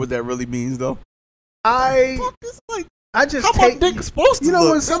ponder what that really means, though? I Fuck, it's like, I just how take. my dick supposed to You know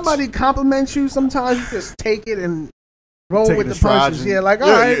look, when bitch? somebody compliments you, sometimes you just take it and roll Take with it the in strides punches. and- Yeah, like yeah,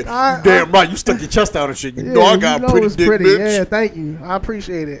 all right, yeah. all right, Damn right, you stuck your chest out and shit. You yeah, know I got a pretty it's dick, pretty. bitch. Yeah, thank you. I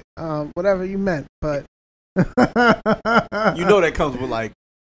appreciate it. Whatever you meant, but You know that comes with like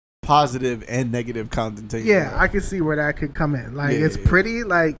positive and negative connotation. yeah, I can see where that could come in. Like Yeah, it's yeah. pretty,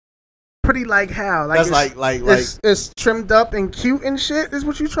 like how? Like That's it's, like it's trimmed up and cute and shit. Is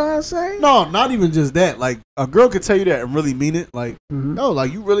what you trying to say? no, not even just that. Like a girl could tell you that and really mean it. Like Mhm. no,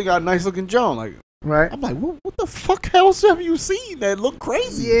 like you really got a nice looking John. Like Right? I'm like, what the fuck else have you seen that look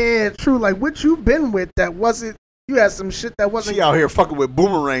crazy? Yeah, true. Like what you been with that wasn't. You had some shit that wasn't. She out here fucking with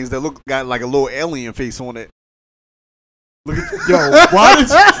boomerangs that got like a little alien face on it. Look at yo,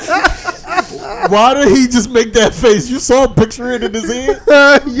 why did he just make that face? You saw a picture it in his head?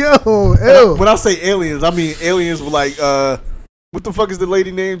 Yo, ew. When I say aliens, I mean aliens with like what the fuck is the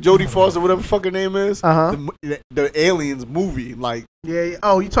lady name? Jodie Foster, whatever fuck her name is. Uh-huh. The Aliens movie, like Yeah.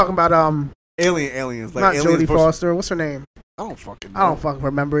 Oh, you talking about aliens, like not aliens Jodie Foster. What's her name? I don't fucking know. I don't fucking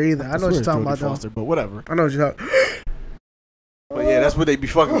remember either. I know what you're talking about Foster, though. but whatever. I know what you're talking. But yeah, that's what they be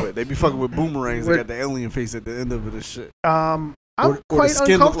fucking with. They be fucking with boomerangs that With- got the alien face at the end of it and shit. I'm Or quite the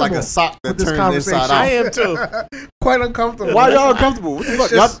skin look uncomfortable like a sock that with this turns inside conversation. out. I am too. Quite uncomfortable. Why y'all uncomfortable? What the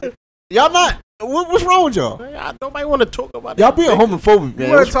fuck? It's just- Y'all not What's wrong with y'all? Nobody want to talk about Y'all being homophobic, You man.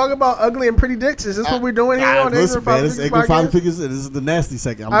 want to talk about ugly and pretty dicks? Is this what we're doing here on Listen, Ignorant man, Father this Figures Ignorant Father podcast? Figures. This is the nasty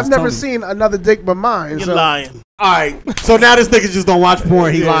second. I've never seen another dick but mine. You're so. lying. All right, so now this nigga just don't watch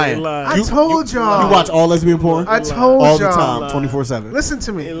porn. He lying. I told y'all. You watch all lesbian porn? I told all the y'all. time, 24/7. Listen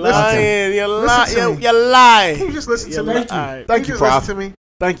to me. You're Listen to me. lying. You're Listen to lying. me. You're lying. Can you just listen to me? Thank you. Can you Thank you, just Prof. listen to me?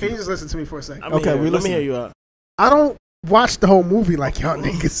 Thank Can you. you just listen to me for a second? Okay, we let me listen. hear you out. I don't watch the whole movie like y'all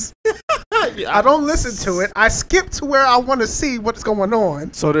niggas. I don't listen to it. I skip to where I want to see what's going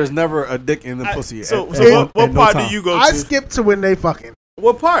on. So there's never a dick in the pussy. So at what no part time. do you go to? I skip to when they fucking.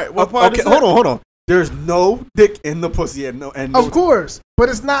 What part? What part? Okay, is that? hold on. There's no dick in the pussy at no. And no Of course, but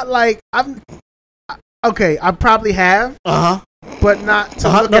it's not like I'm. Okay, I probably have, but not to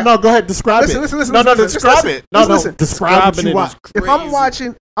look at. No, go ahead. Describe Listen, it. listen, No, listen, describe listen, it. No, listen. describe what you it watch. is If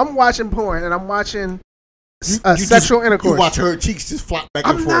I'm watching porn and I'm watching You sexual just, intercourse. You watch her cheeks just flop back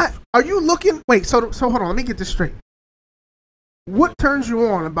and I'm forth. not. Are you looking? Wait. So hold on. Let me get this straight. What turns you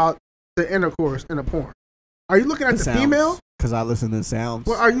on about the intercourse in a porn? Are you looking at the female? Because I listen to sounds.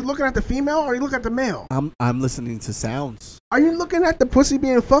 Well, are you looking at the female or are you looking at the male? I'm listening to sounds. Are you looking at the pussy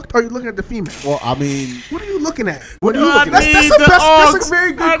being fucked or are you looking at the female? Well, I mean, What are you looking at? what are you looking That's, at? that's a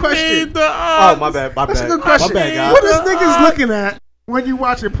very good question. Oh, my bad. My That's bad. a good question. My bad, guys. What is niggas looking at when you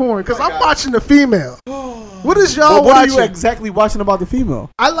watching porn? Because I'm watching the female. What is y'all Well, what watching? are you exactly watching about the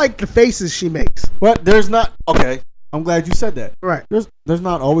female? I like the faces she makes. What? There's not. Okay, I'm glad you said that. Right. There's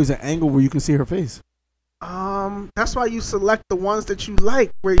not always an angle where you can see her face. That's why you select the ones that you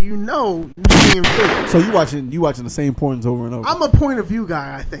like, where you know you're being fake. So you watching the same porns over and over. I'm a point of view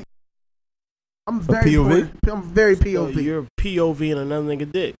guy. I think. I'm very POV? I'm very So POV. you're POV and another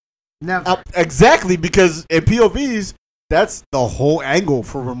nigga dick. Never. Exactly, because in POVs, that's the whole angle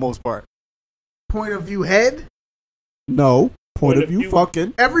for the most part. Point of view head. No, point of view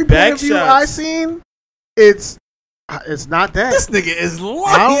fucking. Every Back point of view shots. I seen, it's not that. This nigga is I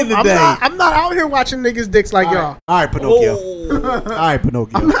lying don't- today. I'm not out here watching niggas' dicks like y'all. All right, Pinocchio. Oh. All right,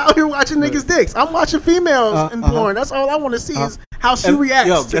 Pinocchio. I'm not out here watching niggas' dicks. I'm watching females in porn. That's all I want to see is how she And- reacts.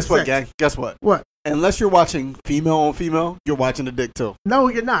 Yo, to guess what, sex. gang? Guess what? What? Unless you're watching female on female, you're watching the dick too. No,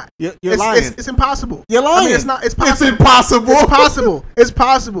 you're not. You're it's, lying. It's impossible. You're lying. I mean, it's not. It's possible. It's impossible. It's possible. It's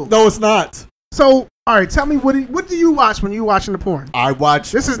possible. No, it's not. So, all right, tell me what do you watch when you watching the porn? I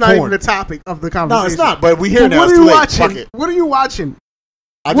watch. This is not porn. even the topic of the conversation. No, it's not. But we here But now. what It's are too you late. watching? Fuck it. What are you watching?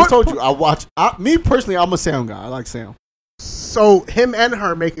 I just told you. I watch. Me personally, I'm a sound guy. I like sound. So him and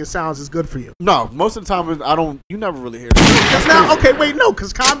her making sounds is good for you. No, most of the time I don't. You never really hear. That's now okay. Wait, no,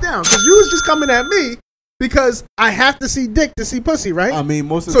 because calm down. Because you was just coming at me because I have to see dick to see pussy, right? I mean,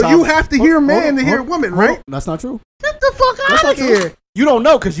 most of the so time. you have to hear Hold man on, to hear hold- woman, hold on. right? That's not true. Get the fuck That's out not of true. here. You don't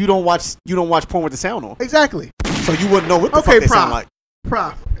know because you don't watch porn with the sound on. Exactly. So you wouldn't know what the Okay, fuck they Prof. sound like.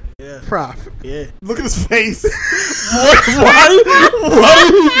 Prof. Yeah. Prof. Yeah. Look at his face. Why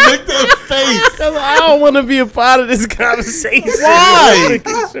do you make that face? Cause I don't want to be a part of this conversation. Why?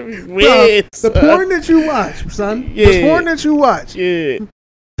 This should be weird. The son. porn that you watch, son. The Yeah. porn that you watch. Yeah.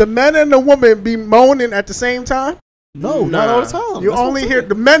 The men and the woman be moaning at the same time. No, not all the time. You That's what only I'm hear saying.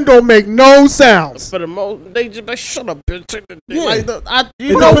 the men don't make no sounds. For the most, they just like shut up, bitch. Take the dick. Yeah. Like It know,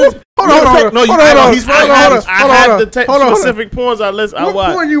 depends. hold on, hold on, No, you hold on, right. hold on. He's right. Hold on, hold on. I had the hold on. specific porns I What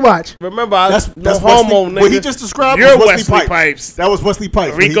watch. porn you watch? Remember, I That's no Wesley, homo, nigga. what he just described. You're was Wesley Pipes. That was Wesley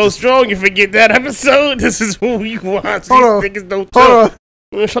Pipes. when he Rico just- Strong, you forget that episode? This is who you watch. These Hold on. niggas don't Hold talk. on.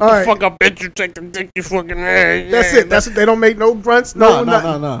 Shut All the right. fuck up, bitch. You take the dick, you fucking ass. That's it. That's it. They don't make no grunts. No,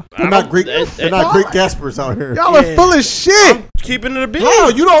 nothing. no. I They're not don't- great. that- They're that- not great Gaspers out here. Y'all are full of shit. I'm keeping it a bit. No,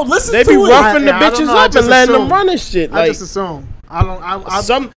 you don't listen They to be it. roughing the I don't bitches know, I up just and letting them assume. run and shit. I Like just assume. I don't. I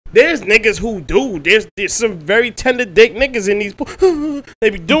there's niggas who do. There's some very tender dick niggas in these. They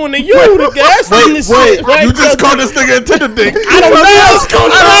be doing the the gas and this shit. Right? You just called this nigga a tender dick. I don't know.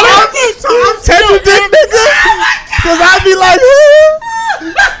 So I'm tender dick nigga. Cause I be like,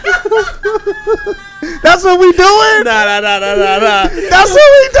 that's what we doing. Nah. That's what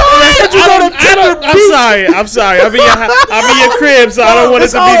we doing. I'm sorry. I'm in your crib, so I don't want it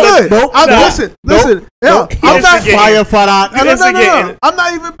It's to all be. good. Nope. Listen. Yeah, I'm not. Fire for that. No. I'm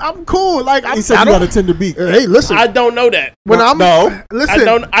not even. I'm cool. Like He said I you got a don't. tender beat. Hey, listen. I don't know that. When I'm No. listen. I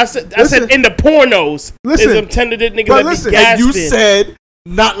don't. I said Listen. in the pornos. Listen. Is them tender dick niggas But that listen. be And you gasping. said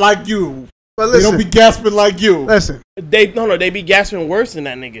not like you. But They don't listen. be gasping like you. Listen. They be gasping worse than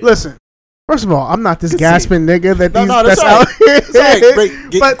that nigga. Listen. First of all, I'm not this Good gasping nigga that No, these no, that's that's all right. out here. It's all right. Great,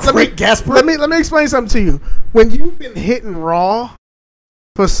 But great gasper. let me explain something to you. When you've been hitting raw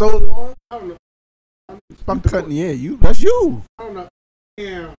for so long, I don't know. I'm cutting. Yeah, you. That's you. I don't know.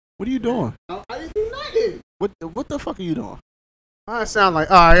 Damn. What are you doing? I didn't do nothing. What the fuck are you doing? I sound like,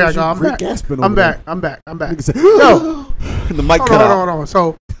 all right, here I go. I'm Great back. gasping I'm over back. there. I'm back. I'm back. Nigga said, Yo, the mic hold cut on, out. hold on.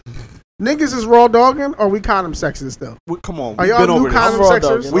 So, niggas is raw dogging, or we condom sexes still? Come on, Are we've y'all been new over this. condom raw sexers?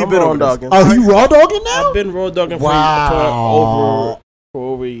 dogging. We've I'm been raw over dogging. this. Oh, you raw dogging now? I've been raw dogging Wow. for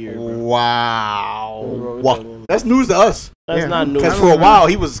over a year. Bro. Wow. Raw Wow. dogging. That's news to us. That's Yeah. not new. Because for a while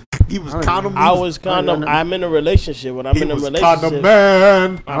he was condom. I was condom. I'm in a relationship. When I'm He in a was relationship, condom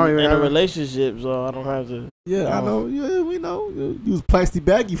man. I'm in a relationship, so I don't have to. Yeah, I know. Yeah, we know. You was plastic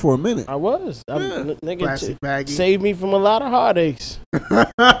baggy for a minute. I was. Nigga, Plastic baggy. saved me from a lot of heartaches.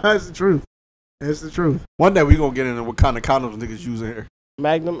 That's the truth. That's the truth. One day we gonna get into what kind of condoms niggas using here.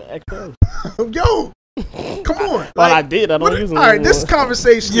 Magnum XL. Yo, come on. Well, I did. I don't use them. All right, this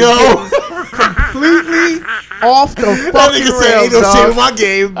conversation is completely off the fucking rails, dog. my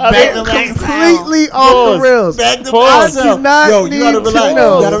game. Completely off the rails. Magnum I XL. do not Yo, you need gotta to relax.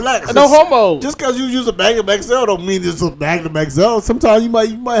 know. You gotta relax. No homo. Just because you use a Magnum XL don't mean it's a Magnum XL. Sometimes you might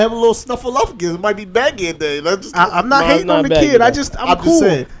have a little snuffleupagus. It might be baggy in there. I'm not Mine's hating not on the baggy, kid. though. I'm cool.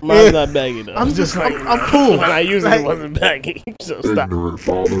 saying. Mine's not baggy though. I'm cool. When I used it, Like- it wasn't baggy. So stop. Ignorant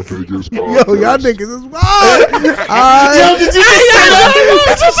father figures. Yo, y'all niggas is wild. Yo, did you just say that?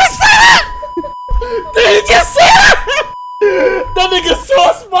 Did you just say that? Did you just say that? That nigga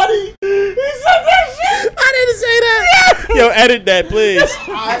Sauce Money. He said that shit. I didn't say that. Yo, edit that, please.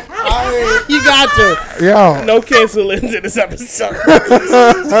 You got to. Yo. No canceling to this episode. 2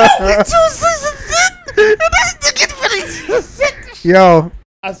 seasons. Yo.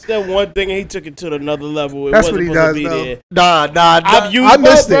 I said one thing and he took it to another level. It That's wasn't what he supposed does, to be though. there. Nah. I've used I both,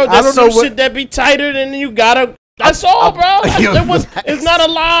 missed bro. it. I There's don't some know what- shit that be tighter than you gotta. That's all, bro. It's not a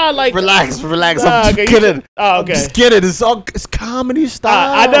lie. Like Relax. Nah, I'm just okay, kidding. oh, I'm okay. just kidding. It's comedy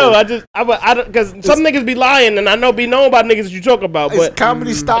style. I know. I don't because some niggas be lying, and I know be known about niggas you talk about, but It's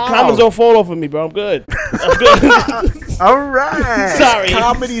comedy style. comments don't fall off of me, bro. I'm good. I'm good. All right. Sorry.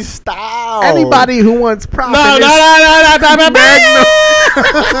 Comedy style. Anybody who wants profit. No. Magnum.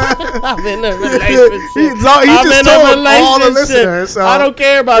 I'm in a relationship. He just told all the listeners. So. I don't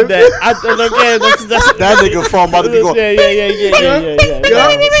care about that. I don't care. That's That nigga from about to be going. Yeah.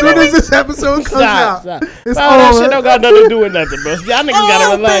 As soon as this episode comes out, Stop. it's Bro, that over. shit don't got nothing to do with nothing, bro. Y'all niggas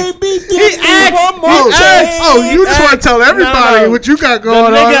gotta relax. Baby, He asked. Oh, you just want to tell everybody what you got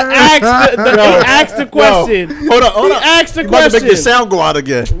going The on. nigga asked the question. Hold on. He asked the You about to make your question. sound go out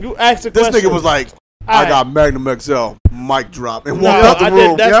again. You asked the This question. nigga was like, I Alright. got Magnum XL, mic drop, and No, walked out the I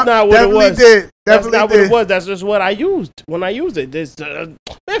room. did. That's not what it definitely was. Did. That's Definitely not did. what it was. That's just what I used when I used it. This, man,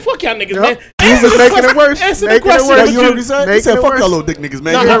 fuck y'all niggas, Yep. man. He was making it worse. Answer the Making it question. worse. You heard what he said? He Making said, it fuck worse. y'all little dick niggas,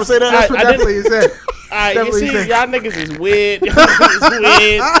 man. No, You heard him say that? That's what I definitely he said. Alright, you Definitely see, said. y'all niggas is weird. Y'all niggas is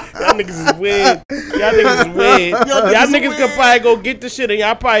weird. Y'all niggas is weird. Y'all niggas is weird. Y'all niggas could probably go get the shit and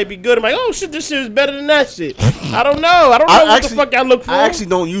y'all probably be good. I'm like, oh shit, this shit is better than that shit. I don't know. I don't know what the fuck y'all look for. I actually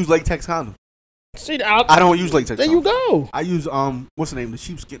don't use latex condoms. See, I don't use latex there condoms. you go. I use, what's the name? The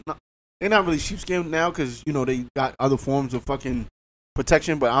sheepskin. No, they're not really sheepskin now because, you know, they got other forms of fucking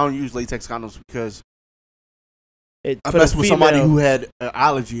protection, but I don't use latex condoms because I For the messed with somebody female. who had an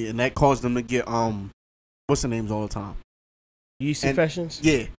allergy and that caused them to get, what's the names all the time? Yeast And- infections.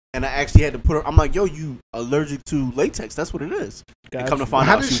 Yeah. And I actually had to put her, I'm like, yo, you allergic to latex. That's what it is. And come to find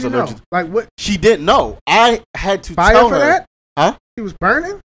How out did she she was know? allergic. Like what? She didn't know. I had to Fire tell for her. that? Huh? He was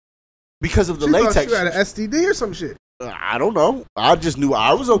burning. Because of the She thought latex. she had an STD or some shit. I don't know. I just knew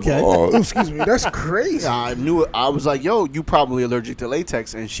I was okay. Oh, excuse me. That's crazy. I knew it. I was like, yo, you probably allergic to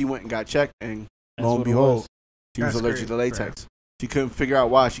latex. And she went and got checked. And That's lo what and it behold, was. she was That's allergic to crazy, latex. She couldn't figure out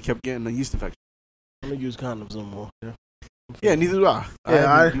why. She kept getting a yeast infection. I'm gonna use condoms no more. Yeah, neither do I. I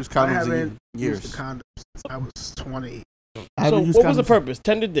Yeah, haven't used condoms haven't in years. used the condoms since I was 20. I So haven't used what was the condoms. purpose?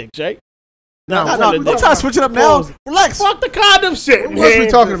 Tender dicks, right? No, Not no, tender don't dicks. try to switch it up now. Pause. Relax. Fuck the condom shit, What was we man.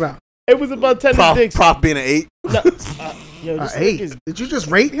 talking about? It was about tender dicks. Prof being an 8. No, yo, this Eight. nigga's- Did you just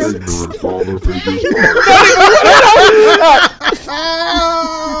rate him? Ignorant father figures.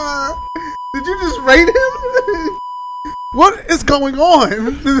 Did you just rate him? What is going on? Why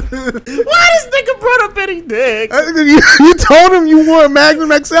this nigga brought up any dicks? You told him you wore a Magnum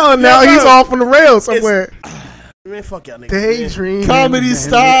XL and now Yeah, he's bro. off on the rails somewhere. Man, fuck y'all niggas. Daydream. Comedy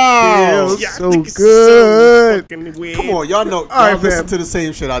style. Feels Y'all so niggas good. fucking weird. Come on, y'all know. All right, Y'all listen fam. to the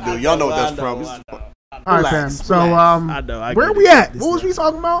same shit I do. Y'all know what that's from. I know. All right, fam. Relax, So, I know. I where get we it. at? What was we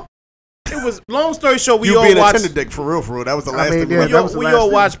talking about? It was long story short. We You all being a watch. tender dick for real. That was the I last mean, thing. yeah, we that was the We last all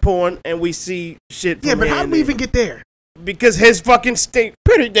thing. watch porn and we see shit. Yeah, from but here how and did we there. even get there? Because his fucking state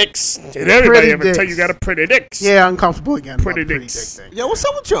pretty dicks. Did everybody Pretty ever tell dicks. you got a pretty dicks? Yeah, uncomfortable again. Pretty about dicks. dick thing. Yo, what's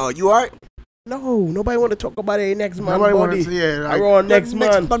up with y'all? You alright? No, nobody want to talk about it next month. Nobody buddy. wants to, yeah. I Like, roll next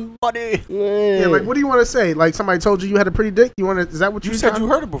month. buddy. yeah, like what do you want to say? Like somebody told you had a pretty dick. You want to? Is that what you You said trying- you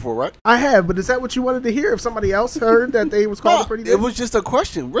heard it before, right? I have, but is that what you wanted to hear? If somebody else heard that they was called a pretty dick, It was just a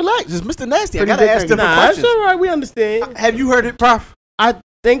question. Relax, it's Mr. Nasty. Pretty I gotta dick ask nigga. different Nah, questions. that's all right. We understand. Have you heard it, Prof? I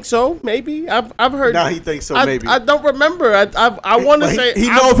think so. Maybe I've heard. Nah, he thinks so. I, Maybe. I don't remember. I want to But say he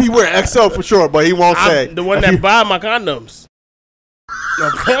know if he wear XL for sure, but he won't say. I'm the one that buy my condoms.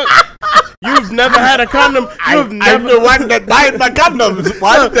 The fuck? You've never had a condom. You've never. I'm the one that buys my condoms.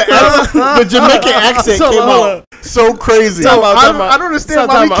 Why did the Jamaican accent So, came hold out so crazy? Time out, I time out. don't understand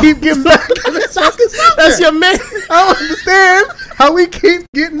Time why we out. keep getting back in this fucking subject. That's your man. I don't understand how we keep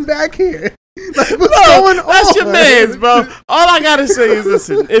getting back here. Like, what's Bro, going on? that's your man's, bro. All I gotta say is,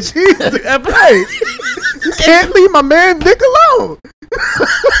 listen. If Jesus Christ. You can't leave my man Nick alone.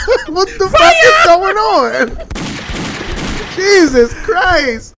 What the fuck is going on? Jesus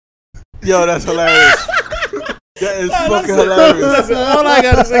Christ. Yo, that's hilarious. That is fucking hilarious. Listen, all I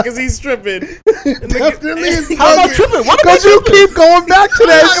gotta say, because he's tripping. Definitely is How am I tripping? What am I because you tripping? keep going back to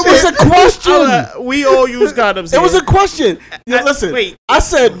that It was shit. a question. We all use condoms. It was here. a question. Yeah, listen. Wait. I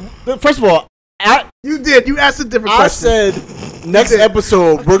said, first of all, You did. You asked a different I question. said next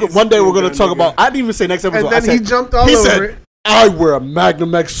episode. One day we're gonna talk about. I didn't even say next episode. And then I said, he jumped all he over said, it. I wear a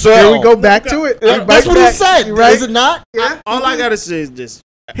Magnum XL. Here we go back to it. Yeah, Right that's what back. he said. You right? Is it not? Yeah. All I gotta say is this.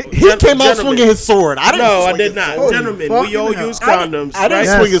 He came out swinging his sword. I didn't. No, I swing did his not. sword. Gentlemen, we fucking all hell. use condoms. I didn't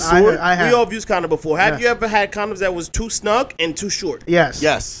right? swing his sword. I have. We all use condoms before. Have Yeah. you ever had condoms that was too snug and too short? Yes.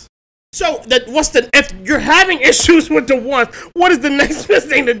 Yes. So if you're having issues with the one, what is the next best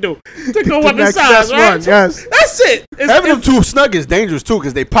thing to do? To go The up in next size, best right? one, yes. That's it. Having them too snug is dangerous too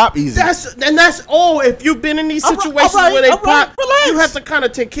because they pop easy. That's all. If you've been in these All right, situations all right, where they all right, pop, relax. you have to kind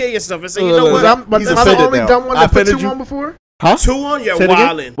of take care of yourself and say, you know Look, what? But He's am I the offended only now. dumb one I that put offended 2 you? on before? Huh? 2 on, you're Say it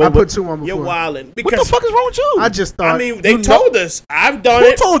again? wildin'. I put 2 on before. You're wildin'. What Because the fuck is wrong with you? I just thought. I mean, they You told us. I've done Who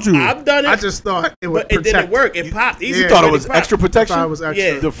it. told you? I've done it. I just thought it would but it didn't protect. work. It popped easy. You thought it It was popped. extra I protection? thought it was extra.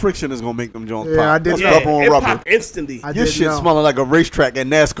 Yeah. The friction is gonna make them Jones Yeah, pop. I did That's know. rubber on it rubber. popped instantly. I Your didn't shit know. smelling like a racetrack at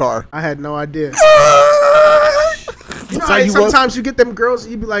NASCAR. I had no idea. That's how you was? Sometimes you get them girls,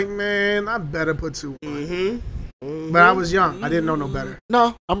 and you be like, man, I better put 2 on. Mm-hmm. But I was young. I didn't know no better.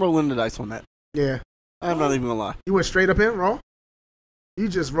 No, I'm rolling the dice on that. Yeah. I'm not even gonna lie. You went straight up in, raw? You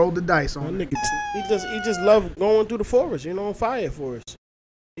just rolled the dice My on it. nigga, he just love going through the forest, on fire forest.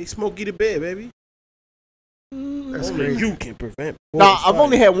 He Smokey the Bear, baby. That's Only crazy. you can prevent. Nah, forest I've fire.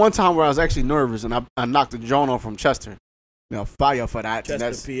 only had one time where I was actually nervous and I knocked a John off from Chester. Fire for that. Chester,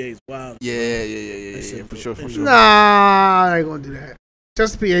 That's, PA's wild. yeah, for sure. Nah, I ain't gonna do that.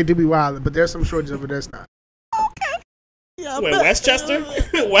 Just PA do be wild, but there's some shorties over there that's not. Yeah, Wait, Westchester?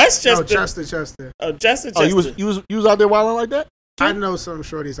 Westchester? No, Chester. Oh, Chester. Oh, you was out there wilding like that? I know some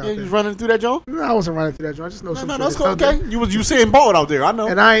shorties out Yeah, you there. was running through that, John? No, I wasn't running through that joint. I just know No, some no, shorties that's cool. out there. Okay, you saying bald out there? I know.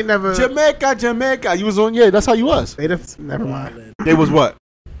 And I ain't never. Jamaica. You was on. Yeah, that's how you was. Never mind. They was what?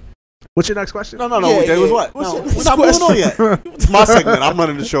 What's your next question? No. Yeah, They was yeah. what? What's No, your we're next not moving on question? yet. It's my segment. I'm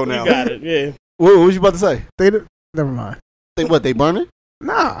running the show now. You got it, yeah. What was you about to say? Never mind. They what? They burning?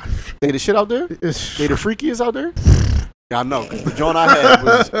 Nah. They the shit out there? It's- They the freakiest out there? Yeah, I know. 'Cause the joint I had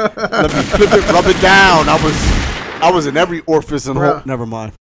was let me flip it, rub it down. I was in every orifice and hole. Bruh. Never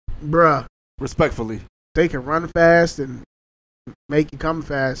mind. Bruh, Respectfully. they can run fast and make you come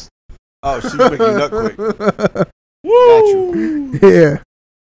fast. Oh, she's making you nut quick. Woo! Yeah.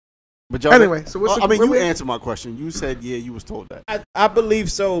 But y'all, Anyway, so what's the- I mean, what you we- answered my question. You said yeah, you was told that. I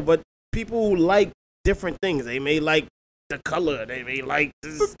believe so, but people like different things. They may like the color. They may like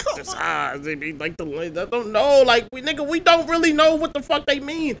the size. They may like the length. I don't know. Like, we don't really know what the fuck they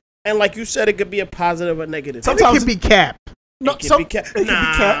mean. And like you said, it could be a positive or negative. Sometimes it can be cap. No, it can be cap. It can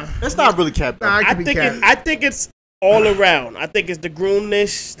be cap. It's not really cap. Though. Nah, it I can be think cap. I think it's all around. I think it's the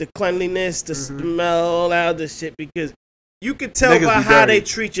groomness, the cleanliness, the smell, all that other shit. Because you can tell Niggas by be how dirty. they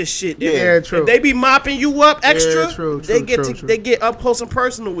treat your shit. Yeah, true. If they be mopping you up extra, true, they get true. they get up close and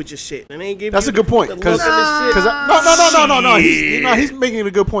personal with your shit, and they give That's you a good point. the Because look of the shit. no. He's making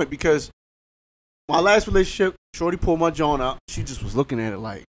a good point because my last relationship, Shorty pulled my John out. She just was looking at it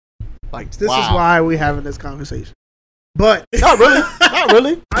like This wow. is why we having this conversation. But Not really. Not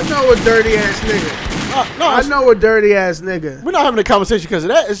really. I know a dirty ass nigga. No, I know a dirty ass nigga. We're not having a conversation because of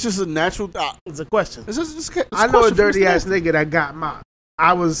that. It's just a natural. It's a question. I I know a dirty ass nigga that got mopped.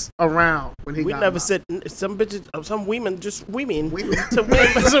 I was around when he We got never mopped. said some bitches, some women, just women, some women,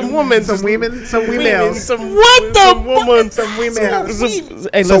 some women, Some women, some women, females. some What the some woman, Some females.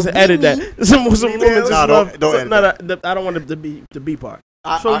 Hey, listen, edit that. Some women just Nah, love. don't some, edit no, I don't want the B part.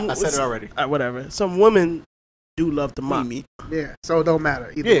 I Some- said it already. Whatever. Some women do love to mop. Me. Yeah, so it don't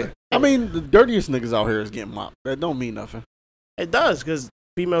matter. Either Yeah. way. I mean, the dirtiest niggas out here is getting mopped. That don't mean nothing. It does, because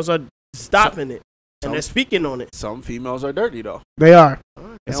females are stopping it and they're speaking on it. Some females are dirty though. They are.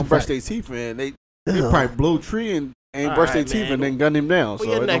 They don't brush their teeth, man. They probably blow a tree and ain't brush their teeth and then gun him down. For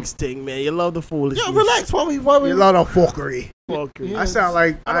So your it next thing, man. You love the foolishness. Yo, relax. Why we? You love the fuckery. Fuckery. I sound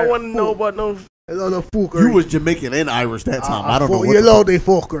like I don't want to know about no. I love the fuckery. You was Jamaican and Irish that time. I don't know. You love the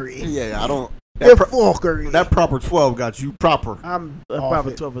fuckery. Yeah, I don't. The fuckery. That proper 12 got you proper. I'm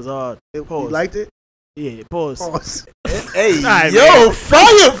proper 12 is hard. You liked it? Yeah, pause. Hey, right, yo, man.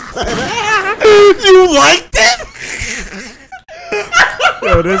 fire! You liked it?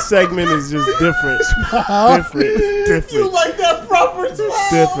 Yo, this segment is just different. Different. You like that proper 12?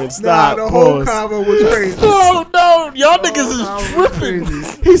 Different. Stop. Nah, the whole Pause. combo was crazy. No, y'all niggas is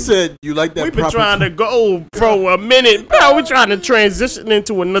tripping. He said, you like that We've been proper trying to go for a minute, bro. We're trying to transition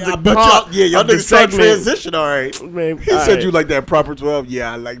into another but part. y'all of the niggas trying to segment. transition, all right. Man, He all said right. you like that proper 12.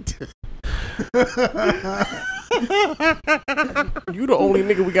 Yeah, I liked it. You the only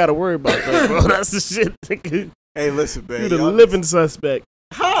nigga we gotta worry about, though, bro. That's the shit, nigga. Hey, listen, man. You the y'all- living suspect.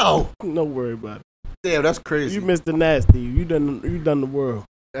 How? Don't worry about it. Damn, that's crazy. You Mr. Nasty. You done the world.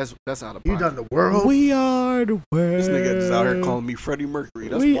 That's out of pocket. You done the world? We are the world. This nigga is out here calling me Freddie Mercury.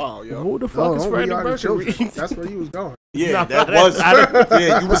 That's wild, yo. Who the fuck is Freddie We Are the Mercury? Children. That's where you was going. Yeah, Nah, that was.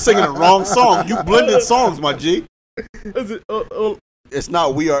 Yeah, you were singing the wrong song. You blended songs, my G. Is it, It's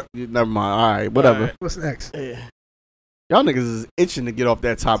not We Are. Never mind. All right, whatever. All right. What's next? Yeah. Y'all niggas is itching to get off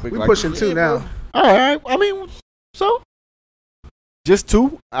that topic. We like, pushing 2 now. All right. I mean, so just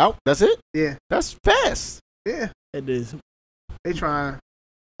 2 out. That's it. Yeah. That's fast. Yeah. It is. They trying to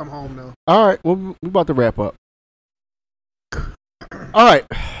come home though. All right. Well, we about to wrap up. All right.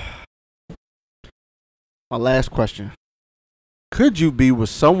 My last question. Could you be with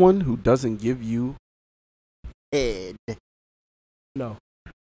someone who doesn't give you head? No.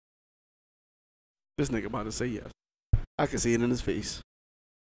 This nigga about to say yes. I can see it in his face.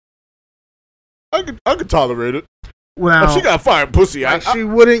 I could tolerate it. Well, If she got fired pussy, like she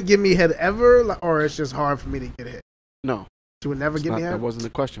wouldn't give me head ever, like, or it's just hard for me to get hit. No. She would never give me head. That wasn't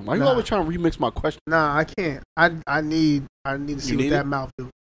the question. Why you Nah. always trying to remix my question? Nah, I can't. I need to see what need that it? mouth do.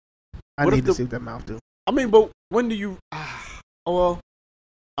 I What if need to the- see what that mouth do. I mean, but when do you? Well,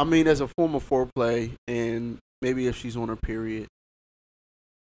 I mean, as a form of foreplay, and maybe if she's on her period.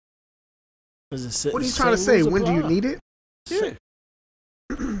 What are you trying to say? When do you need it? Yeah.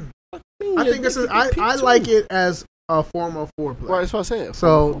 I think I like it as a form of foreplay. Right, that's what I said.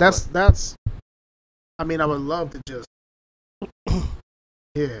 So that's. I mean, I would love to just.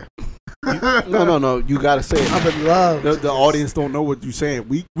 Yeah. No. You gotta say it. I would love. The audience don't know what you're saying.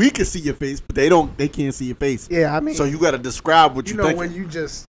 We can see your face, but they don't. They can't see your face. Yeah, I mean. So you gotta describe what you you know think. when you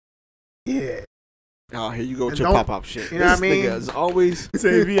just. Yeah. Oh, here you go with And your don't- pop-up shit. you know what I This mean? nigga is always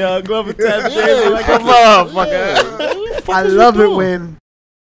Xavier Glover tap Yeah, dance like a fucking- motherfucker. I love it when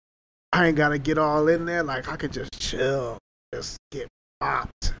I ain't gotta get all in there. Like I could just chill, just get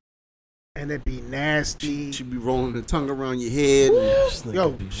popped, and it be nasty. She be rolling the tongue around your head. And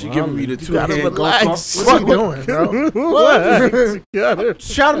Yo, she giving me the You two gotta hand relax. go. What's he doing, bro? What?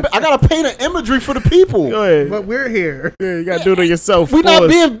 Shout out, I gotta paint an imagery for the people. Go ahead. But we're here. Yeah, you gotta do it on yourself. We not Pause.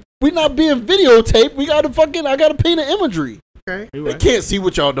 being videotaped. We gotta I gotta paint an imagery. Okay. You They right. can't see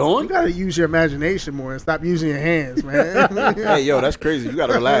what y'all You doing. gotta use your imagination more and stop using your hands, man. Hey, yo, that's crazy. You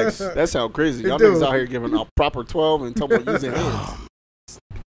gotta relax. That sounds crazy. Y'all Dude. niggas out here giving a proper 12 and talking about using hands.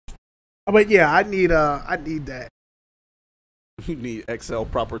 But yeah, I need that. You need XL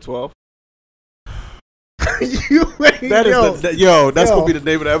proper 12. You ain't, That is yo, that's yo. gonna be the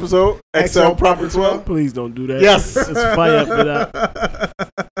name of the episode. XL proper 12. Please don't do that. Yes. It's fire for that.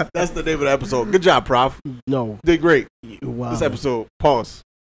 That's the name of the episode. Good job, Prof. No. Did great. Wow. This episode. Pause.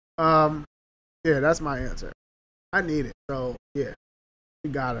 yeah, that's my answer. I need it. So yeah,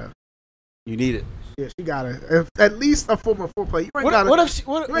 you gotta. You need it. Yeah, she gotta. If, at least a form of foreplay. You ain't What, gotta. what if she,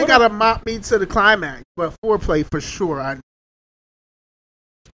 what, you what ain't if- gotta mop me to the climax, but foreplay for sure.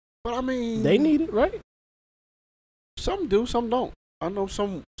 But I mean, They need it, right? some do, some don't. I know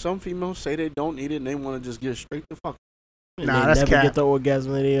some females say they don't need it and they want to just get straight to fuck. And Nah, they that's never cap. get the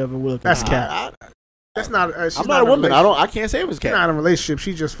orgasm they ever will. That's cap. That's not. She's I'm not a woman. in I can't say if it's She's cat. not in a relationship.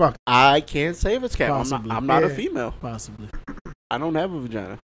 She just fucked. I can't say if it's cat. Possibly. I'm not a Yeah. female. Possibly. I don't have a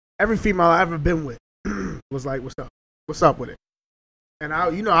vagina. Every female I ever been with was like, "What's up? What's up with it?" And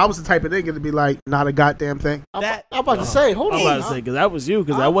I was the type of nigga to be like, "Not a goddamn thing." I'm about to say, hold I'm on. about to say, because that was you,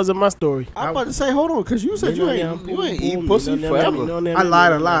 because that wasn't my story. I'm about to say, hold on, because you said you ain't eat pussy You know, forever. I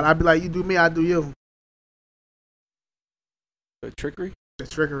lied a lot. I'd be like, "You do me, I do you." The trickery? The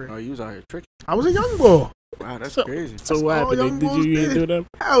trickery. Oh, you was out here tricking. I was a young boy. Wow, that's So- crazy. So That's what all happened? young Did you boys do them?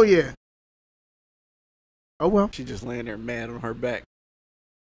 Hell yeah. Oh well. She just laying there mad on her back.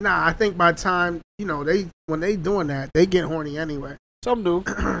 Nah, I think by the time when they doing that, they get horny anyway. Some do.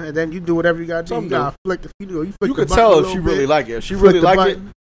 And then you do whatever you gotta do. Some You gotta do. flick the you flick You the could button tell a if she little really bit, like it. If she flick really the like it,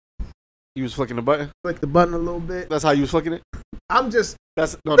 button, you was flicking the button. flick the button a little bit. That's how you was flicking it. I'm just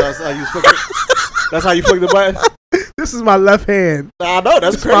That's how you was flicking it. That's how you flick the button. this is my left hand. I know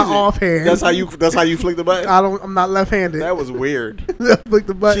that's This is crazy. my off hand. That's how you flick the button. I'm not left handed. That was weird. Flick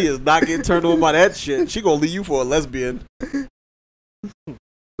the button. She is not getting turned on by that shit. She gonna leave you for a lesbian.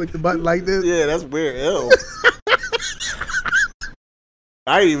 Flick the button like this. Yeah, that's weird. Ew.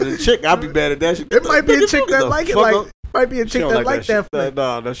 I ain't even a chick. I'd be mad at that shit. It might be a Nigga, chick get that the like it. fuck Like up. might be a She chick don't that like that shit. flick.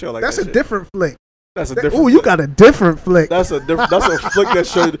 No, she don't like That's that a shit. different flick. That's a different. Ooh, you got a different flick. That's a different. That's a flick that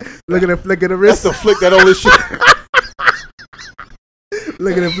showed. Look at the flick of the That's wrist. the flick that only showed.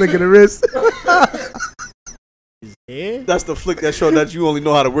 Look at the flick of the wrist. Yeah. That's the flick that showed that you only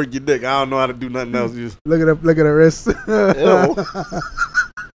know how to work your dick. I don't know how to do nothing else. You just, Look at the wrist. Ew.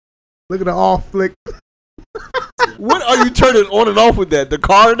 Look at the off flick. what are you turning on and off with that? The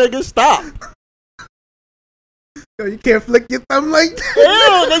car, nigga, stop. Yo, you can't flick your thumb like that.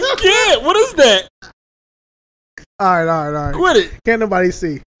 Ew, no, you can't. What is that? All right. Quit it. Can't nobody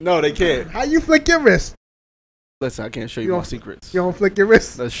see. No, they can't. How you flick your wrist? Listen, I can't show You you my don't- secrets. You don't flick your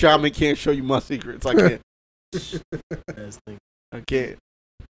wrist. The shaman can't show you my secrets. I can't. I can't.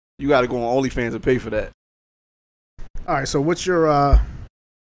 You got to go on OnlyFans and pay for that. All right. So what's your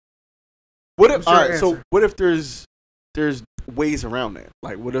What if? What's All your right. So answer? what if there's ways around that?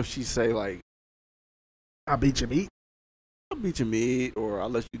 Like, what if she say like, I'll beat your meat? "I'll beat your meat," or "I'll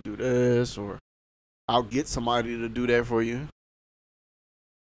let you do this," or "I'll get somebody to do that for you"?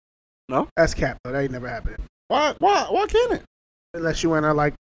 No. That's cap though. That ain't never happened. Why can't it? Unless you in a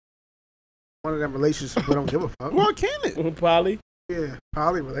like one of them relationships we don't give a fuck. Why can't it? Poly. Yeah,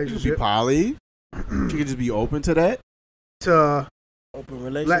 poly You could be relationship. poly. She could just be open to that. To Open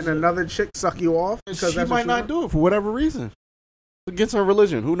relationship. letting another chick suck you off because She that's might not do it for whatever reason. Against her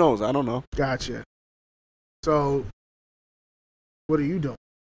religion. Who knows? I don't know. Gotcha. So, what are you doing?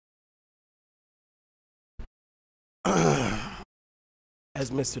 As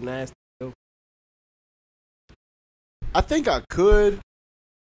Mr. Nasty. I think I could,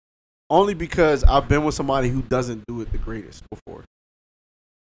 only because I've been with somebody who doesn't do it the greatest before.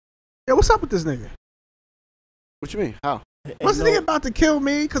 Yeah, what's up with this nigga? What you mean? How? Was the nigga about to kill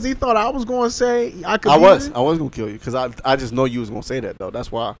me because he thought I was going to say I could? I beat was it? gonna kill you because I just know you was gonna say that though.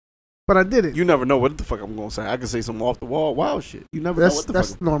 That's why. But I did it. You never know what the fuck I'm gonna say. I can say some off the wall wild shit. You never know what the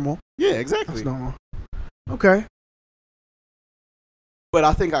That's fuck. normal. Yeah, exactly. That's normal. Okay. But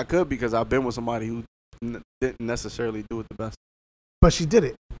I think I could because I've been with somebody who didn't necessarily do it the best. But she did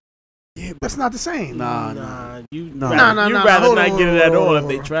it. Yeah, That's not the same. Nah. You No. rather, you rather hold not on, get it at hold all on. if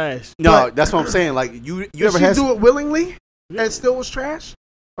they trash. No, But- that's what I'm saying. Like you Did ever she had do it willingly and still was trash,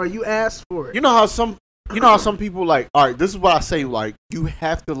 or you asked for it? You know how some people like, all right, this is what I say, like, you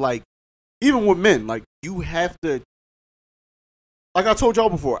have to, like, even with men, like, you have to, like I told y'all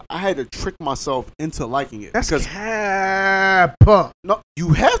before, I had to trick myself into liking it. That's because cap. no, you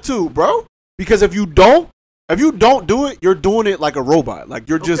have to, bro. Because if you don't do it, you're doing it like a robot. Like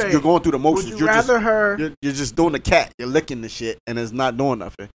you're just Okay. you're going through the Would motions. you rather You're just doing the cat. You're licking the shit, and it's not doing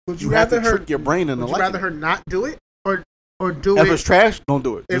nothing. Would You you have to rather her trick your brain into Would you liking rather it. her not do it or do If it? it's trash, don't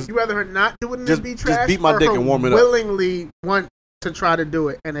do it. If Just- you rather her not do it and just- it be just trash, beat my or dick her and warm it up. willingly want to try to do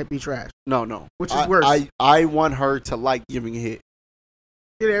it and it be trash. no. Which is worse? I want her to like giving a hit.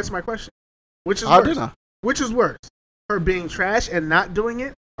 You didn't answer my question. Which is How worse? did I? Which is worse? Her being trash and not doing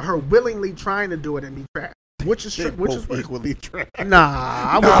it, or her willingly trying to do it and be trash? Which is which is worse? equally trash. Nah,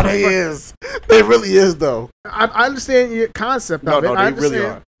 I would Nah, they prefer- is. They really is though. I understand your concept No, of it. no, I they really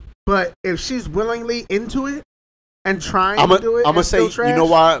understand. are. But if she's willingly into it and trying I'm to do it, gonna and say, still trash,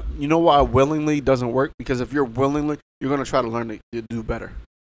 you know why willingly doesn't work? Because if you're willingly, you're gonna try to learn to do better.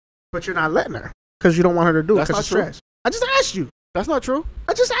 but you're not letting her because you don't want her to do it That's because it's not true. trash. I just asked you. That's not true.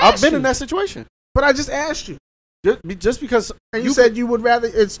 I just asked I've been you. in that situation. But I just asked you. Just because And you said you would rather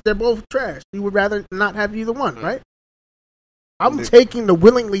they're both trash. You would rather not have either one, right? I'm taking the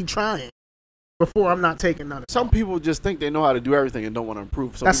willingly trying before I'm not taking none of it. some people just think they know how to do everything and don't want to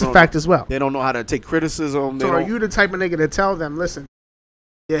improve. Some That's people a don't- fact as well. They don't know how to take criticism. They So are don't, you the type of nigga to tell them, listen,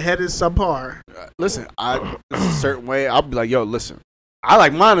 your head is subpar? listen, it's a certain way. I'll be like, yo, listen, I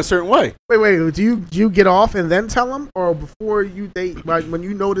like mine a certain way. Wait. Do you get off and then tell them, or before you date? Like when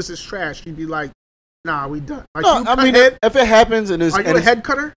you notice it's trash, you be like, nah, we done. Like No, you I cut mean, head. if it happens and it's, Are you and a it's head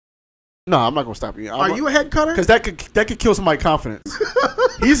cutter? No, I'm not gonna stop you. Are you a head cutter? Because that could kill somebody's confidence.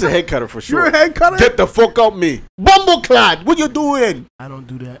 He's a head cutter for sure. You're a head cutter? Get the fuck up me. Bumbleclad, what you doing? I don't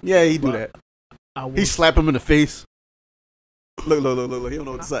do that. Yeah, he do that. He slap him in the face. Look. He don't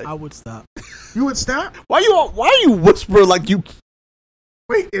know what to say. I would stop. You would stop? Why you whisper like you?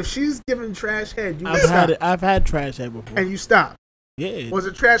 Wait, if she's giving trash head, you would stop. I've had trash head before. And you stop. Yeah. Was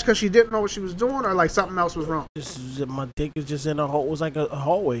it trash because she didn't know what she was doing, or like something else was wrong? My dick is just in a hole. It was like a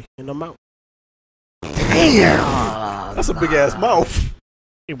hallway in the mouth. Damn. That's a big ass mouth.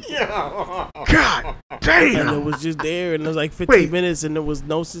 God damn. And it was just there, and it was like 15 minutes, and there was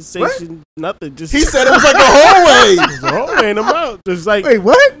no sensation, nothing. Just he said it was like a hallway. It was a hallway in the mouth. Just like wait,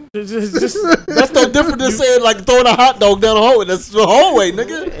 what? Just that's no different than saying like throwing a hot dog down a hallway. That's the hallway,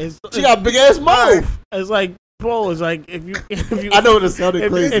 nigga. She got a big ass mouth. It's like. Bro, it's like if you I know it sounded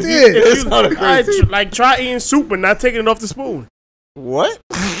crazy. If you sounded crazy. like try eating soup and not taking it off the spoon. What?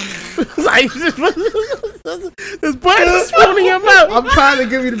 Like just put the spoon in your mouth. I'm trying to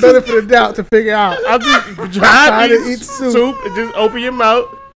give you the benefit of the doubt to figure out. I'm just trying to eat soup and just open your mouth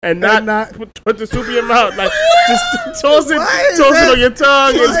and not put the soup in your mouth. Like just toss it on your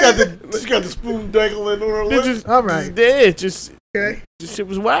tongue. She got the spoon dangling on her lips. All right. Just okay. This shit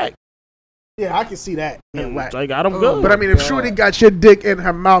was whack. Yeah, I can see that. Like I don't go. But I mean, if Shorty got your dick in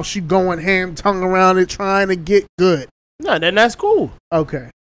her mouth, she going ham, tongue around it, trying to get good. No, then that's cool. Okay.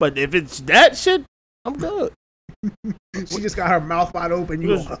 But if it's that shit, I'm good. She just got her mouth wide open.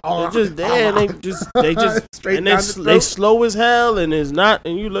 You they're just there, and they just straight and down the they throat. slow as hell, and it's not,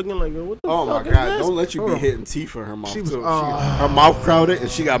 and you looking like, what the Oh fuck my is god! this? Don't let you be hitting teeth in her mouth. She was- too. Her mouth crowded, and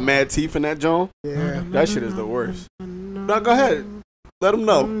she got mad teeth in that joint. Yeah. That shit is the worst. Now go ahead, let them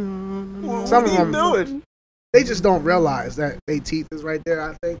know. Some What of are you them doing? They just don't realize that their teeth is right there.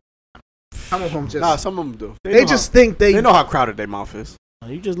 I think some of them just. Nah, some of them do. They know just how, think they know how crowded their mouth is.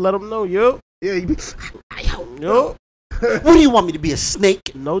 You just let them know, yo. Yeah. You be, Yo. What do you want me to be, a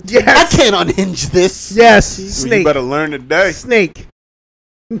snake? No teeth. Yes. I can't unhinge this. Yes. Well, Snake. you better learn today. Snake.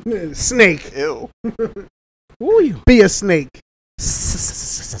 Snake. Ew. Who are you? Be a snake.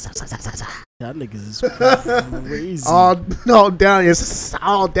 Y'all niggas is crazy. all down your,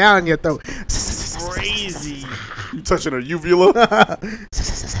 all down your throat. Crazy. You touching a uvula?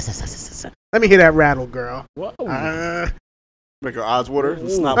 Let me hear that rattle, girl. Whoa. Make her eyes water. The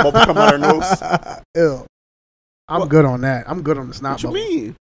snot bubble come out her nose. Ew. I'm good on that. I'm good on the snot What you bubble.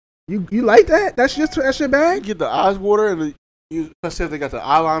 mean? You like that? That's your You bag? get the eyes water, and let's say if they got the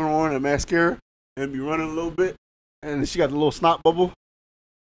eyeliner on and mascara, and be running a little bit, and she got the little snot bubble.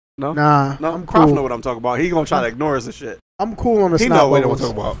 No, Nah. no. I'm Croft cool. know what I'm talking about. He gonna try to ignore us and shit. I'm cool on the He snot know what I'm bubbles.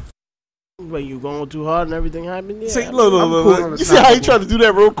 talking about. When you going too hard and everything happened? Yeah. See, I'm cool on look. the You see snot how he bubble. tried to do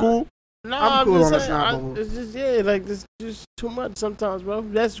that real cool? No, I'm cool just on the saying, snot bubble. it's just like this just too much sometimes, bro.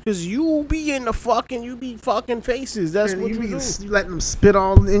 That's because you be in the fucking faces. That's Man, what you you be do. letting them spit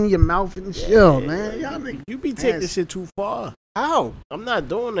all in your mouth and chill, man. Y'all niggas. You be taking Yes. shit too far. How? I'm not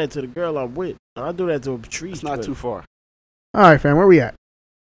doing that to the girl I'm with. I do that to a tree. It's not too far. All right, fam. Where we at?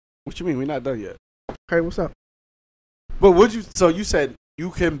 What you mean? We're not done yet. Okay, what's up? But would you? So you said you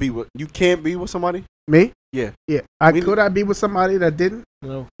can't be with somebody? Me? Yeah. Yeah. We- Could I be with somebody that didn't?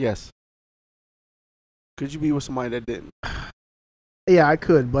 No. Yes. Could you be with somebody that didn't? Yeah, I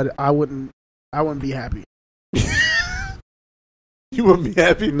could, but I wouldn't be happy. You wouldn't be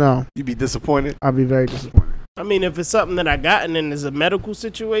happy? No. You'd be disappointed? I'd be very disappointed. I mean, if it's something that I got and then it's a medical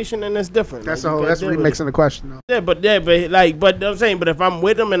situation, then it's different. That's Like, you all. can't That's deal what he with makes it. in the question, though. But I'm saying, but if I'm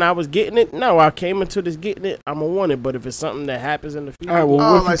with him and I was getting it, no, I came into this getting it, I'm gonna want it. But if it's something that happens in the future, All right, well,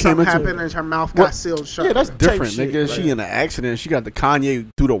 Oh, what if like you came something into happened and her mouth What? got sealed shut. Yeah, that's different, shit, nigga. like- She in an accident. She got the Kanye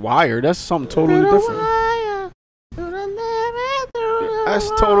through the wire. That's something totally different. That's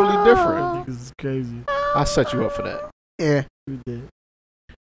totally different. This is crazy. I set you up for that. Yeah. You did.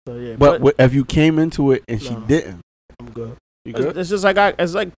 So yeah, But if you came into it and she No. didn't, I'm good. you good? It's just like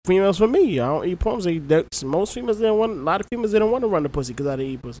it's like females for me. I don't eat plums. Most females didn't want. A lot of females didn't want to run the pussy because I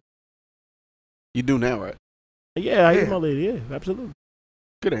didn't eat pussy. You do now, right? Yeah, I Yeah. eat my lady. Yeah, absolutely.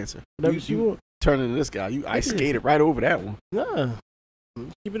 Good answer. Whatever You, she you want. turning to this guy. You ice Yeah. skated right over that one. Nah,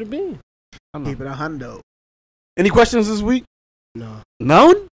 keep it a bean. I know. Keep it a hundo. Any questions this week? No,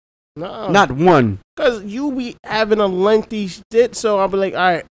 None? no, Not one. because you be having a lengthy shit. So I'll be like, all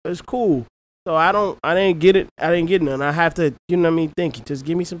right, it's cool. So I didn't get it. I didn't get none. I have to, you know what I mean? Think. Just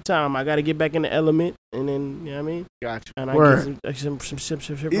give me some time. I got to get back in the element, and then, you know what I mean? Gotcha. And I Word. get some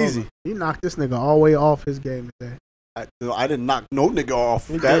shit Easy. You knocked this nigga all the way off his game today. I didn't knock no nigga off.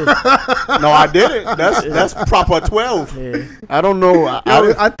 No, I didn't. That's proper 12. Yeah. I don't know.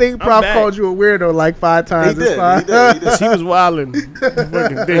 I think Prop back. called you a weirdo like 5 times. He did. She was wilding.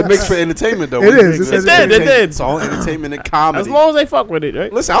 It makes for entertainment though. It is. It did. It's all entertainment and comedy. As long as they fuck with it,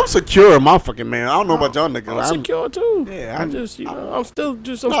 right? Listen, I'm secure in my fucking man. I don't know about y'all niggas. I'm secure too. Yeah, I'm still y'all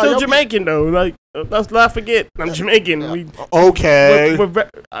still Jamaican though. Like, let's not forget, I'm Jamaican. Okay.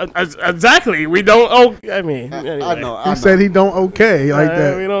 Exactly. We don't. Oh, I mean, anyway. I know. He said he don't okay like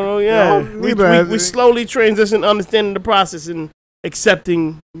that. We don't know. Yeah, No, we slowly transition, understanding the process and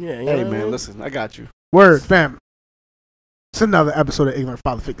accepting. Yeah. Hey man, listen, I got you. Word, fam. It's another episode of Ignorant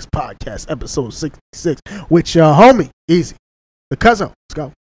Father Figures Podcast, episode 66, with your homie, Easy. The cousin. Let's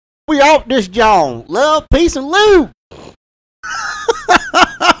go. We out this John. Love, peace, and lube.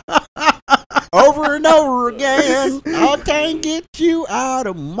 Over and over again. I can't get you out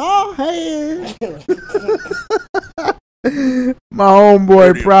of my head. My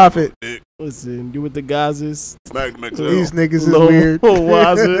homeboy Prophet. Listen, you with the Gazas. These niggas is Lil weird.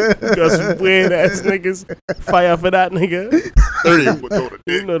 Wazza. Got some weird ass niggas. Fire for that nigga. 30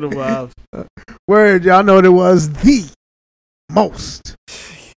 You know the vibes. Word, y'all know there was the most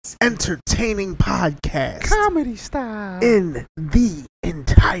entertaining podcast Comedy style. in the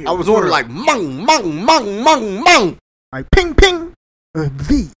entire I was world. ordering like mung. Like ping ping.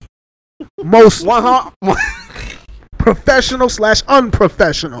 The most professional /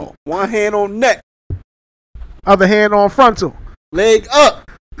 unprofessional. One hand on neck, Other hand on frontal. leg up.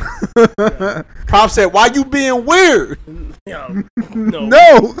 Prop said, "Why you being weird?" No.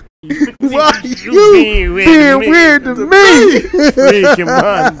 No. Why you being weird to me? Freaking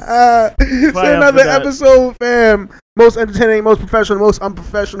man. It's Fire another for that. episode, fam. Most entertaining, most professional, most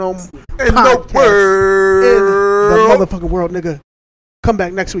unprofessional In the podcast world. in the motherfucking world, nigga. Come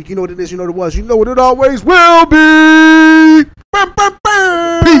back next week. You know what it is. You know what it was. You know what it always will be.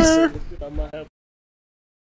 Peace.